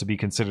popular vote to be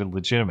considered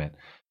legitimate?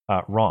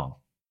 Wrong.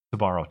 To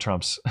borrow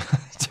Trump's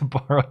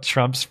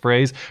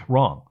phrase,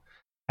 wrong.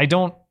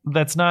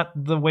 That's not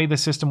the way the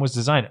system was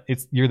designed.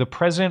 You're the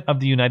president of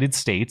the United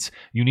States.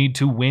 You need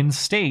to win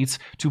states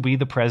to be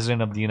the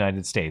president of the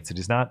United States. It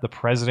is not the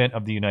president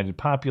of the United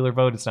Popular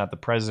Vote. It's not the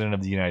president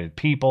of the United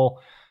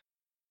People.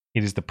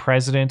 It is the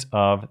president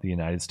of the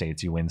United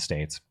States. You win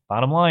states.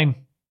 Bottom line,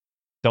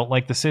 don't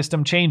like the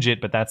system, change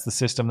it, but that's the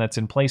system that's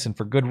in place, and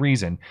for good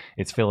reason.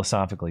 It's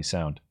philosophically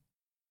sound.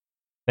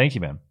 Thank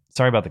you, man.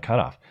 Sorry about the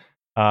cutoff.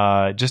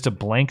 Just a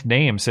blank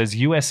name says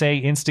USA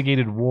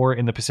instigated war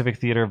in the Pacific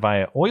Theater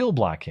via oil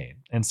blockade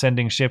and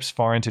sending ships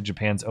far into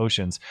Japan's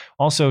oceans.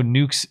 Also,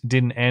 nukes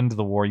didn't end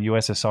the war.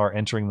 USSR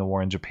entering the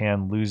war and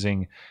Japan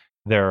losing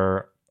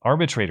their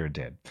arbitrator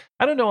did.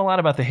 I don't know a lot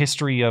about the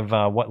history of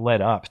what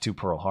led up to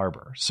Pearl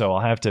Harbor, so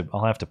I'll have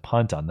to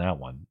punt on that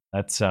one.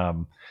 That's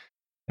man,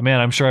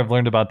 I'm sure I've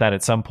learned about that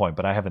at some point,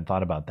 but I haven't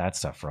thought about that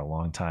stuff for a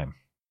long time.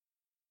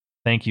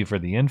 Thank you for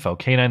the info.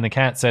 K9 the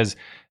Cat says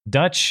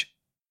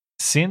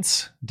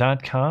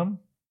DutchSince.com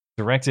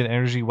directed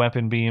energy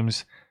weapon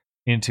beams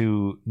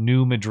into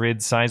New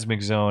Madrid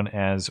seismic zone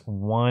as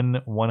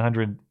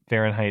 100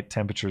 Fahrenheit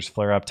temperatures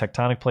flare up.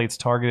 Tectonic plates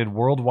targeted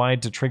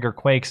worldwide to trigger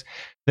quakes.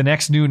 The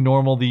next new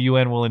normal, the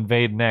UN will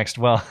invade next.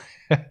 Well,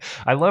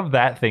 I love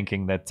that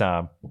thinking that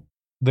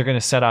they're going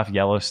to set off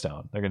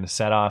Yellowstone. They're going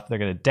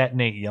to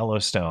detonate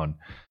Yellowstone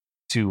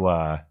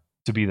to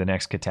be the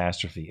next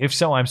catastrophe. If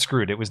so, I'm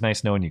screwed. It was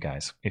nice knowing you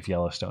guys. If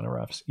Yellowstone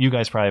erupts, you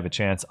guys probably have a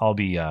chance. I'll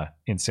be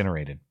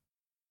incinerated.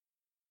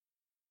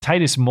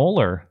 Titus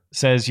Moeller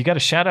says, you got a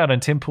shout out on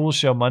Tim Pool's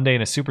show Monday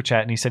in a super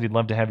chat, and he said he'd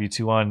love to have you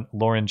two on.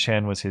 Lauren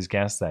Chen was his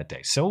guest that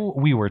day. So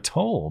we were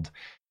told.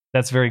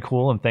 That's very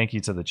cool, and thank you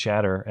to the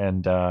chatter.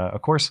 And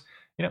of course,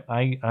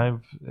 I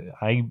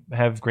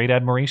have great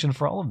admiration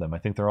for all of them. I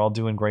think they're all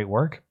doing great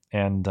work,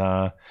 and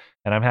I'm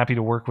happy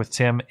to work with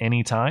Tim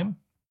anytime.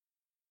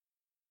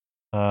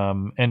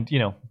 And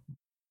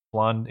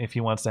Blonde, if he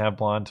wants to have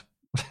Blonde,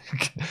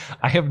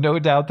 I have no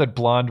doubt that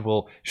Blonde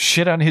will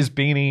shit on his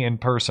beanie in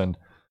person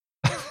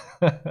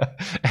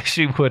as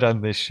she would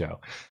on this show.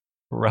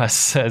 Russ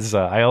says,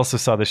 I also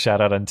saw the shout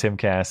out on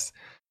Timcast.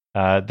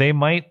 They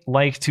might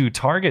like to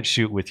target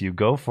shoot with you.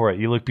 Go for it.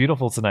 You look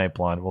beautiful tonight,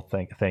 Blonde. Well,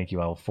 thank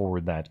you. I'll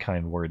forward that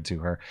kind word to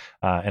her.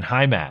 And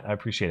hi, Matt. I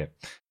appreciate it.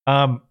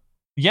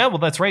 Yeah, well,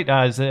 that's right.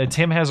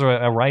 Tim has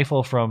a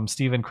rifle from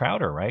Steven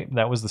Crowder, right?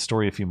 That was the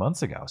story a few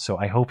months ago. So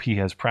I hope he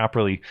has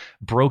properly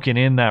broken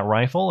in that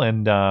rifle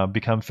and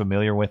become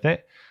familiar with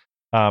it.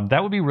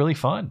 That would be really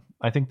fun.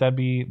 I think that'd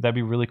be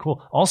really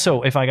cool.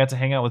 Also, if I got to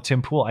hang out with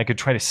Tim Pool, I could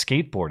try to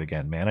skateboard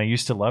again, man. I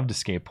used to love to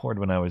skateboard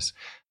when I was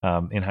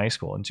in high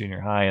school and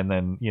junior high. And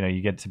then,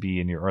 you get to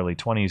be in your early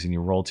 20s and you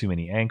roll too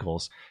many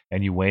ankles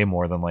and you weigh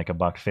more than like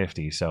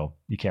 $150. So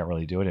you can't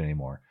really do it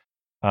anymore.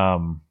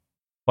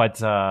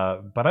 But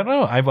I don't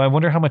know. I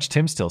wonder how much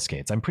Tim still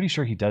skates. I'm pretty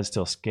sure he does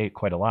still skate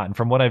quite a lot. And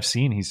from what I've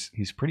seen,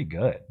 he's pretty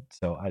good.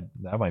 So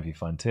that might be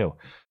fun too.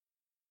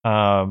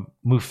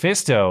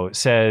 Mephisto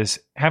says,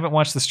 haven't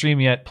watched the stream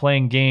yet.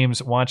 Playing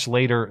games. Watch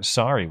later.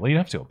 Sorry. Well, you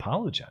don't have to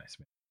apologize.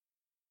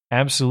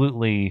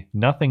 Absolutely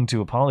nothing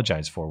to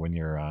apologize for when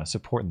you're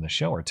supporting the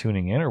show or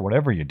tuning in or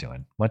whatever you're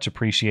doing. Much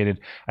appreciated.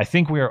 I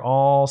think we are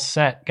all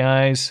set,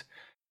 guys.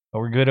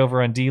 We're good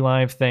over on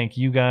DLive. Thank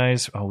you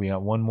guys. Oh, we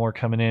got one more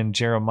coming in.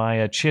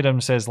 Jeremiah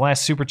Chittum says,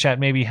 last super chat,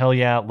 maybe. Hell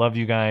yeah. Love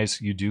you guys.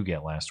 You do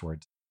get last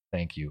words.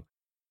 Thank you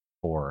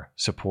for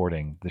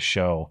supporting the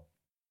show.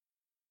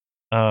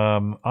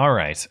 All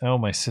right. Oh,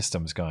 my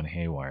system's gone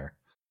haywire.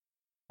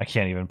 I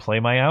can't even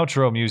play my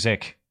outro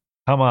music.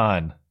 Come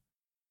on.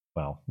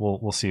 Well,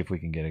 we'll see if we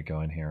can get it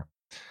going here.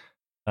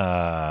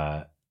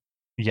 Yeah,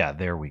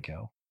 there we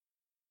go.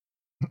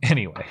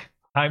 Anyway,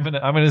 I'm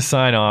gonna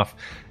sign off,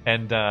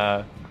 and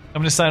I'm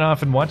gonna sign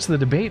off and watch the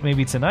debate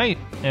maybe tonight.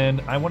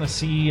 And I want to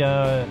see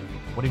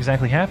what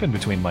exactly happened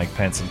between Mike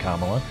Pence and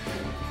Kamala.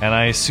 And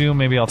I assume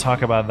maybe I'll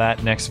talk about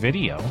that next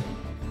video.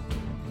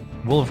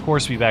 We'll, of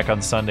course, be back on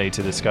Sunday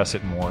to discuss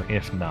it more,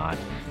 if not.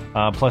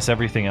 Plus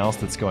everything else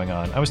that's going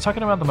on. I was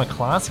talking about the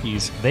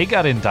McCloskeys. They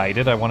got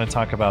indicted. I want to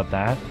talk about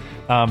that.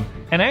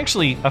 And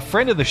actually, a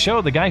friend of the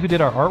show, the guy who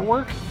did our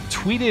artwork,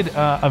 tweeted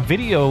a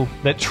video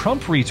that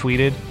Trump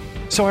retweeted.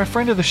 So our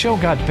friend of the show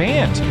got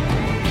banned.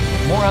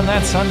 More on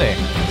that Sunday.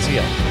 See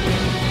ya.